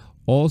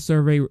 All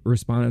survey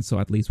respondents saw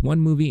at least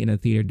one movie in a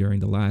theater during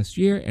the last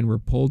year and were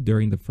polled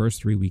during the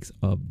first 3 weeks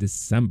of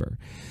December.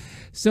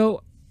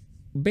 So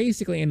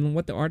basically, and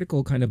what the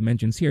article kind of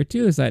mentions here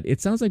too, is that it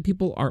sounds like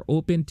people are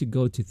open to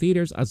go to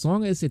theaters as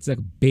long as it's a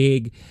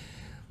big,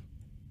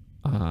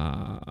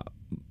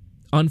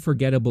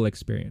 unforgettable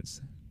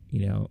experience,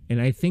 you know.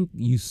 And I think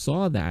you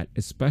saw that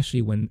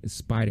especially when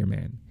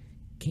Spider-Man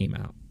came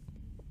out.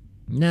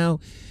 Now,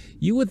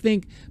 you would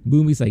think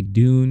movies like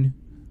Dune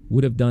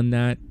would have done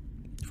that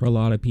for a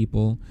lot of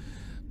people,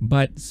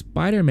 but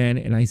Spider-Man,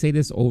 and I say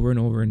this over and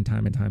over and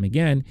time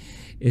again,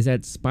 is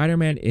that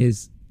Spider-Man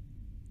is,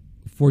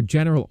 for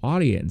general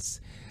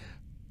audience,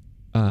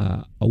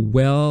 a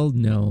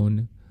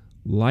well-known,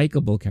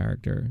 likable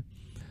character,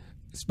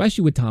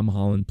 especially with Tom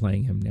Holland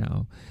playing him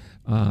now.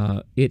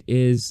 It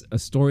is a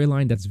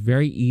storyline that's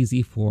very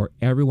easy for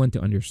everyone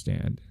to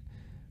understand,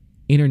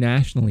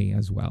 internationally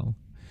as well.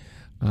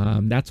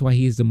 That's why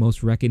he's the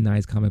most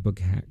recognized comic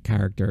book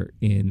character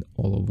in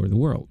all over the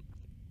world.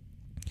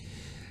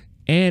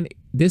 And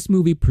this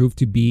movie proved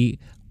to be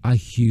a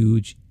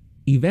huge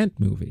event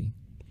movie,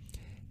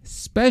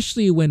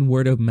 especially when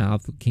word of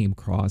mouth came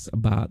across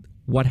about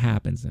what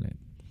happens in it.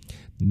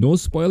 No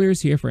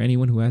spoilers here for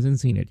anyone who hasn't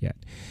seen it yet.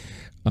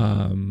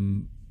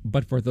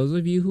 But for those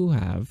of you who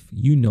have,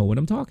 you know what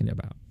I'm talking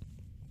about.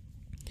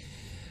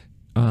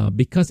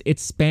 Because it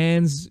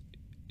spans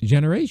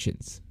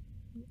generations,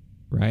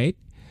 right?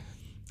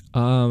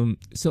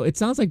 So it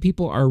sounds like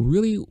people are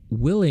really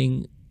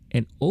willing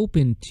and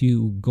open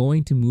to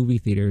going to movie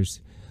theaters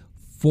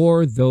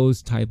for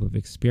those type of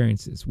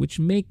experiences, which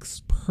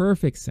makes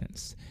perfect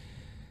sense.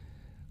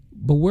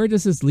 But where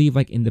does this leave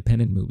like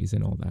independent movies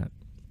and all that?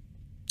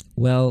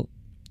 Well,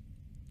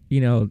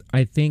 you know,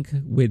 I think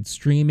with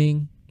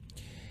streaming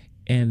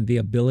and the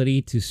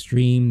ability to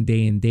stream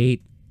day and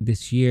date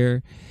this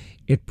year,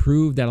 it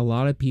proved that a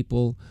lot of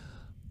people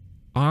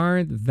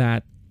aren't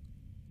that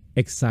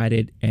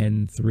excited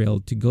and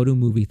thrilled to go to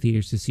movie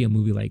theaters to see a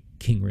movie like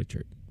King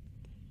Richard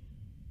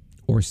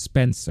or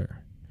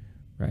Spencer,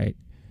 right?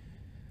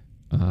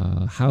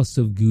 House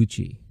of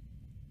Gucci,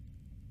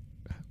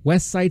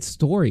 West Side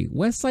Story.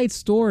 West Side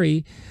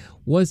Story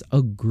was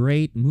a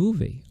great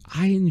movie.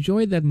 I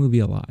enjoyed that movie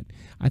a lot.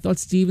 I thought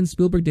Steven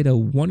Spielberg did a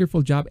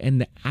wonderful job and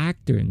the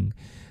acting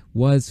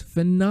was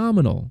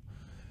phenomenal.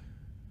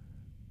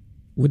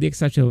 with the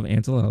exception of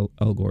Ansel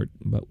Elgort,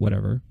 but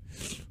whatever.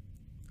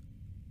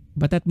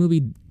 But that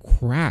movie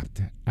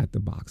crapped at the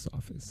box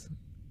office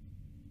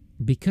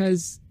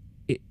because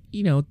it,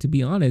 to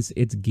be honest,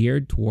 it's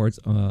geared towards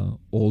a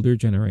older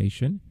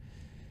generation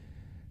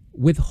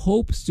with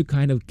hopes to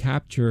kind of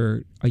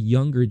capture a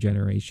younger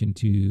generation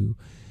to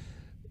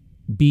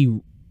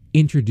be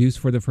introduced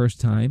for the first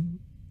time,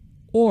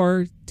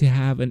 or to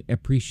have an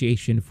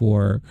appreciation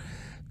for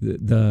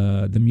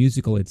the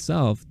musical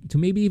itself, to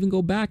maybe even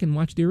go back and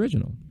watch the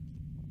original.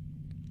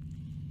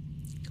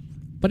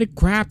 But it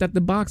crapped at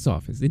the box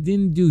office. It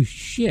didn't do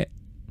shit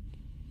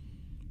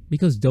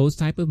because those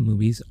type of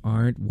movies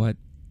aren't what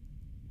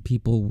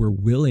people were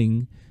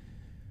willing,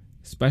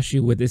 especially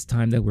with this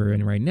time that we're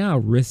in right now,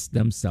 risk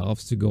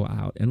themselves to go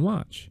out and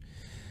watch.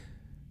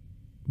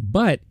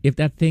 But if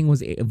that thing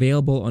was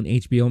available on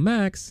HBO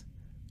Max,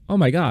 oh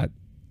my God,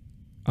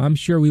 I'm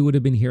sure we would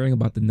have been hearing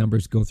about the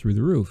numbers go through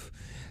the roof.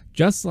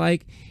 Just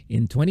like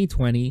in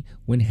 2020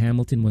 when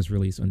Hamilton was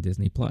released on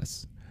Disney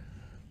Plus.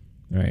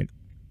 Right.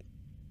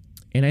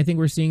 And I think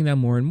we're seeing that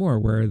more and more,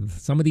 where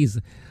some of these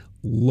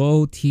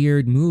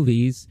low-tiered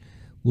movies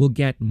will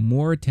get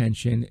more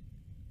attention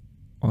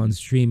on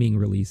streaming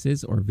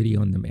releases or video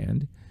on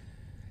demand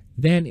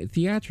than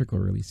theatrical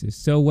releases.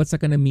 So what's that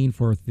going to mean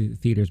for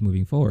theaters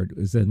moving forward?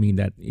 Does that mean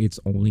that it's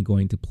only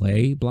going to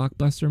play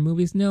blockbuster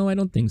movies? No, I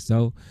don't think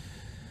so.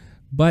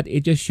 But it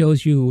just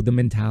shows you the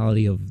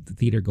mentality of the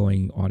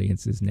theater-going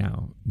audiences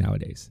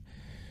nowadays.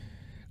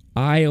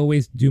 I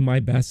always do my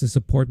best to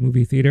support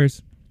movie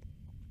theaters.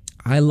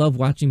 I love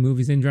watching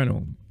movies in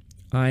general.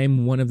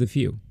 I'm one of the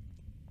few.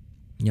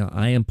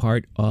 I am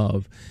part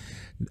of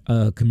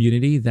a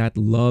community that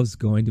loves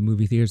going to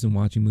movie theaters and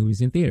watching movies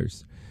in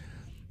theaters.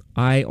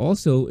 I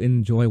also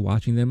enjoy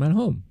watching them at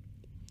home.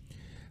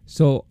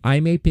 So I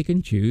may pick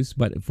and choose,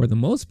 but for the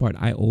most part,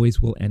 I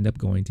always will end up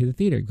going to the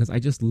theater because I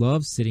just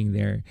love sitting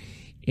there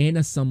in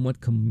a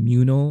somewhat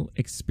communal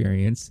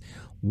experience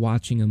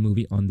watching a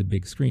movie on the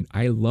big screen.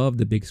 I love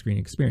the big screen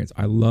experience.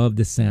 I love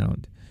the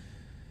sound.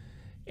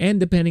 And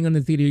depending on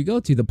the theater you go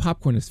to, the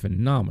popcorn is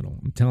phenomenal.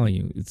 I'm telling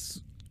you,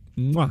 it's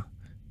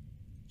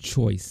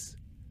choice.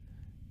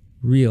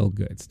 Real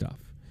good stuff.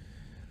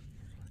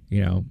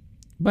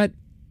 But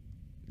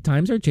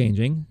times are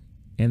changing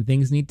and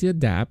things need to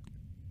adapt,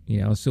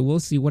 so we'll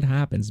see what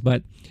happens.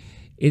 But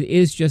it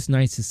is just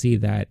nice to see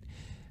that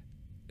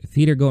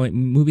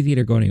movie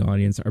theater going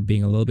audience are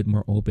being a little bit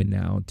more open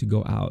now to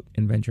go out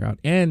and venture out.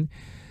 And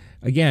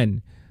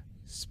again,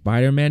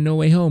 Spider-Man No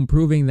Way Home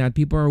proving that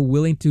people are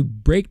willing to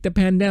break the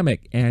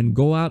pandemic and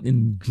go out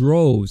in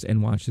droves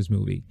and watch this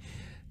movie.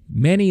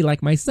 Many,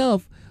 like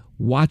myself,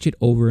 watch it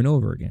over and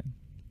over again.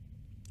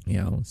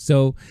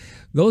 So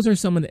those are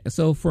some of the...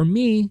 So for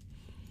me,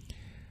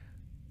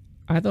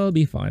 I thought it'd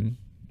be fun.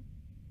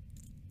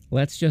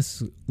 Let's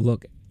just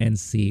look and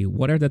see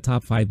what are the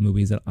top 5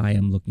 movies that I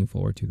am looking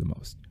forward to the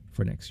most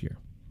for next year.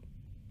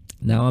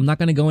 Now, I'm not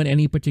going to go in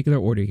any particular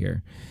order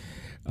here.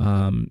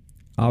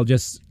 I'll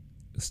just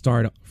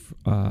start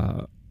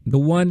the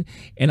one,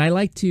 and I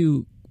like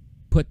to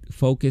put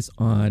focus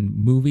on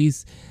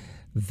movies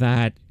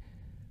that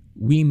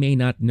we may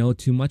not know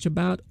too much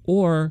about,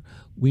 or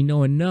we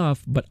know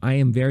enough, but I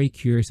am very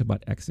curious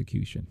about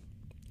execution,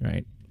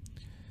 right?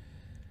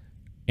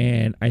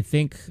 And I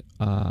think,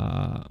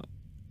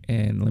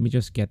 and let me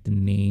just get the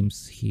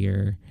names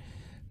here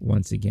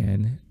once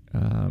again.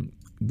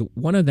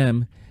 One of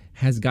them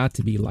has got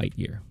to be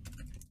Lightyear.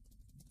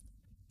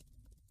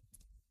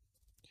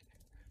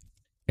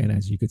 And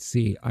as you could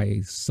see,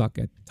 I suck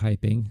at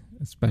typing,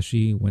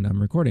 especially when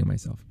I'm recording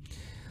myself.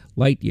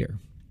 Lightyear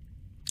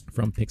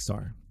from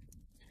Pixar.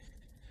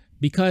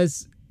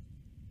 Because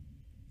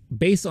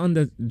based on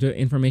the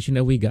information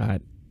that we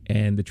got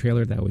and the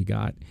trailer that we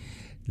got,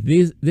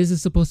 this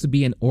is supposed to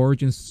be an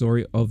origin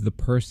story of the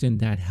person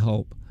that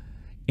helped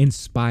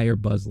inspire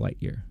Buzz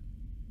Lightyear,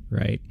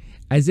 right?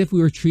 As if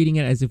we were treating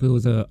it as if it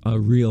was a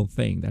real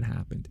thing that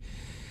happened.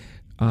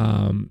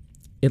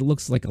 It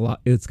looks like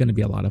it's going to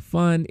be a lot of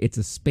fun. It's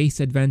a space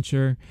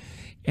adventure,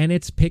 and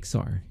it's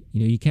Pixar.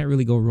 You can't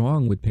really go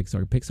wrong with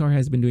Pixar. Pixar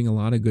has been doing a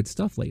lot of good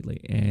stuff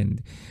lately,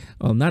 and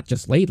not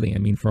just lately, I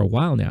mean for a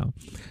while now.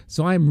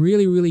 So I'm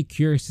really, really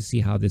curious to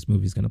see how this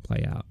movie is going to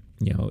play out.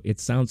 It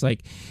sounds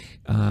like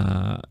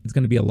it's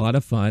going to be a lot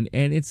of fun,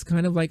 and it's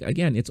kind of like,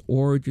 again, it's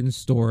origin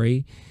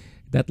story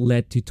that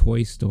led to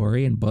Toy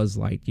Story and Buzz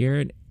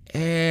Lightyear, and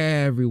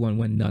everyone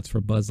went nuts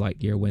for Buzz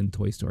Lightyear when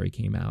Toy Story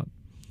came out.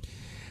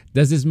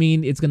 Does this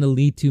mean it's going to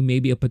lead to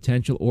maybe a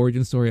potential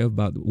origin story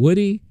about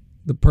Woody,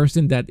 the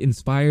person that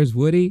inspires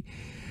Woody?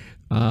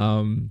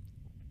 I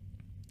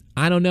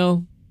don't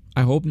know.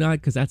 I hope not,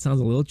 because that sounds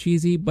a little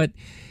cheesy, but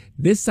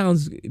this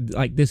sounds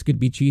like this could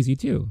be cheesy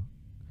too.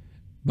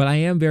 But I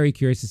am very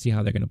curious to see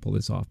how they're going to pull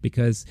this off,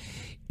 because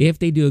if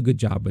they do a good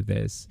job with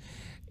this,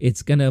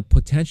 it's going to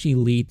potentially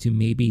lead to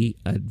maybe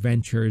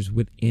adventures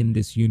within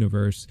this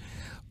universe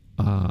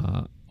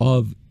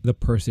of the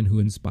person who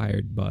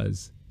inspired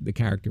Buzz, the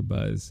character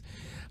Buzz.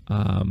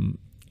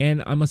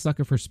 And I'm a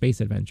sucker for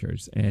space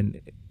adventures. And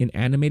in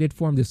animated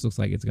form, this looks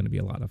like it's going to be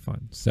a lot of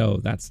fun. So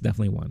that's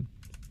definitely one.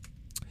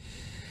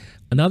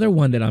 Another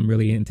one that I'm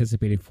really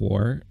anticipated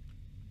for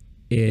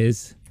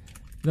is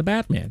The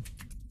Batman.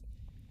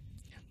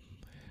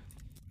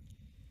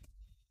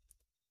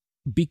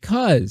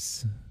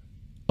 Because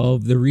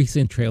of the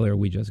recent trailer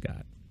we just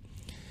got,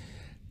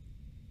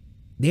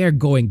 they are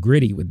going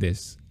gritty with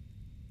this.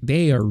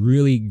 They are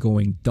really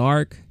going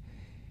dark,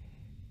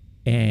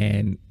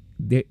 and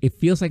it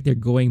feels like they're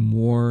going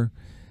more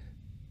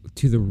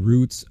to the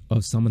roots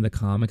of some of the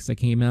comics that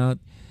came out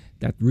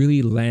that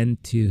really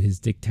lend to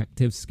his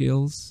detective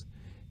skills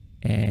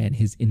and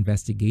his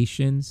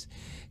investigations,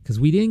 because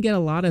we didn't get a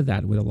lot of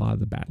that with a lot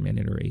of the Batman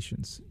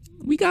iterations.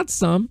 We got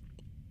some,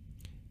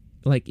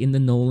 like in the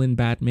Nolan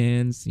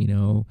Batmans, you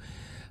know,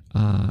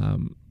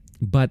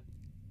 but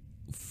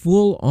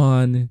full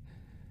on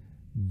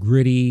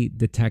gritty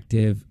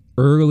detective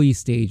early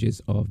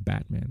stages of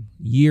Batman.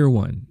 Year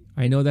one.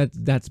 I know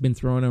that's been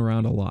thrown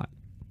around a lot.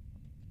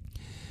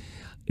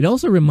 It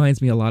also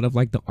reminds me a lot of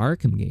like the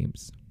Arkham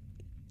games.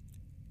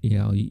 You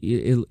know,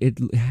 it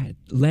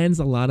lends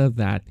a lot of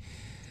that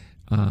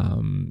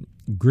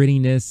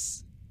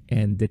grittiness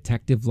and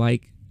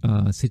detective-like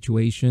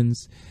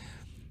situations.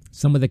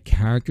 Some of the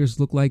characters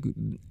look like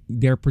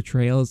their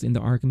portrayals in the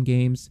Arkham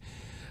games.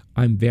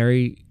 I'm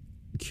very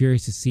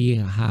curious to see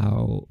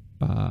how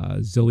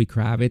Zoe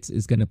Kravitz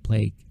is going to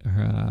play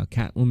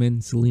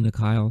Catwoman, Selina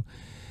Kyle.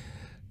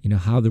 You know,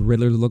 how the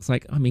Riddler looks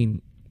like. I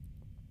mean,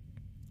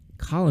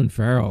 Colin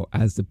Farrell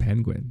as the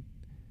Penguin.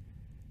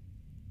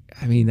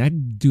 I mean,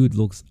 that dude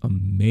looks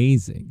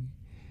amazing.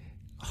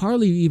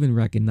 Hardly even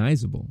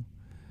recognizable.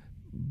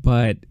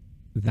 But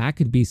that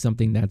could be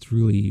something that's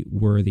really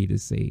worthy to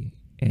see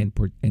and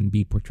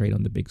be portrayed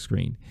on the big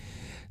screen.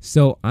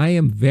 So I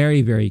am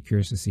very, very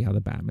curious to see how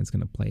the Batman's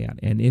going to play out.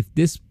 And if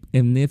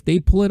they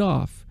pull it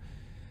off,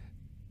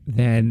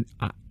 then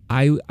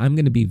I'm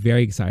going to be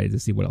very excited to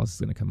see what else is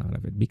going to come out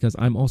of it, because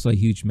I'm also a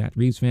huge Matt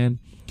Reeves fan.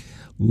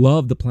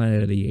 Love the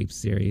Planet of the Apes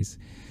series,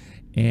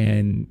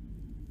 and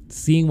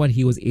seeing what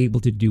he was able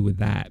to do with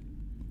that,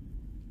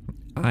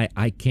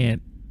 I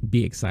can't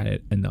be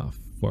excited enough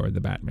for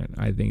the Batman.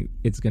 I think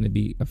it's going to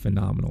be a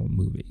phenomenal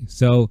movie.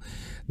 So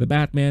the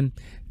Batman,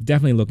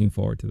 definitely looking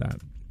forward to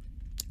that.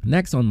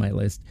 Next on my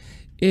list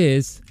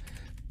is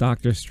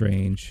Doctor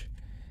Strange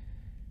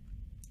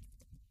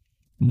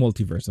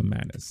Multiverse of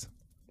Madness.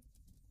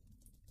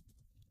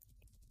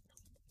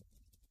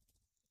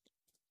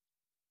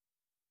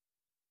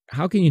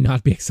 How can you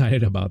not be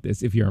excited about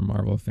this if you're a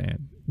Marvel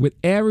fan? With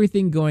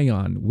everything going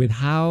on, with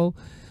how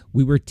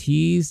we were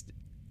teased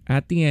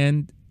at the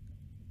end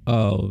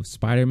of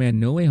Spider-Man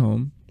No Way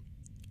Home,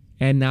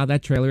 and now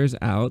that trailer is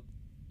out,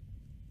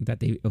 that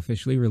they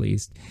officially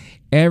released,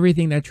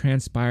 everything that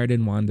transpired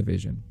in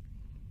WandaVision.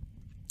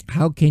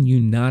 How can you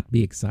not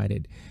be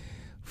excited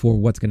for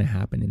what's going to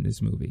happen in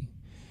this movie?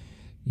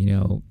 You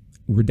know,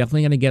 we're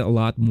definitely going to get a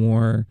lot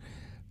more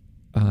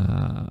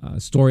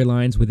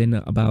storylines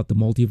about the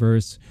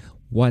multiverse,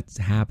 what's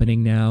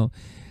happening now.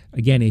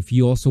 Again, if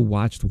you also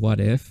watched What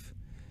If,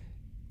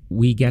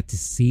 we get to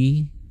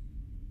see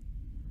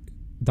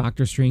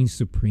Doctor Strange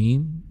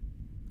Supreme.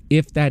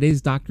 If that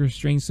is Doctor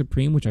Strange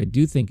Supreme, which I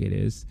do think it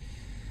is,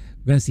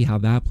 we're going to see how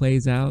that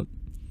plays out,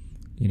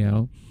 you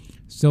know.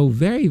 So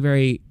very,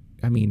 very,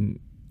 I mean,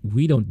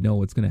 we don't know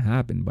what's going to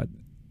happen, but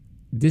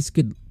this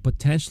could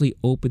potentially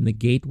open the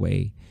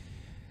gateway,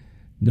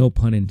 no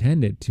pun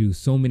intended, to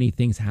so many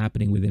things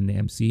happening within the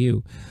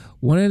MCU.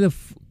 One of the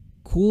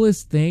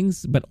coolest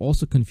things, but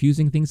also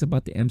confusing things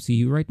about the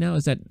MCU right now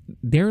is that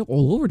they're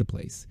all over the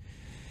place.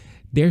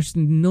 There's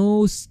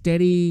no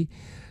steady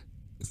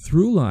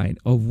through line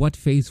of what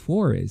Phase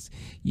 4 is.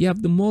 You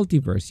have the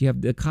multiverse, you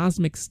have the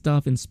cosmic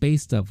stuff and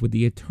space stuff with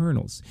the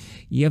Eternals.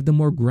 You have the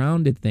more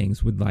grounded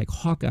things with like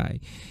Hawkeye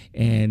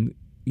and,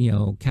 you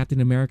know,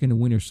 Captain America and the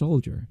Winter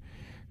Soldier,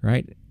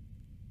 right?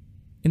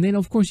 And then,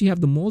 of course, you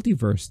have the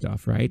multiverse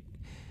stuff, right?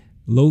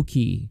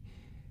 Loki,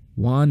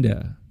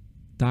 Wanda,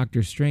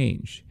 Doctor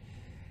Strange.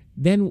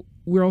 Then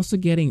we're also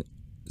getting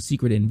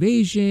Secret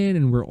Invasion,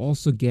 and we're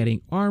also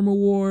getting Armor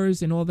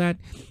Wars and all that.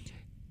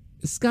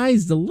 The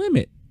sky's the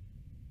limit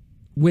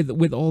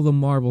with all the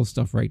Marvel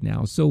stuff right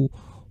now. So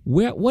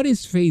what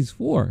is Phase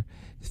 4?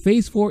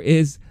 Phase 4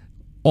 is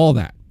all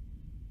that,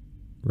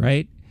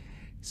 right?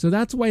 So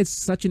that's why it's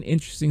such an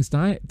interesting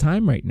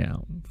time right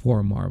now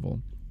for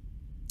Marvel.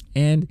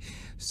 And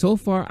so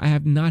far, I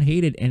have not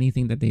hated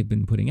anything that they've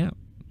been putting out.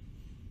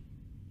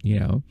 You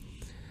know,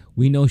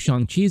 we know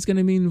Shang-Chi is going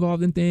to be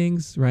involved in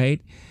things,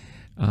 right?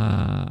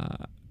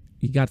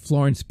 You got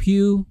Florence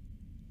Pugh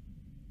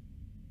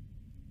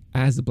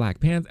as the Black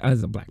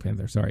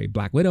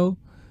Widow.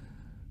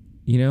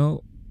 You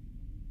know,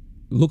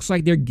 looks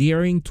like they're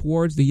gearing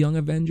towards the Young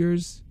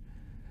Avengers.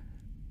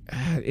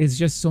 It's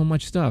just so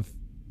much stuff.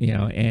 You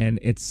know, and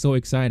it's so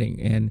exciting.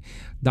 And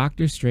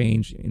Doctor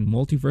Strange in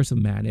Multiverse of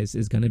Madness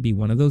is going to be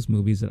one of those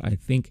movies that I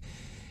think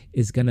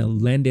is going to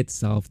lend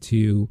itself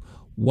to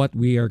what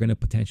we are going to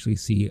potentially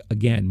see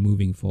again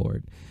moving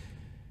forward.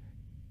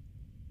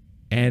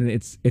 and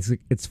it's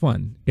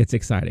fun. It's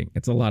exciting.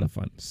 It's a lot of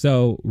fun.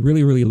 So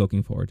really, really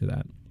looking forward to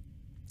that.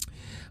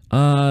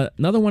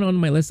 Another one on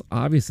my list,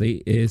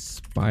 obviously, is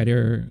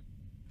Spider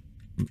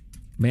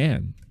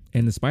Man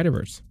and the Spider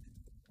Verse.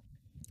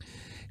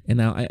 And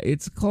now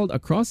it's called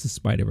Across the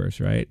Spider Verse,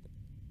 right?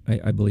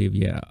 I believe,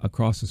 yeah,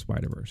 Across the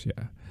Spider Verse,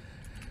 yeah.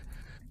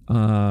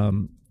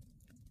 Um,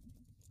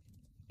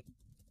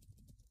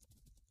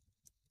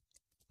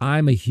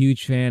 I'm a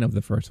huge fan of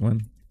the first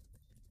one.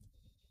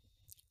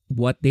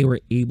 What they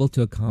were able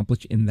to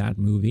accomplish in that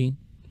movie,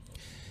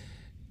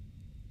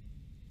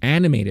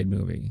 animated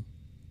movie,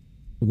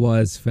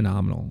 was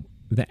phenomenal.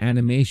 The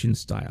animation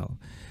style,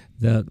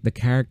 the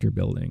character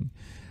building,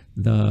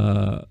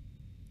 the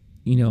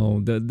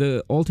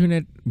the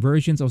alternate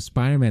versions of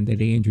Spider-Man that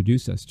they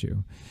introduced us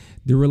to,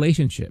 the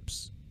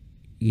relationships,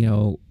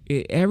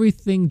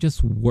 everything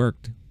just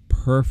worked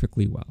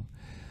perfectly well.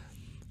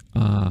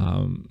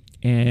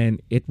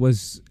 And it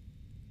was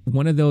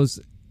one of those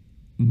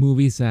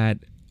movies that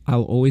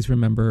I'll always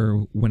remember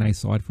when I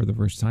saw it for the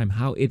first time,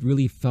 how it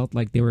really felt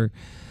like they were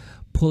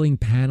pulling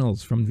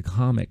panels from the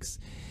comics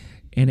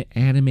and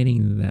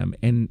animating them,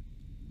 and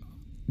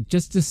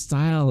just the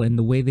style and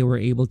the way they were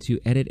able to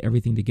edit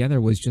everything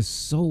together was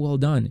just so well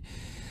done,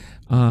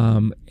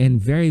 and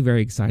very,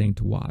 very exciting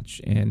to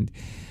watch. And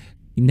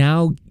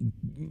now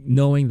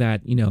knowing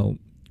that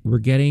we're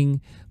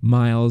getting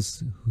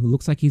Miles, who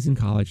looks like he's in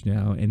college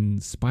now,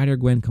 and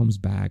Spider-Gwen comes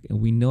back,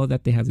 and we know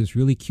that they have this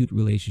really cute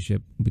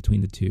relationship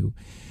between the two.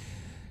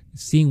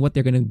 Seeing what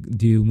they're going to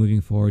do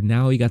moving forward.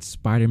 Now we got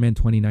Spider-Man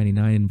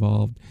 2099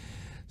 involved.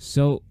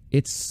 So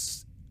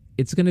it's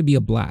going to be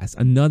a blast.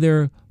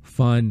 Another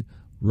fun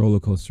roller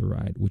coaster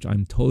ride, which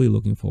I'm totally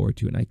looking forward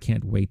to, and I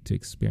can't wait to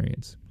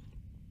experience.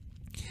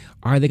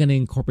 Are they going to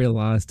incorporate a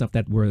lot of stuff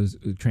that was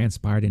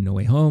transpired in No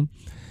Way Home?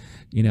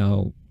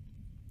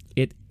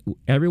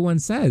 Everyone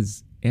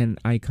says, and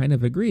I kind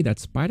of agree, that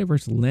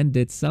Spider-Verse lent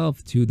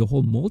itself to the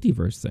whole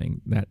multiverse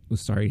thing that was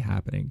started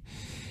happening,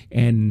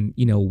 and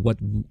what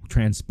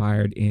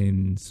transpired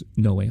in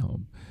No Way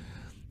Home.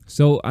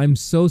 So I'm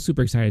so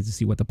super excited to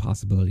see what the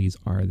possibilities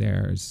are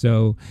there.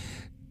 So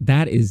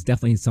that is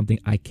definitely something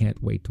I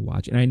can't wait to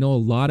watch. And I know a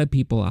lot of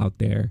people out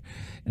there,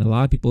 and a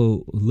lot of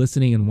people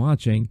listening and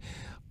watching,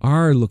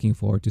 are looking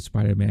forward to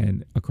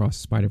Spider-Man Across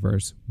the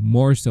Spider-Verse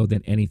more so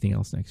than anything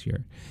else next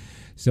year.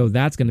 So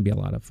that's going to be a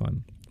lot of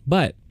fun.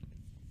 But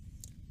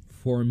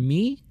for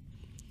me,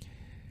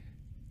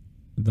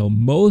 the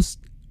most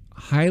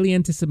highly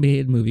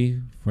anticipated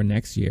movie for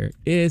next year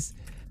is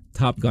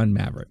Top Gun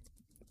Maverick.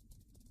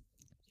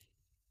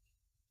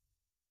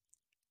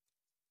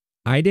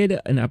 I did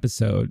an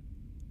episode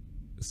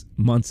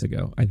months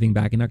ago, I think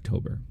back in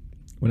October,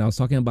 when I was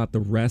talking about the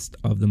rest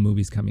of the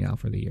movies coming out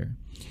for the year.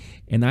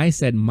 And I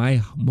said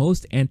my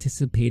most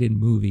anticipated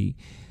movie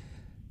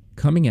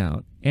coming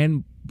out,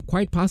 and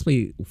quite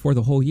possibly for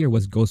the whole year,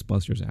 was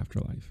Ghostbusters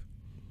Afterlife.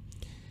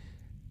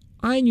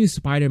 I knew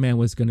Spider-Man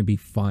was going to be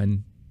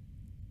fun.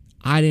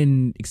 I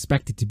didn't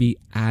expect it to be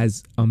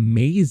as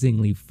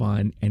amazingly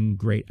fun and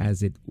great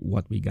as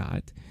what we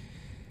got.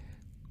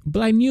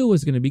 But I knew it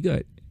was going to be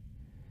good.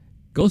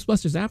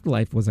 Ghostbusters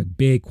Afterlife was a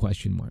big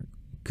question mark.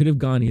 Could have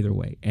gone either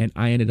way. And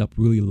I ended up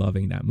really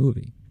loving that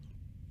movie.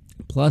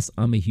 Plus,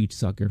 I'm a huge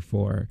sucker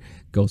for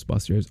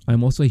Ghostbusters.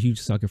 I'm also a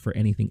huge sucker for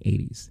anything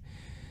 80s.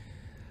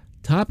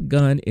 Top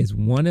Gun is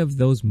one of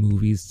those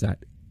movies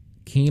that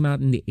came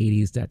out in the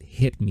 80s that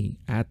hit me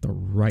at the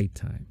right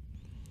time.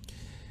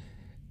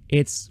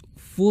 It's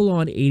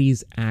full-on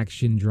 80s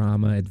action,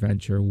 drama,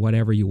 adventure,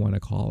 whatever you want to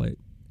call it.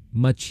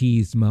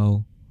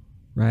 Machismo,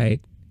 right?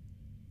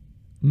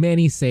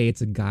 Many say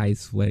it's a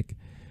guy's flick.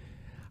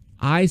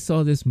 I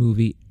saw this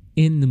movie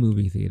in the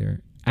movie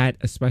theater at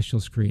a special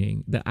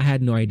screening that I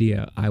had no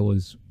idea I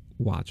was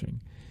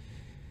watching.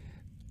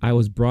 I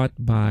was brought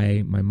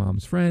by my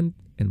mom's friend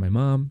and my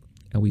mom,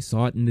 and we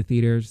saw it in the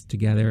theaters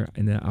together,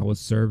 and then I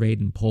was surveyed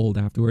and polled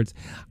afterwards.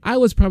 I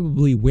was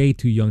probably way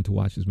too young to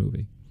watch this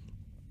movie,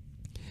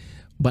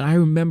 but I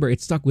remember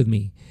it stuck with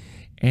me.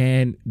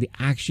 And the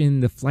action,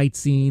 the flight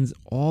scenes,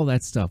 all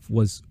that stuff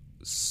was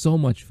so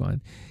much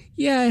fun.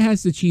 Yeah, it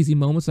has the cheesy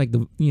moments like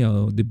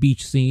the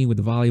beach scene with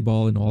the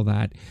volleyball and all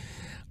that.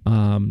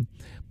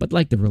 But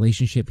like the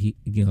relationship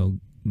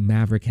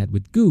Maverick had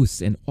with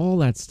Goose and all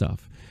that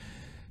stuff.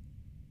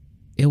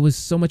 It was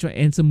so much fun.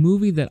 And it's a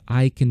movie that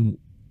I can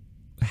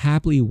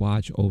happily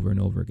watch over and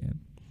over again.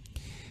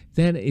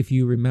 Then if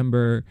you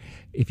remember,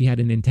 if you had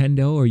a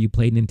Nintendo or you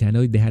played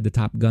Nintendo, they had the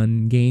Top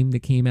Gun game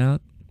that came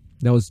out.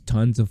 That was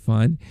tons of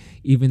fun,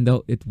 even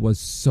though it was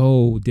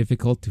so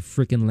difficult to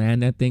freaking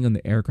land that thing on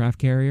the aircraft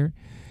carrier.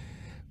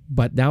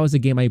 But that was a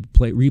game I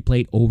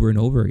replayed over and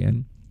over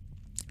again.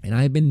 And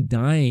I've been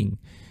dying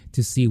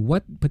to see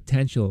what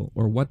potential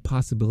or what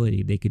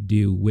possibility they could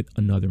do with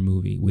another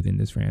movie within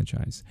this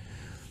franchise.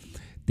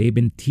 They've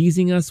been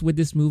teasing us with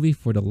this movie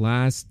for the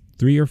last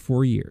 3 or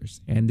 4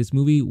 years. And this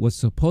movie was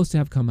supposed to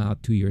have come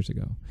out 2 years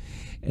ago.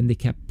 And they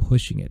kept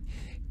pushing it.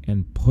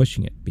 and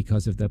pushing it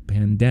because of the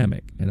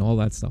pandemic and all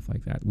that stuff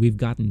like that. We've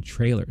gotten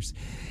trailers.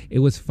 It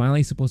was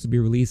finally supposed to be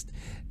released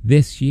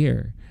this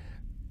year,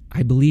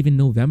 I believe in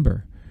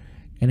November,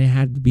 and it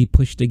had to be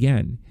pushed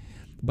again.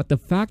 But the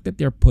fact that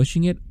they're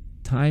pushing it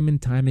time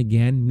and time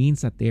again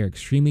means that they're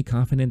extremely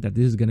confident that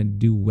this is going to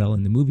do well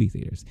in the movie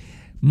theaters.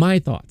 My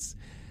thoughts.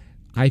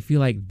 I feel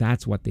like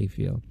that's what they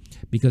feel,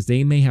 because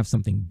they may have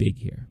something big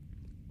here.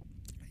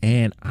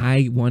 And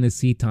I want to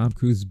see Tom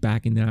Cruise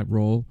back in that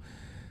role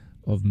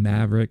of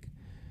Maverick,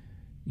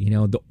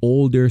 the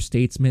older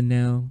statesman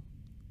now,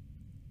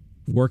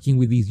 working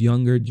with these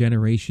younger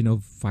generation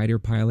of fighter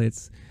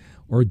pilots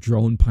or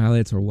drone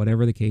pilots or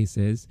whatever the case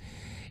is.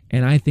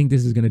 And I think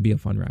this is going to be a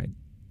fun ride.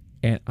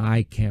 And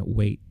I can't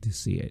wait to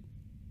see it.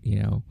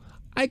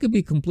 I could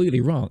be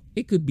completely wrong.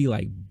 It could be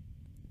like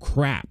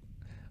crap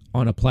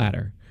on a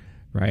platter,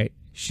 right?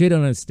 Shit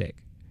on a stick.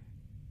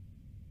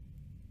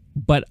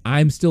 But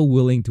I'm still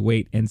willing to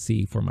wait and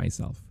see for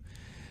myself.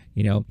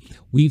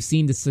 We've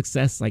seen the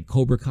success like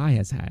Cobra Kai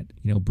has had,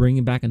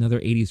 bringing back another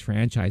 80s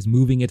franchise,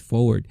 moving it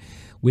forward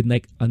with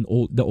like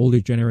the older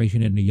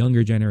generation and the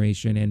younger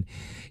generation. And,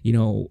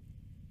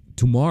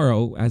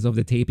 tomorrow, as of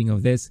the taping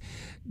of this,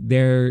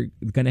 they're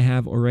going to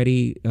have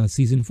already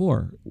season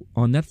 4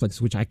 on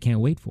Netflix, which I can't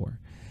wait for.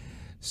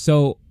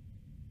 So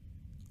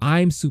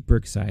I'm super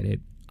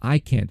excited. I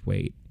can't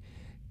wait.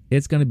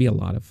 It's going to be a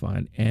lot of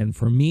fun. And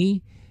for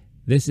me,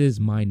 this is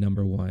my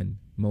number one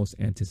most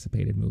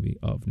anticipated movie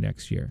of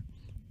next year.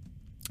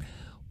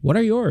 What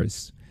are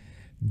yours?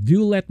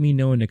 Do let me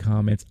know in the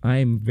comments.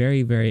 I'm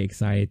very, very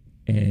excited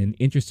and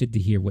interested to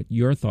hear what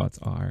your thoughts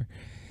are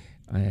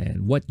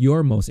and what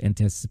your most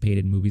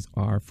anticipated movies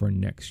are for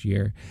next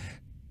year.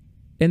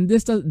 And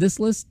this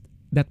list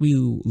that we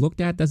looked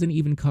at doesn't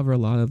even cover a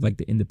lot of like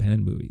the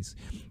independent movies,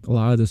 a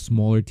lot of the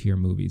smaller tier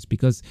movies,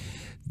 because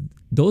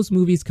those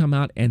movies come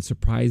out and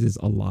surprises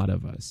a lot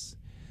of us.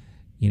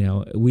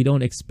 We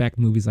don't expect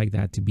movies like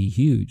that to be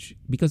huge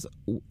because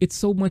it's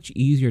so much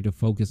easier to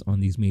focus on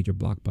these major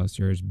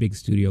blockbusters, big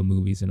studio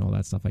movies and all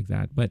that stuff like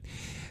that. But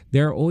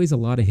there are always a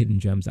lot of hidden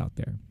gems out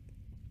there.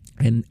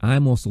 And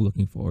I'm also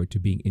looking forward to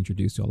being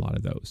introduced to a lot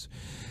of those.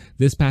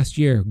 This past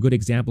year, good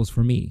examples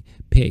for me,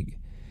 Pig,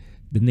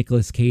 the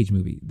Nicolas Cage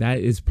movie. That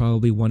is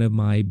probably one of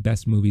my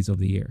best movies of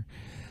the year.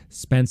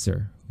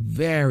 Spencer,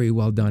 very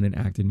well done and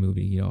acted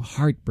movie,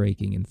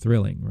 heartbreaking and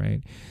thrilling,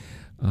 right?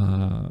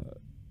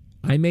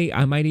 I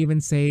might even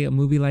say a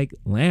movie like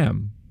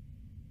Lamb,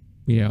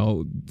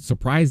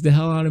 surprised the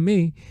hell out of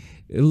me.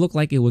 It looked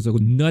like it was a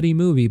nutty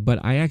movie,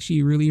 but I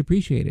actually really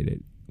appreciated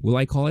it. Will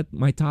I call it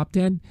my top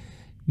 10?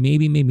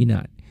 Maybe, maybe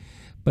not.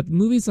 But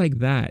movies like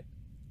that,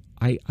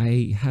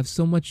 I have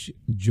so much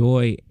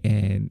joy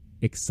and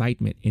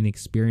excitement in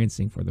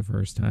experiencing for the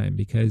first time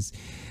because,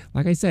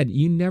 like I said,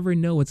 you never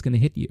know what's going to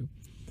hit you.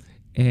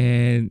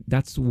 And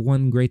that's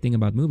one great thing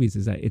about movies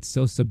is that it's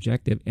so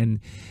subjective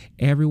and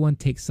everyone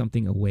takes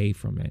something away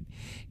from it.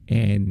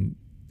 And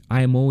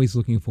I am always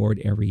looking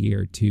forward every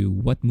year to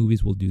what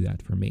movies will do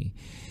that for me.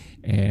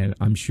 And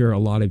I'm sure a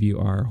lot of you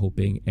are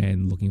hoping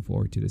and looking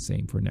forward to the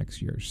same for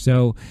next year.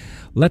 So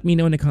let me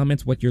know in the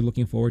comments what you're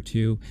looking forward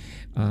to.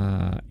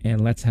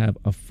 And let's have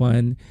a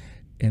fun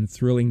and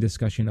thrilling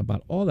discussion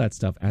about all that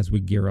stuff as we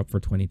gear up for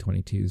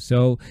 2022.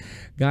 So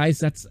guys,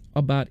 that's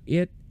about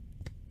it.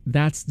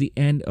 That's the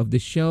end of the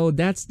show.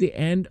 That's the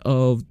end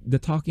of the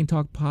Talking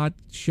Talk Pod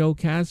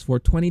showcast for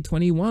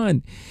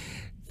 2021.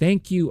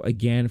 Thank you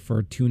again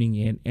for tuning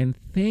in, and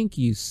thank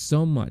you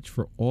so much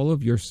for all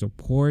of your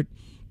support,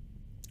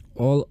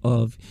 all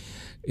of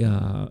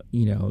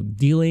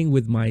dealing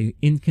with my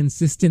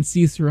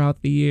inconsistencies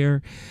throughout the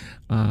year.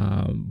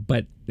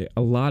 But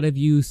a lot of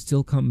you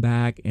still come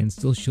back and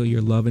still show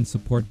your love and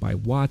support by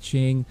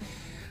watching,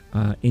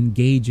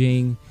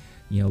 engaging,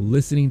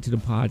 listening to the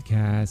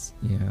podcast,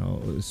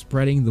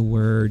 spreading the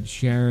word,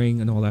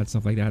 sharing and all that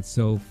stuff like that.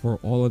 So for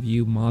all of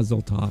you,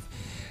 Mazel Tov.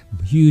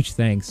 Huge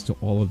thanks to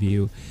all of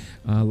you.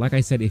 Like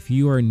I said, if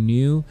you are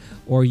new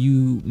or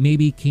you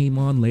maybe came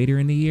on later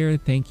in the year,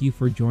 thank you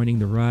for joining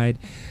the ride.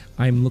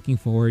 I'm looking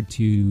forward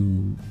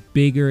to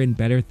bigger and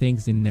better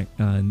things in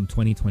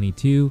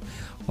 2022.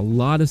 A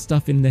lot of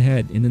stuff in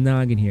the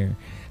noggin here,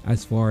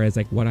 as far as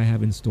like what I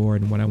have in store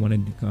and what I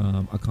want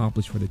to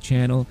accomplish for the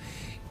channel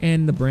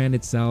and the brand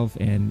itself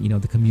and,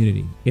 the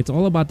community. It's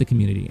all about the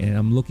community, and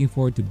I'm looking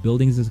forward to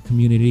building this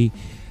community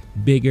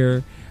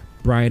bigger,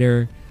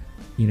 brighter,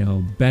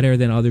 better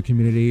than other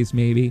communities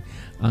maybe.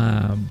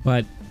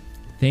 But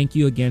thank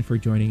you again for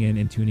joining in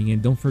and tuning in.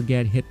 Don't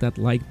forget, hit that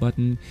like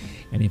button.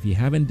 And if you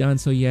haven't done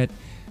so yet,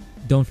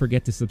 don't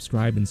forget to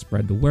subscribe and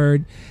spread the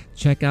word.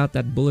 Check out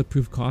that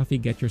Bulletproof Coffee.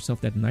 Get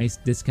yourself that nice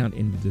discount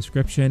in the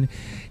description.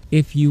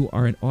 If you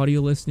are an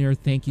audio listener,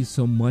 thank you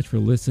so much for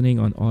listening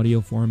on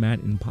audio format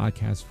and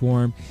podcast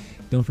form.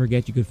 Don't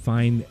forget, you could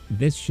find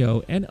this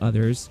show and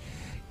others,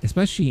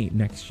 especially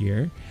next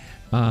year,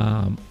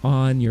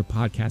 on your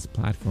podcast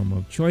platform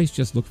of choice.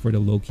 Just look for the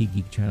Low Key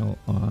Geek channel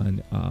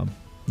on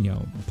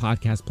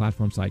podcast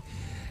platforms like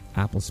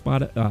Apple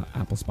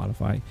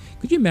Spotify.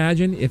 Could you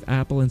imagine if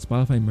Apple and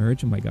Spotify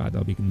merge? Oh my God,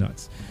 that'll be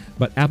nuts.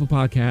 But Apple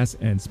Podcasts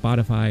and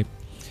Spotify,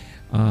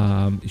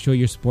 show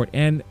your support.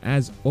 And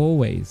as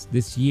always,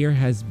 this year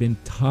has been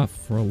tough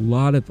for a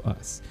lot of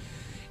us.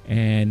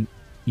 And,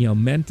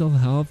 mental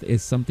health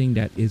is something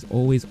that is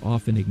always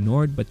often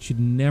ignored, but should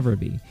never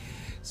be.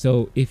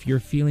 So if you're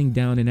feeling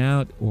down and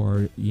out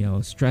or,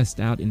 stressed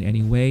out in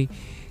any way,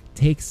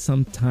 take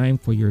some time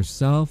for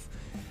yourself.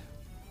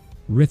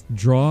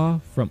 Withdraw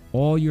from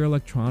all your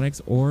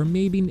electronics, or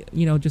maybe,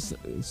 just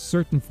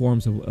certain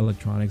forms of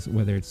electronics,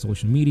 whether it's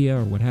social media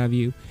or what have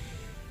you.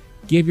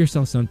 Give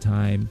yourself some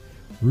time,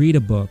 read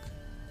a book,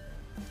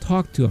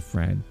 talk to a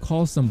friend,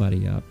 call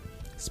somebody up,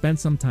 spend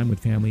some time with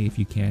family if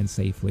you can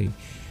safely.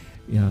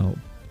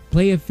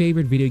 Play a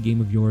favorite video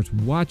game of yours,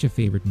 watch a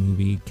favorite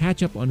movie,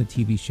 catch up on a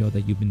TV show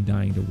that you've been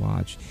dying to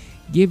watch.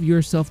 Give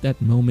yourself that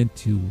moment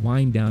to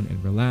wind down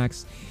and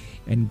relax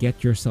and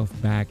get yourself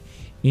back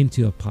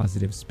into a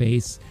positive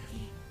space.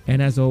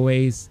 And as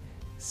always,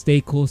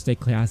 stay cool, stay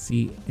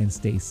classy, and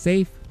stay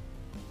safe.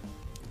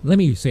 Let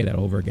me say that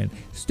over again.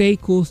 Stay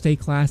cool, stay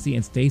classy,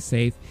 and stay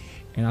safe.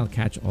 And I'll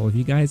catch all of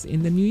you guys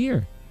in the new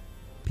year.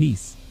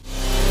 Peace.